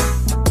head.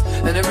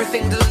 And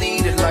everything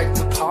deleted like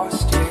the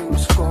past year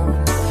was gone.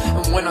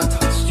 And when I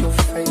touched your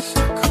face,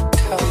 I could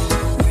tell you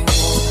moving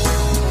on.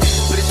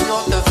 But it's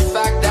not the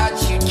fact that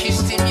you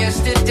kissed him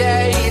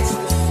yesterday, it's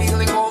the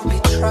feeling of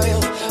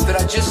betrayal that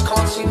I just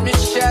can't seem to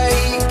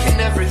shake. And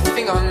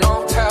everything I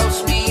know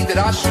tells me that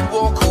I should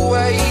walk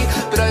away,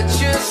 but I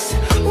just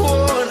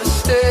wanna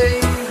stay.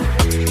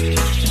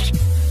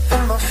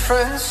 And my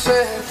friend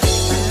said,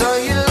 I know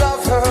you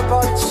love her,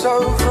 but it's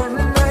over,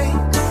 mate.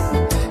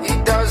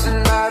 It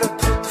doesn't matter,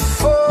 put the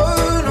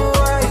phone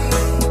away.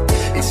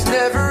 It's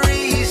never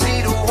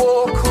easy to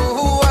walk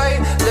away.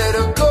 Let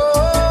her go,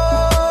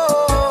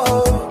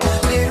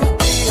 it'll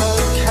be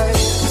okay.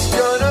 It's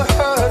gonna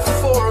hurt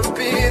for a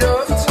bit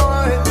of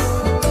time.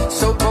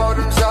 So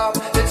bottoms up,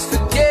 let's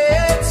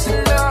forget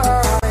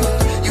tonight.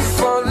 You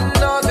find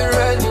another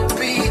and you'll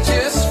be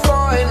just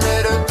fine.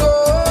 Let her go.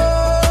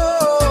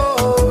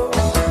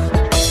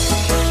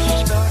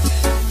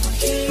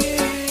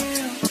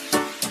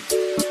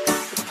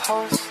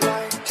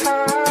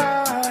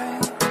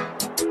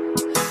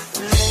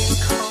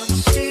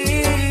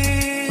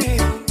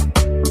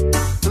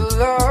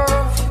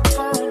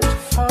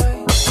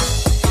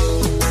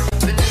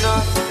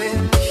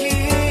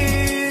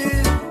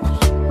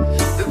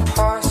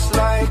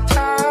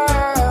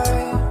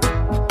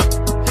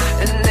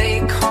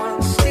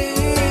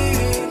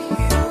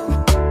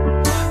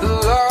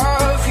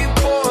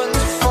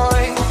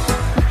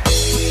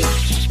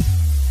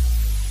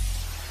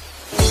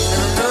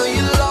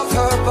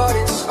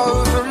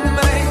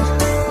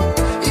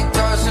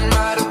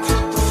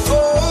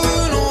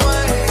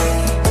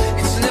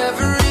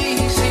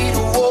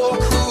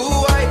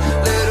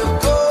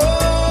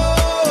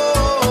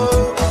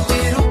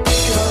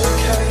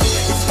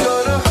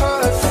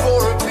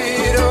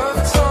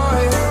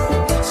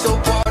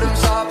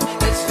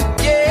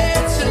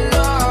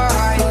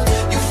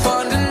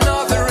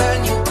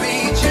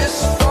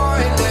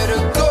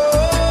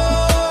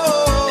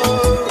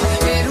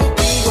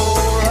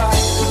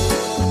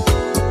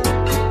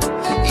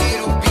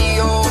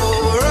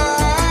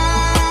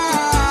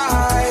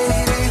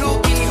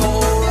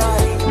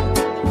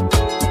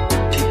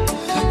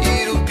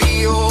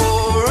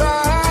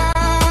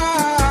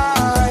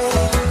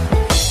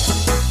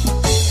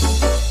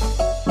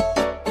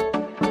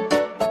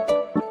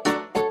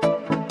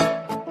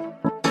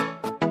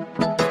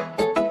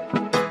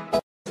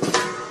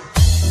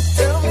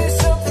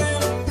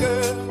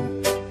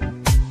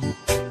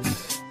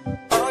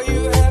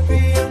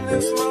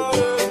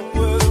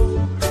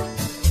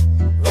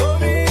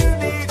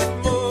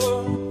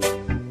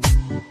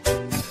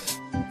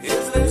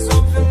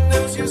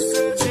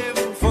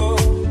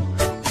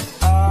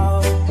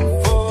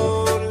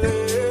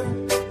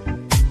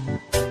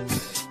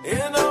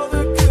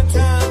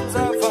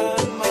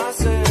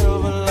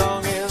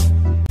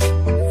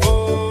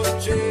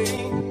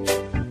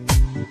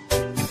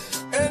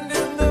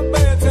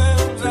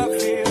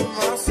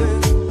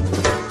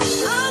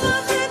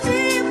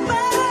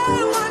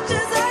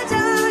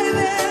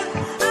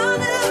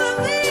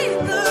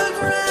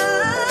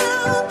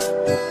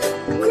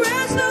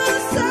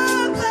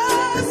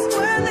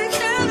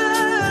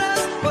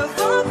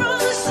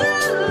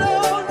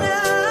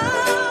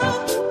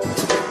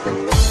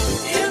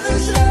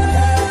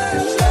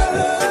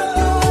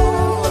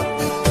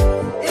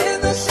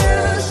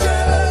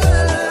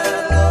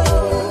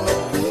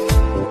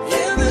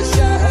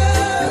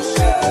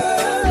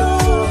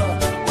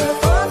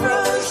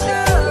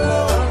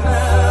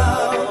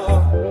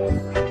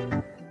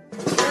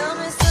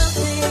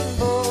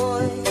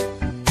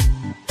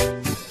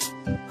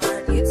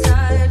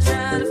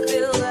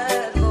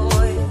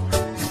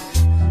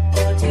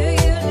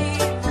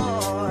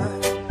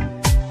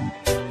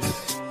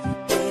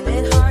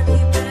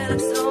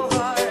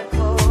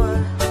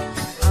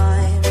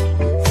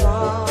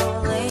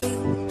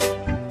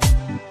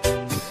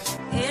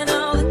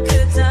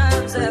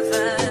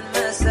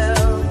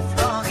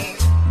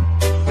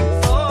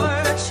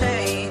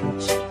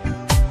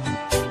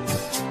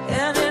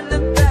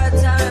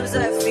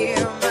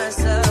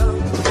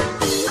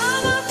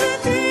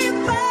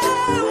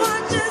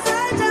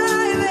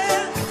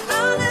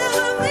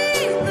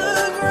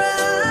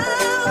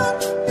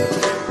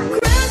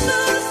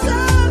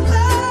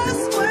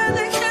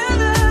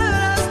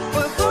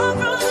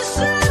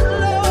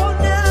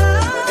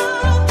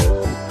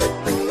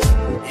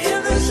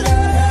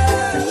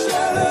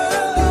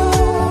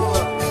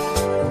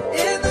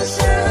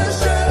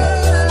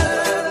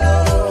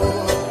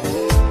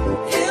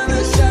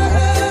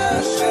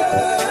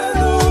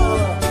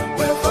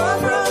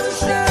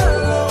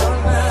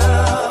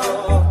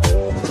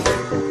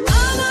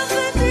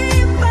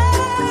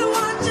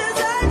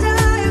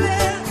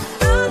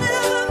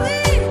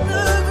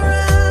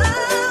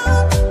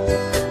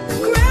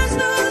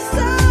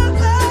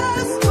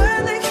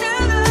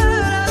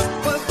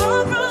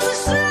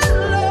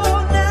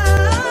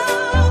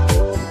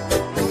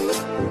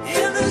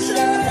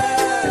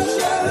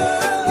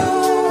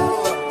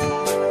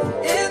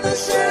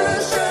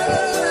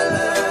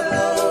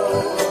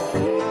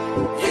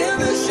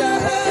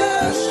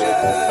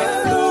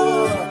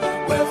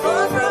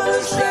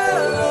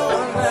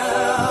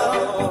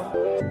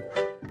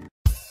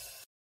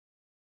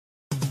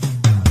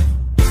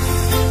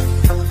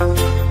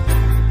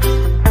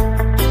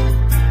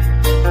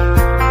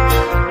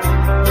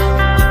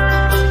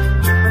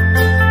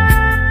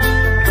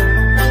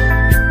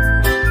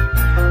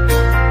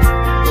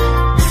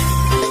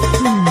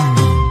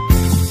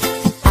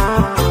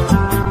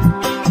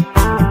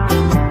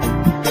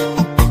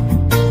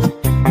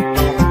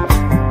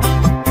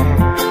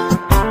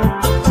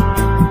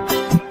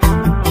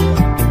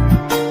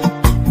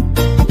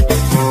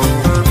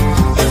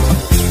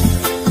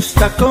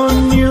 stuck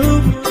on you.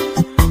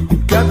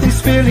 Got this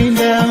feeling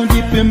down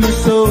deep in my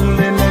soul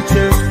and I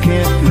just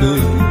can't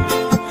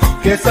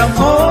lose. Guess I'm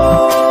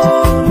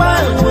on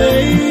my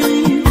way.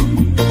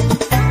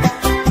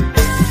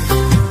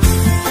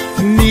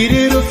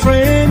 Needed a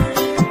friend,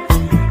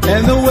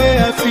 and the way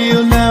I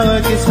feel now,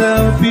 I guess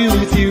I'll be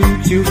with you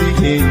till the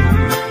end.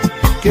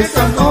 Guess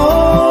I'm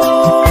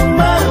on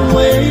my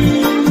way.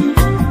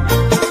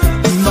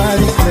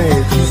 Mighty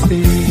glad you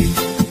stayed.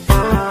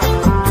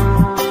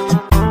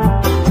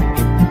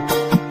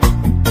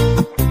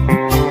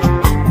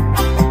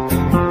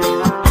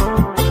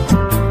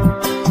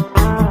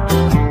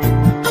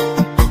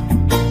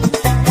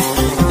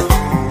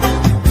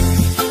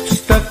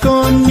 Stuck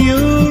on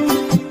you,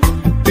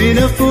 been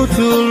a fool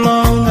too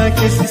long. I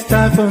guess it's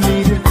time for me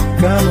to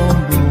come on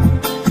home.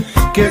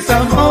 Guess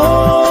I'm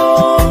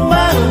on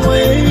my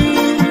way.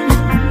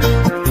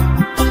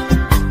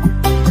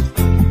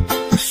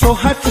 So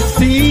hard to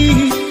see,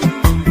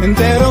 and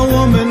that a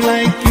woman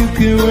like you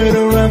can wait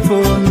around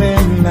for a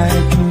man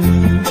like me.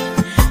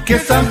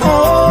 Guess I'm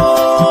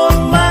on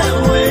my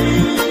way.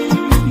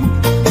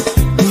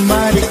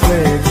 Mighty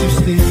glad you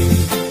stayed.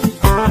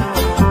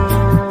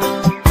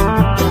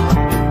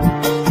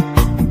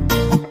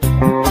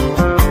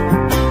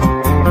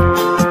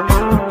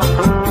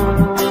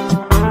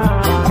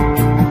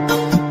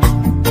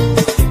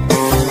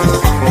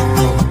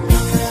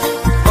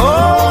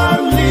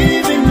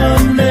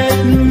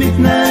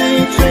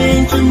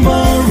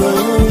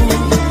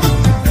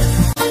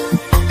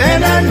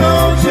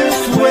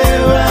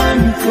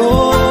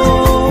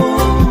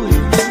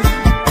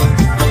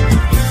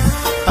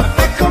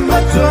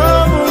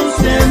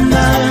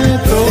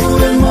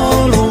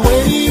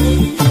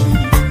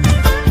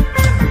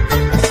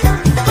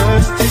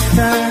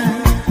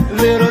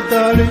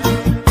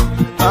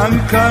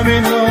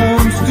 Coming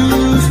home to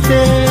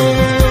stay.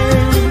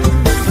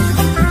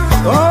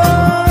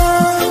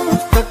 Oh,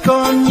 stuck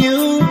on you.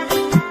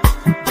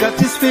 Got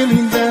this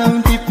feeling down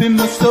deep in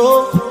my soul,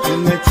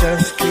 and I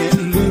just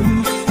can't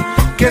lose.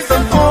 Guess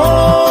I'm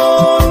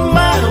on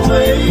my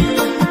way.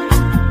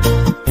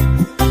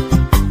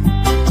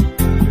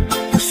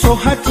 So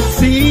hard to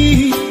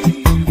see,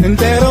 and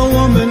that a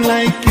woman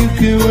like you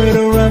can wait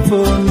around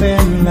for a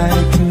man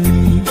like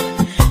me.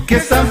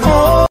 Guess I'm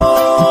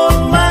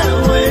on my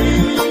way.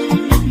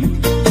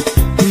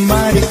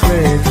 Mighty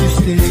glad you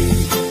stayed.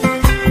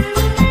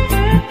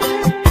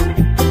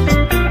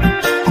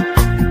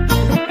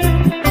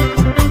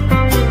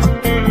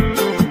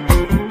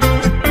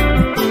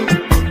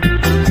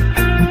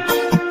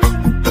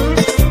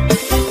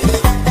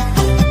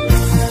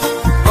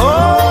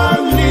 Oh,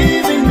 I'm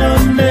leaving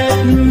on that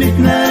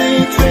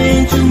midnight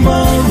train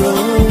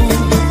tomorrow,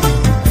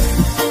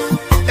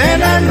 and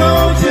I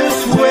know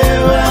just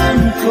where I'm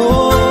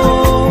going.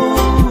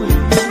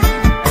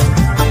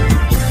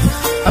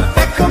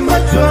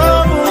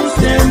 Troubles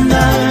and I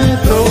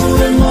throw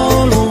them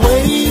all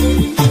away.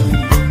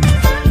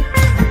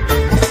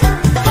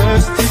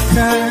 Just this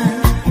time,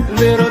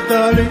 little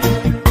darling,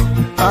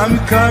 I'm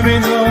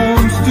coming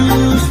home to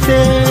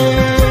stay.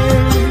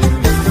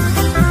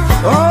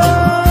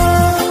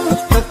 Oh,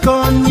 stuck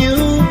on you.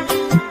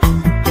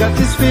 Got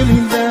this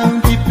feeling down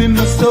deep in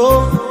my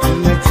soul, and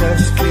I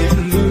just can't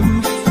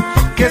lose.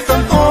 Guess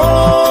I'm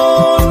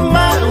on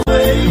my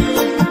way.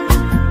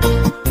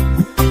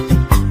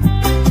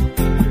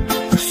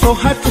 So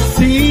hard to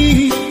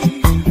see,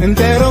 and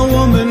that a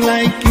woman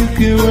like you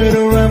can wait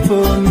around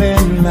for a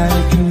man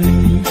like me.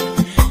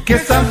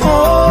 Guess I'm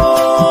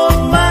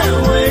on my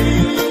way.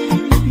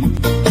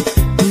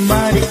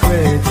 Mighty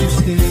glad you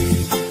stayed.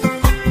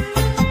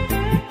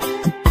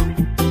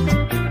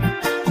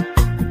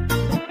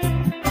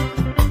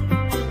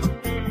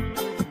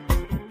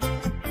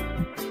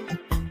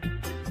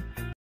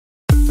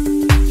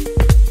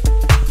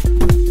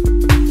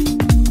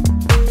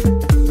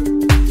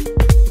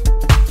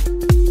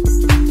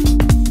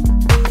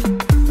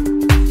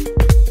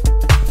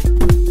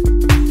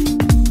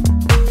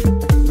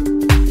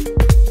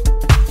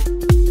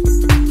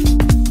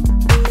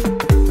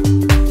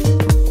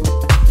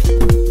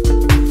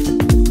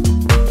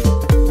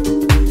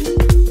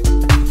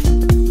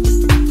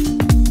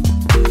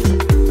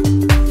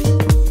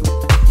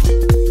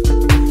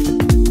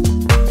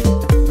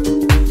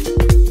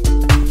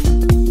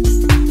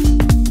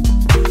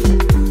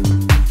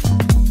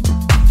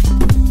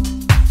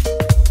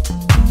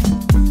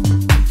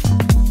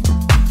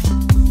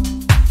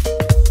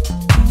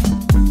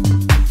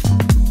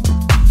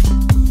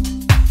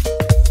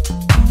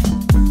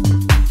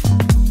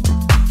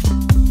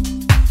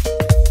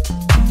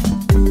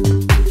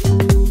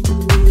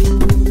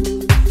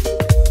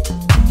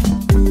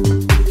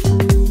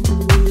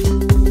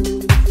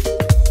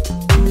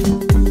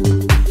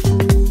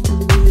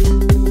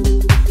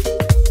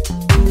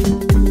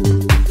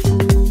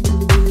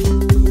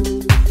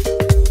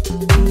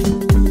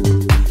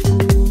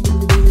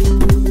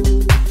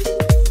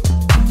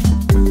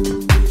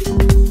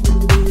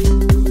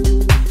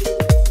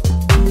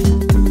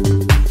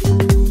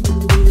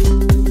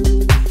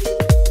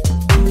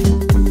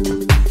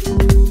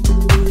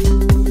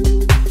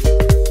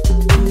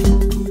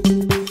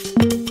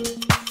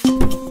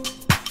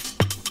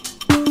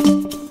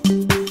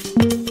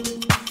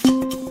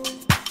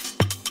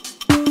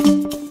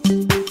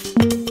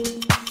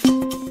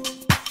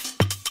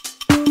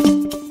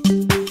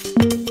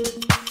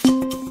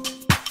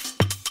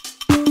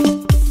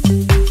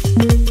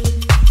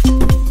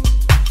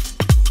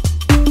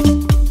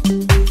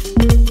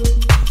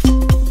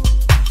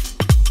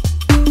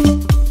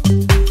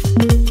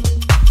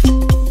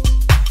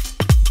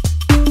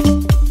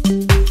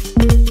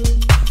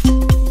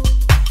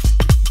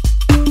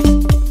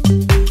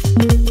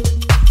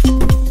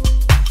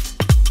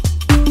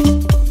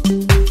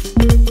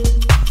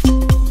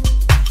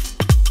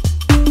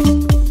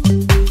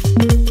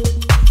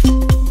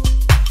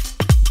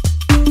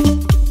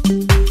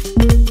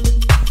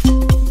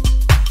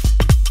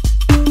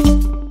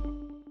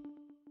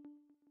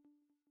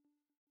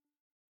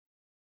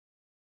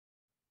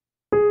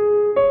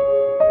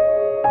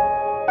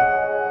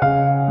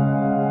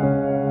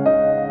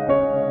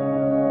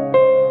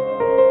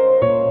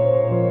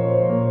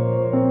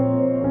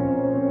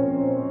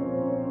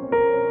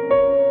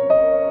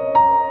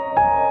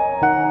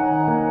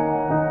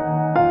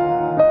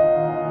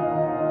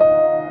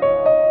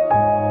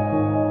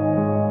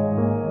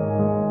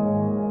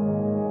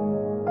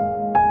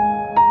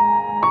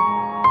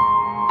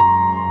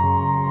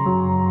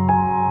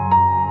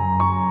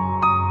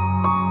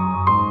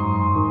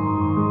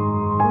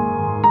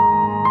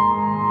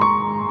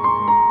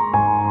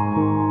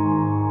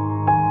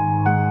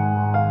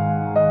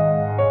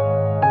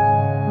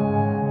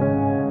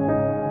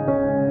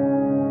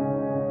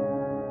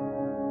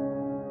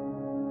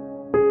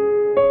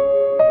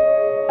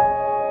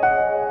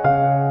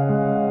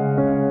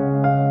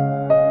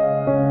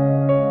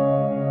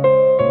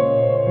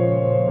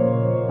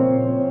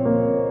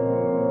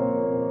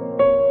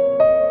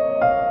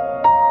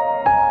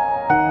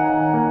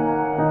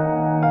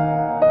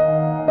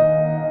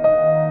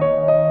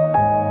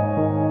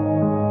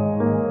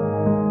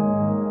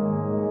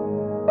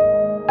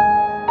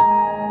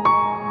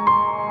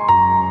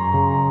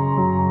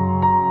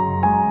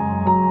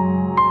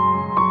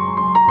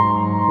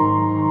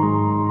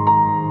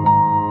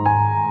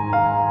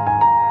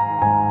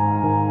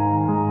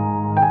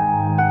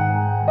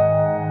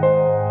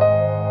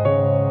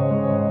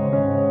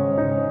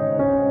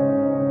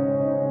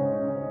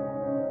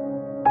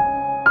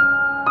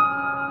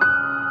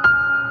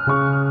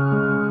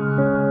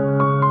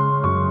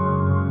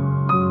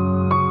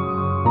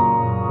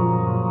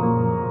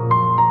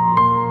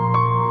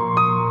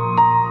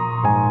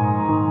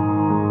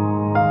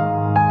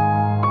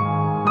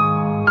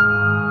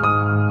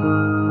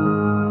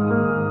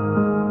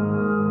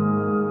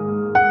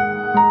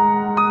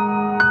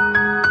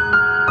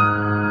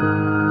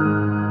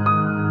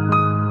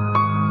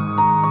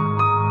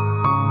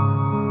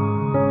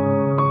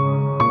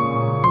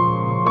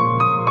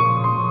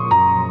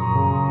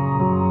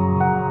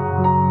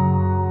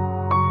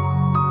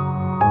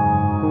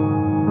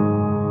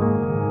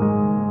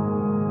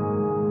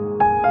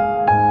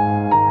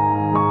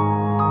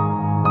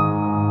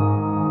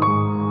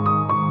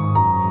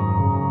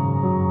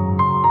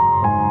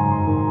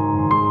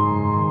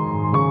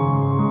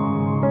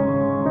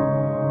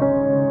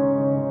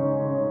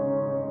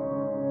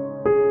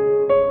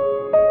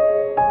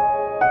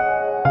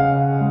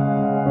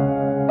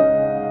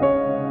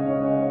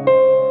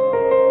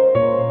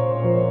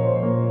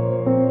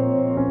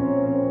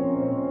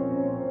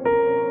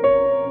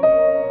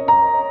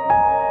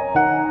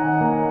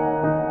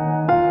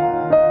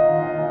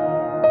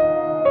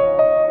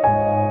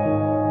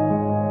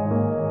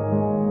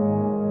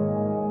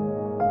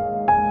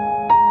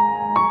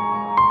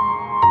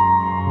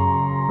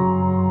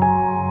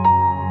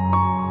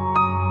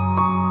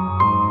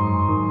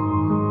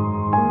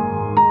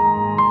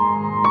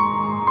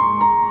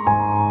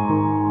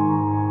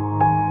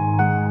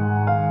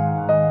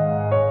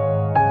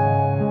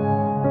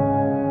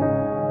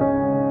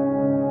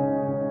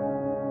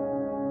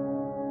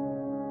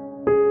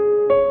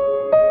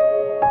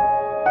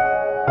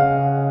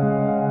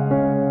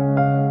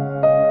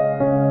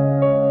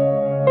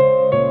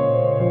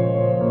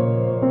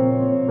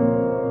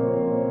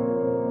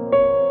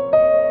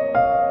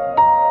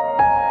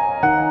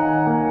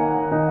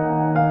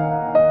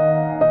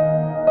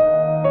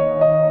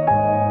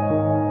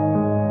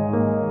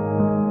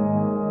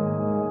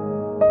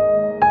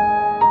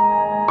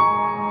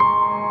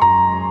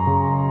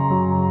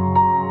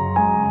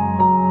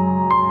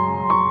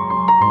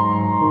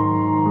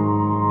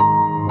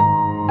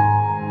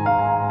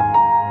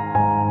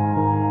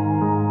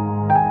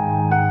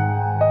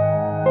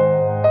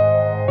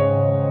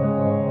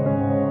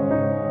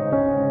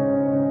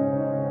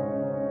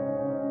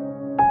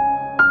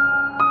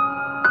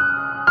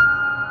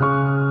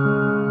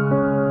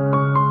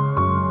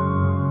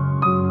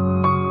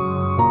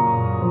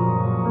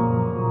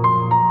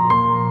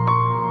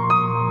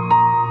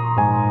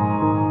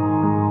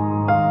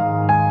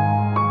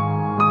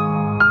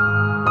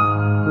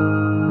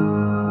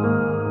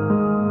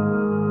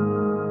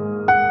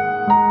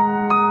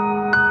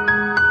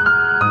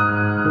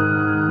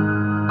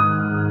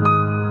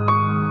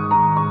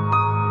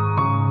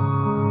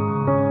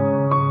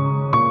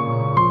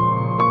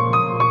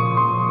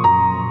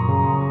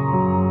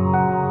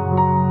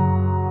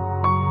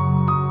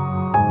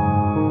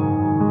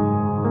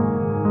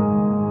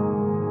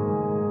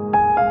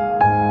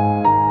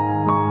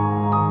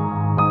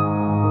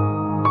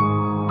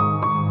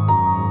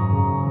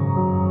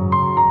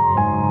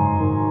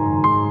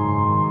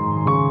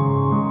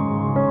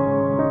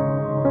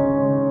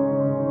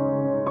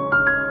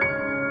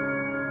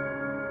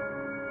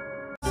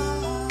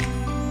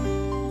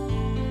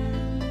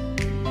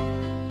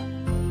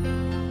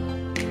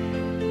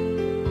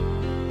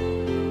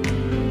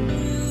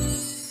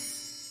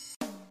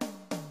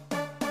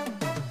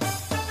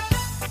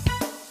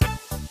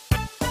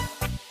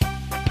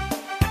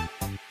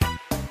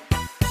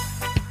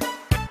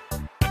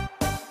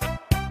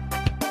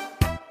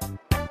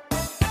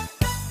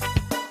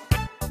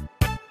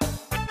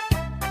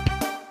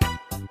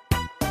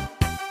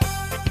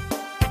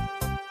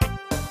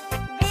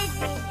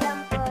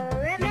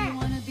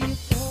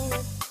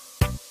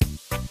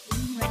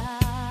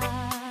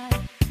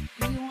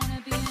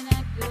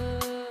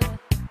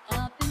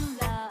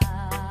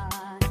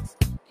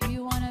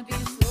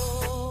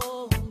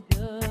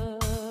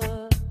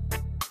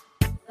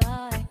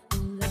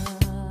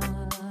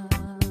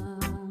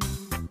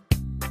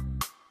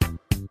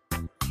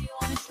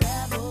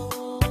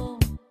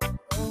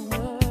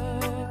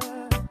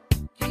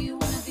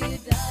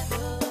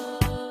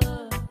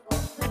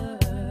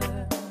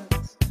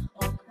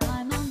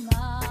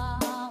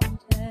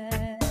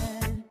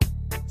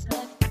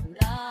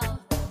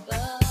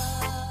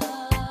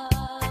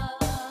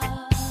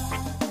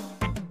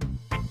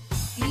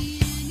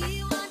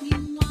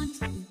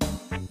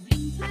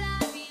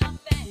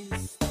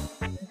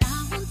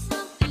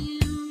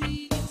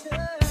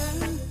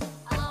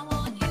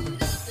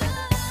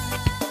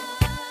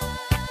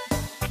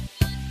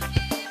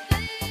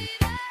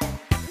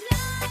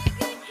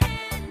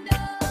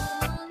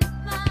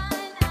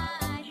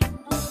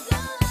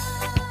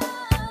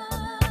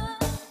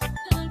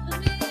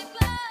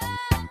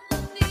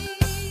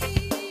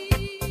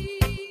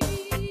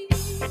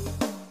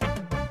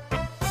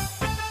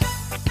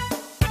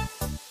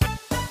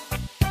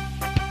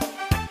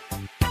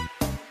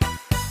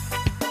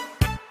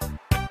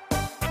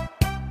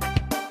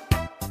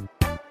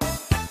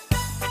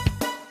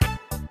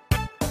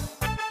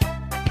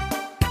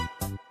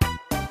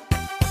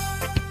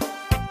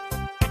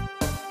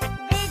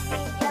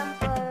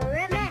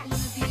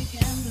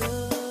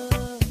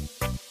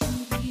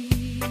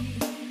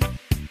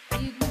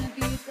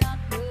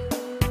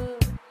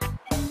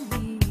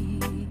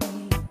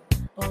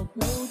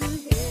 Hold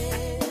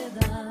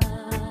together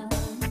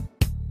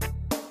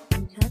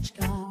and touch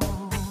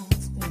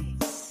God's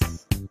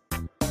face.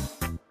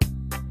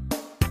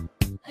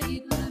 Are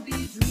you gonna be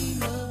a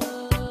dreamer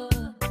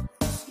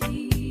who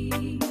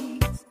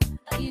sleeps?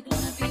 Are you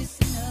gonna be a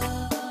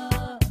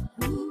sinner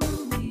who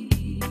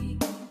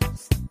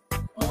weeps?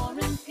 Or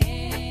an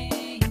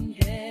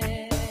angel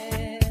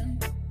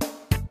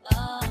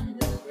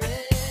under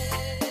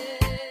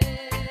grace?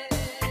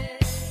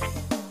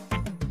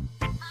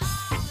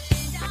 I'll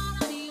lay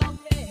down on your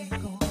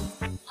bed,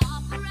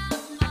 offer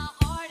out my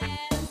heart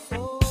and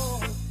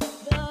soul,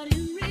 but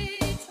in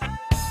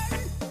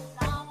return,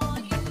 I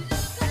want you to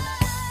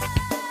burn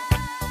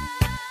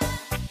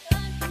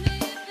for me,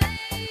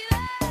 baby,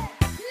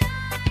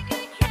 like a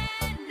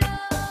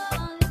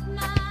candle in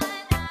my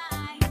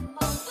night.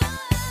 Oh, burn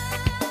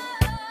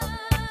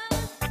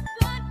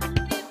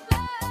for me,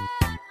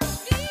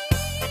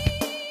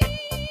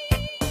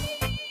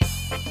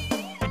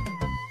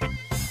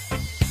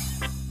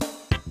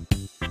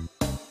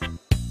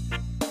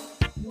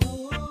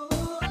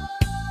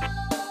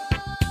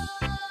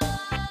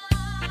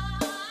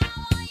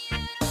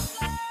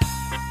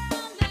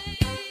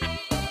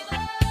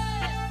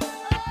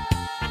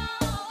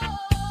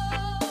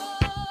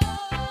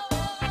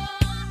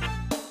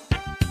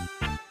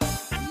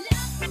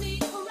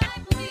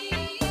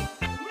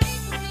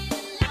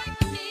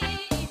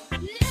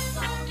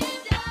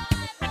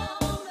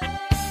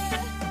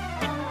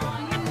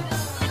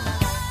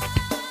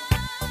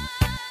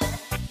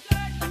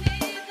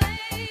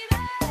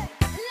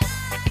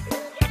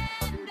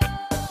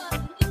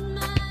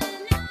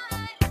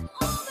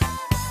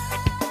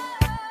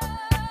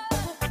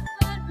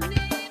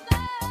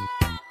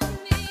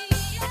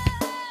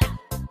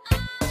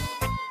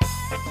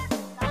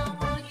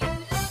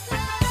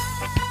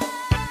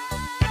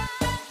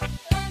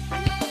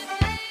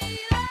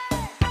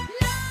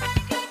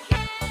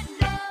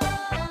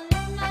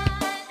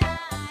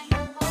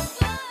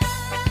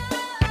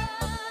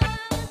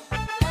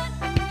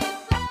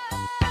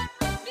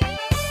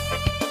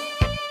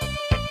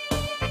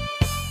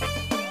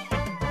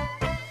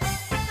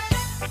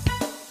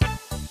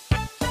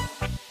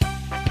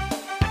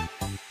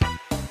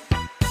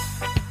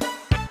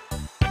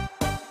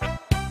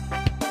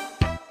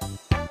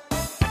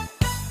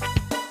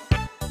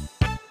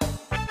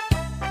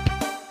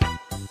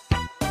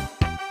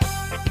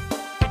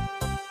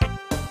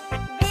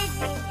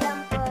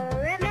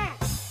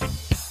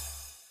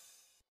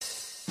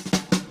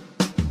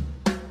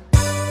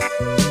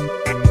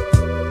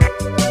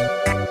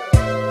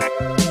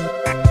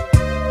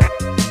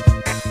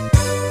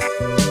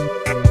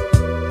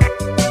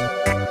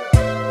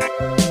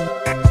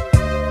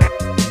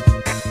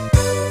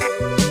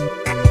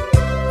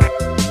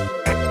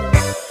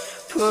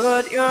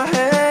 Put your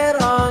head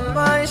on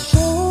my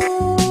shoulder,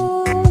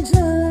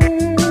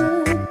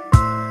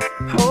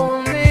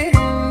 hold me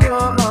in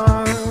your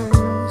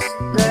arms,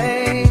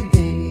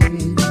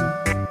 baby.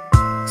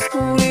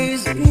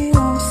 Squeeze me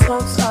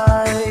so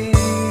tight,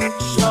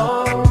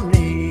 show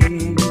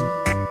me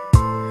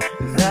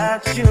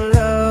that you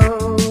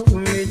love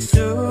me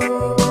too.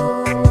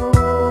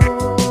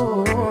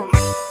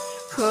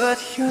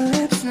 Put your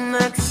lips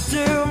next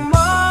to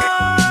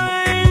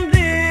mine,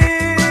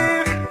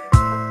 dear.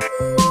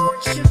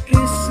 Won't you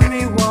kiss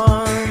me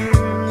once?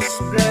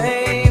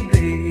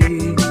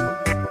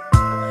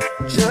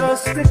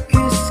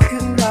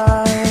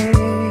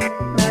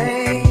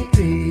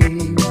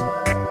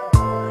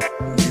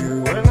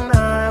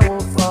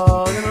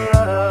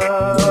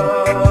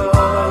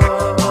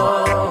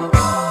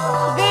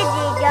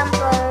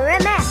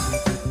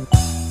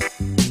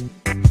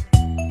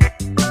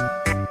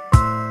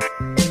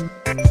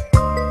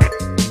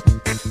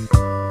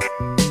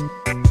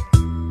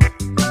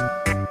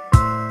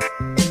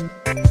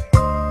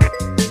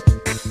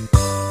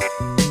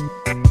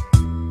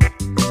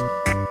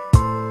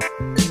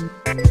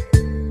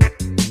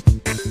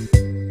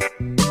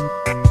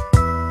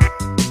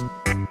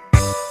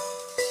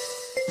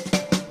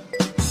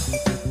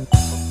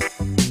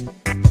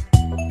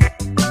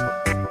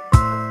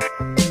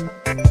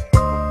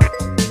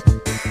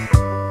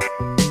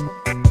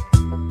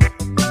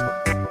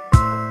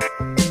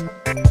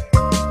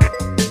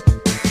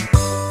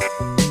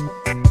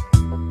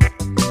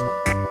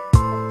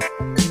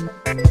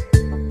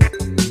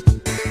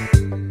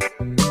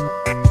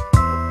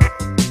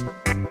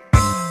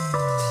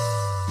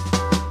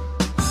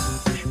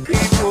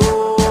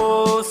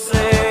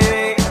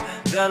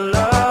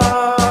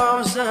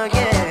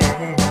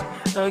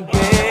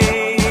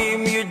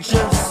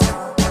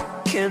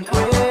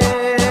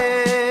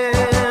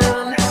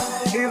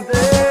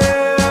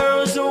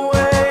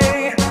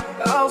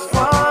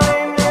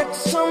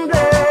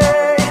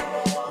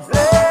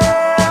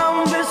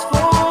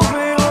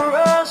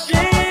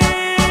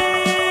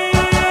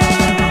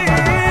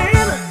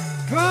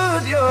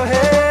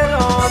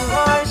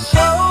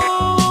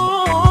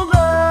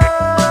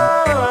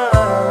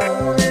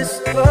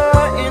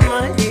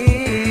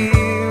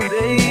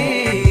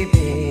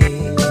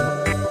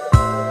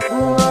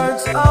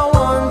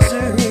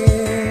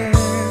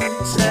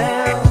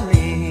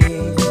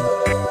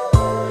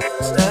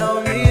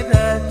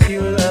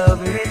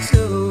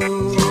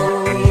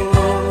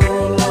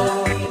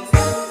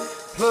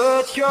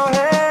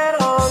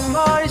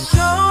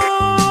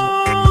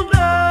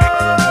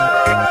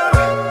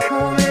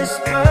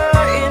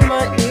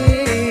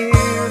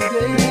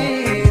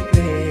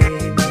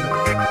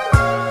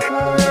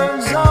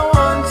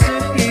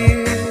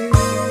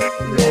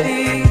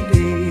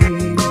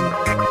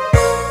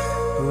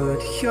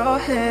 your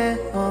hand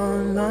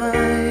on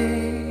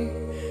my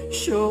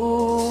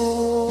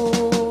shoulder.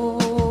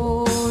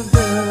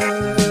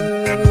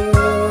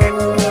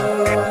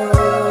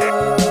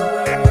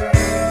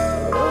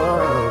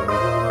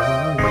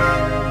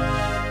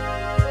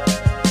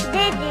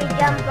 Digi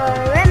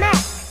Jumper